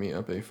driving me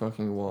up a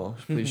fucking wall.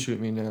 Please shoot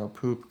me now.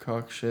 Poop,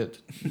 cock,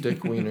 shit,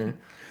 dick, wiener.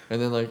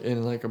 And then like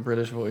in like a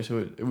British voice,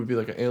 it would be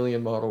like an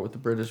alien model with the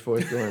British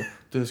voice going,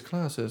 this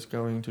class is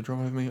going to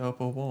drive me up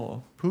a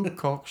wall. Poop,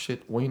 cock,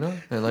 shit,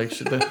 wiener. And like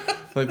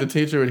the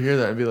teacher would hear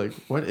that and be like,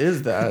 what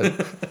is that?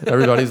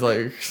 Everybody's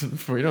like,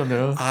 we don't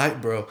know.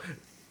 Bro,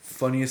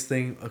 funniest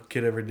thing a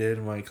kid ever did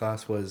in my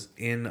class was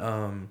in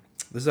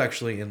this is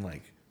actually in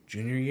like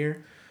junior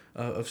year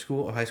of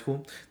high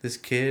school. This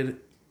kid,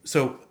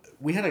 so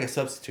we had like a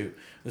substitute.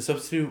 The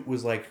substitute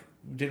was like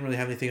didn't really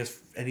have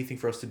anything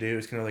for us to do. It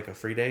was kind of like a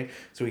free day,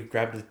 so we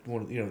grabbed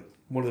one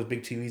of those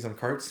big TVs on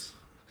carts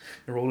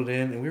and rolled it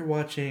in, and we were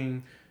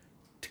watching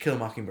To Kill a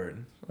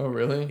Mockingbird. Oh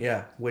really?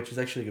 Yeah, which is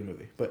actually a good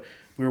movie. But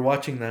we were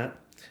watching that,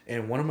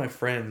 and one of my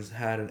friends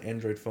had an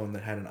Android phone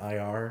that had an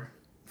IR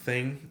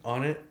thing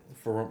on it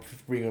for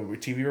being a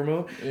TV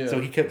remote. Yeah.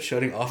 So he kept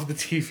shutting off the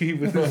TV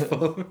with his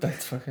phone.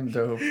 That's fucking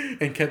dope.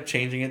 And kept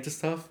changing it to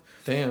stuff.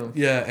 Damn.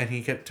 Yeah, and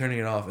he kept turning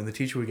it off, and the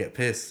teacher would get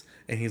pissed,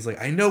 and he's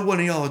like, "I know one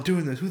of y'all are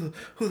doing this. Who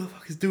the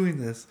fuck is doing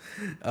this?"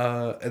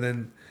 And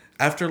then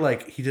after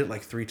like he did it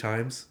like 3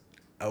 times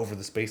over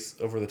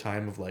the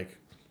time of like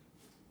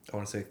I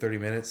want to say 30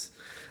 minutes,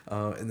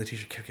 and the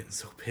teacher kept getting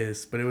so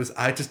pissed. But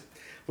I just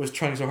was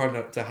trying so hard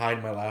not to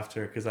hide my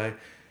laughter because I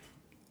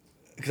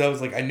was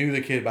like I knew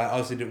the kid, but I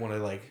obviously didn't want to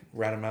like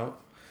rat him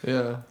out.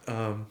 Yeah.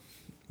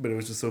 But it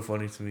was just so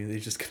funny to me. They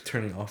just kept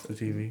turning off the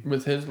TV.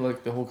 With his,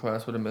 like, the whole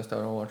class would have missed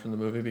out on watching the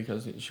movie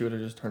because she would have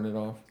just turned it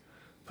off,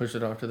 pushed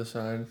it off to the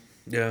side.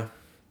 Yeah.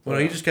 Well,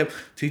 he just kept,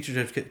 teacher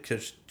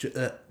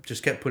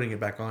just kept putting it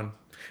back on and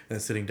then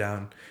sitting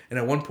down. And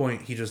at one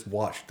point, he just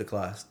watched the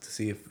class to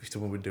see if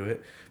someone would do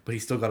it, but he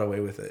still got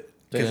away with it.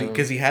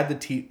 Because he had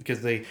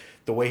the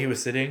way he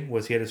was sitting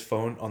was he had his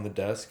phone on the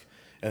desk,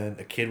 and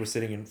a kid was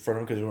sitting in front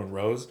of him because they were in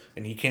rows,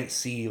 and he can't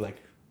see,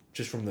 like,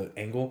 just from the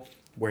angle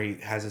where he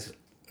has his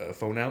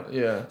phone out.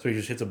 Yeah. So he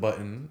just hits a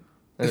button.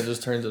 And it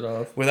just turns it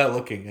off. Without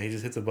looking. He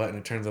just hits a button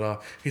and turns it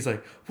off. He's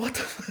like, what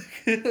the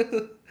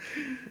fuck?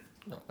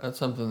 That's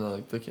something that,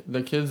 like,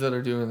 the kids that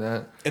are doing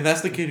that. And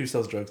that's the kid who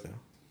sells drugs now.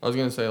 I was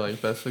going to say,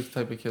 like, that's the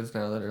type of kids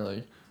now that are,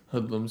 like,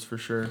 hoodlums for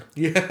sure.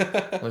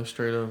 Yeah. Like,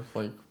 straight up,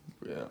 like,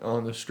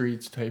 on the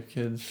streets type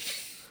kids.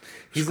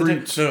 He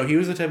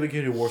was the type of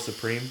kid who wore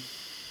Supreme.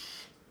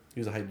 He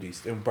was a hype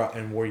beast. And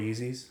wore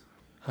Yeezys.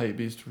 Hype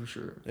beast for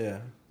sure. Yeah.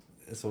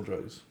 And sold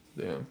drugs.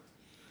 Damn.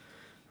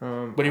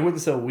 But he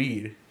wouldn't sell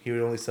weed. He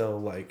would only sell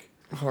like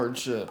hard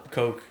shit,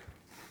 coke,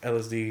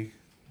 LSD,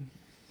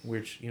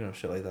 weird,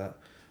 shit like that.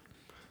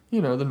 The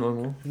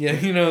normal. Yeah,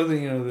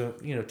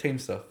 the tame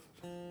stuff.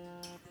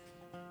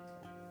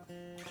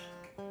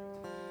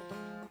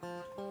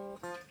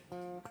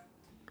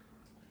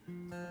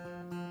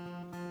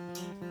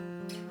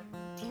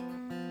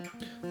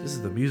 This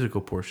is the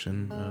musical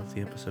portion of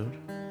the episode.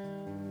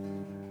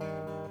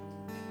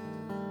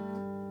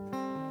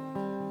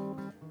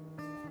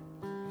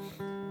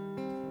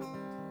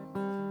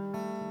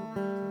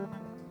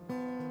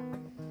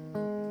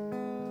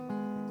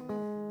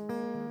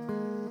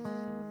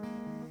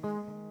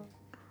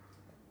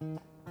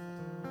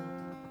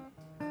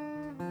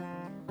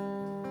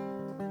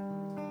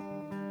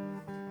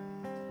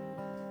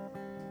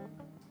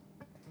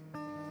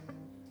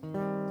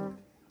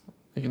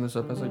 Making this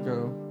up as I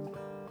go.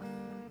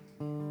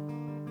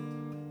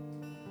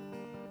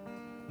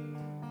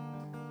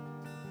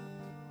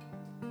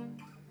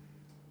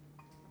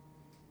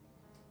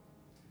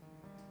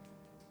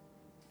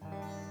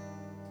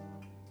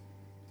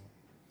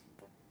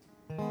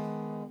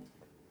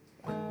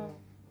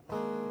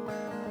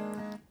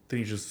 Then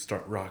you just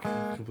start rocking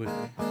completely.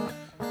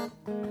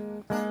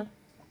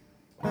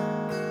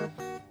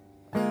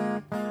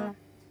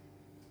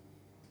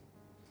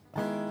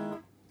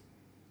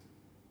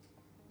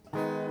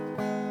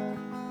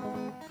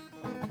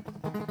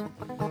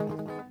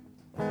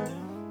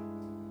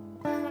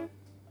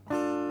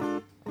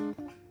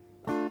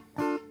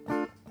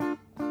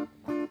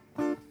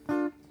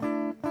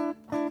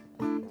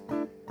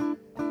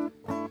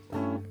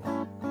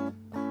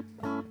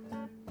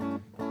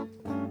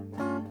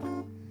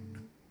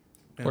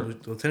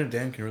 And Lieutenant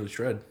Dan can really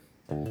shred.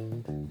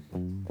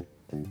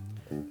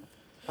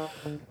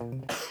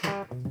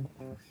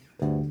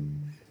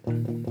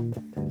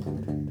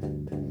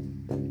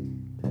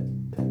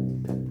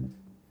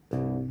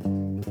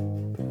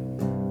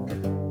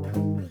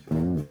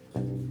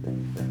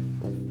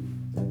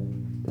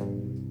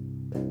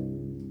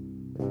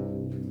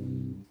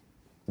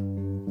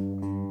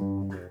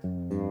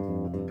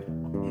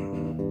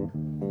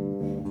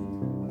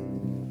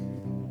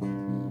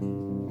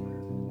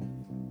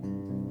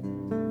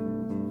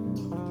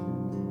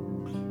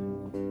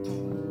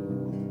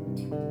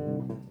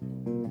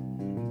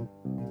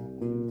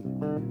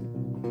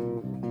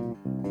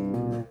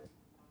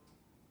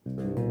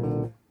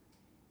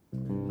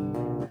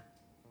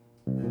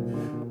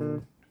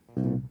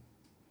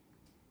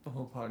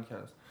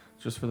 podcast.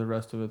 Just for the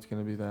rest of it's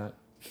gonna be that.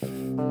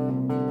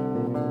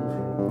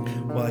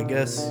 Well, I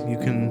guess you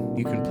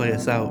can play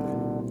us out.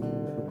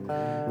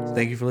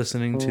 Thank you for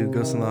listening to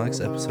Ghosts and Logs,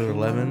 episode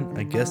 11.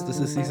 I guess this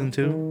is season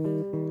 2.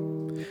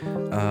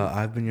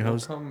 I've been your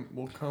host.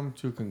 We'll come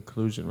to a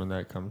conclusion when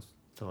that comes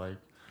to like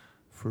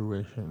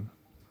fruition.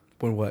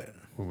 When what?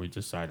 When we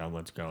decide on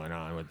what's going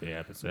on with the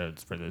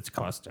episodes for this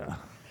cluster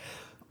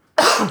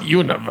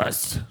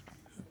universe.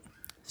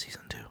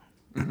 Season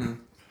 2.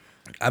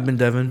 I've been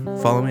Devin.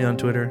 Follow me on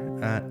Twitter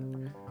at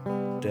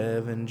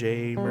Devin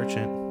J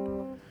Merchant.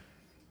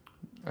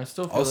 I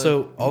still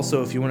feel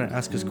Also, if you want to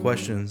ask us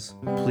questions,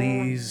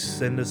 please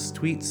send us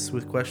tweets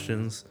with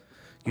questions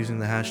using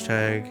the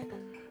hashtag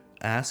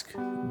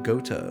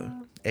AskGota.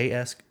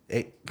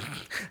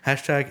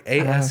 Hashtag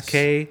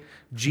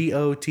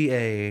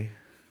AskGota.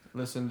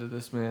 Listen to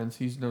this man.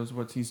 He knows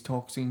what he's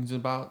talking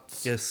about.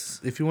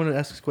 Yes, if you want to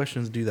ask us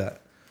questions, do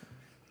that.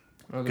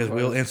 Because Otherwise-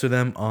 we'll answer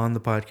them on the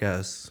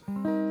podcast.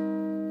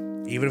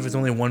 Even if it's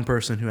only one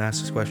person who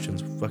asks us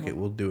questions, fuck it,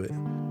 we'll do it.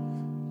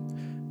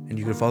 And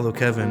you can follow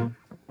Kevin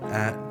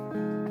at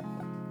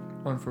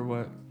On for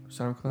what?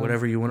 SoundCloud?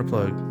 whatever you want to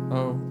plug.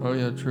 Oh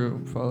yeah,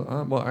 true.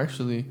 Follow, well,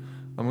 actually,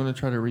 I'm gonna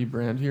try to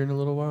rebrand here in a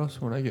little while. So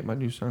when I get my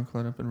new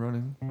SoundCloud up and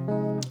running,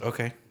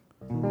 Okay.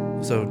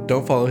 So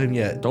don't follow him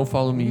yet, don't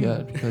follow me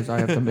yet because I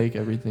have to make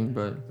everything.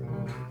 But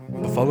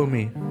but follow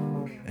me.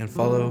 And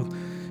follow,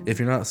 if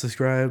you're not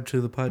subscribed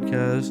to the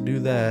podcast, do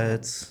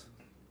that.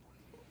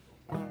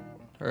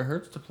 it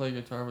hurts to play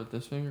guitar with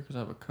this finger because I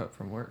have a cut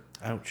from work.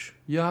 Ouch.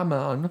 Yeah,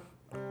 man.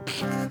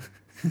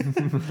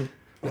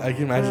 I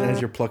can imagine as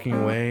you're plucking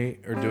away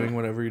or doing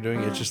whatever you're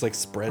doing, it just like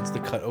spreads the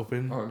cut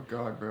open. Oh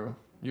god, bro.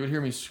 You would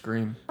hear me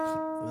scream.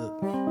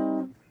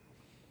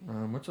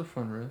 What's a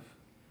fun riff?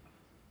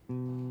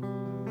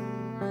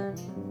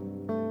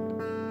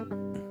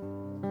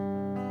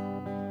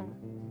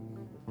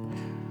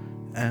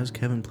 As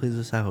Kevin plays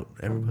us out,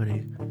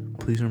 everybody,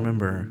 please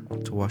remember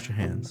to wash your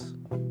hands.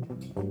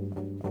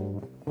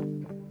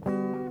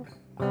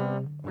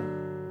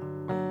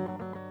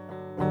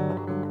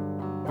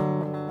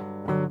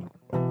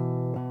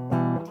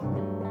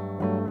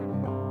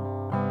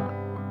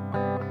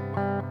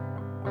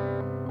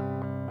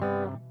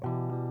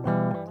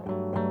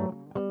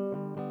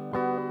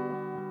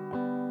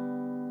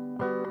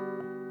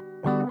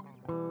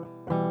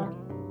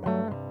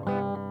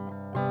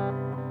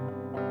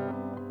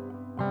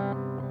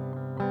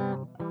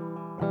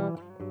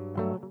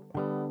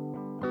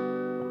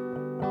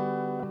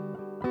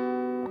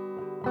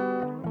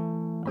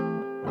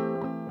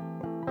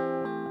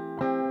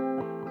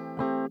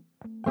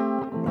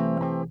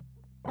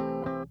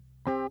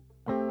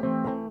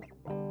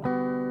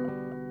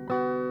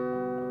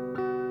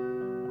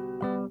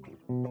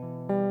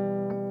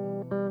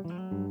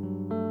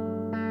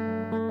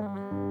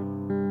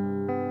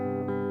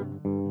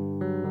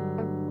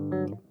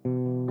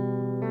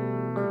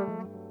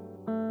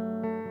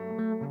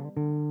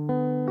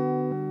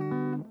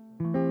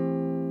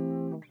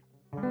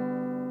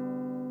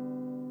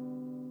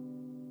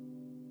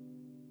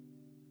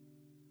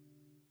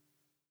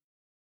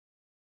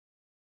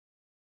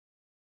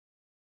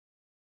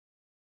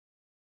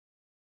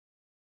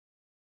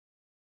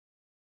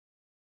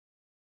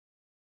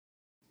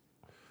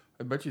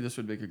 I bet you this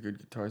would make a good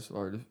guitar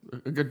slide.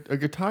 A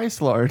guitar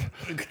slide.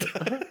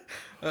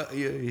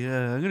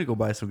 Yeah, I'm gonna go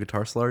buy some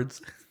guitar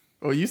slards.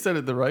 Oh, you said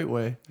it the right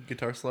way.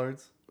 Guitar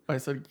slards? I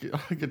said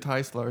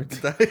guitar slide.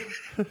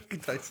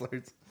 Guitar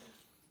slards.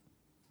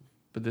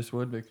 But this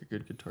would make a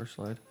good guitar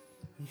slide.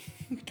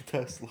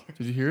 Guitar slards.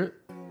 Did you hear it?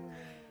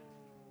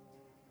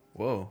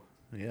 Whoa,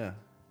 yeah.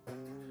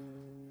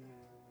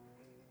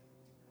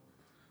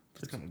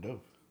 That's kind of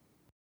dope.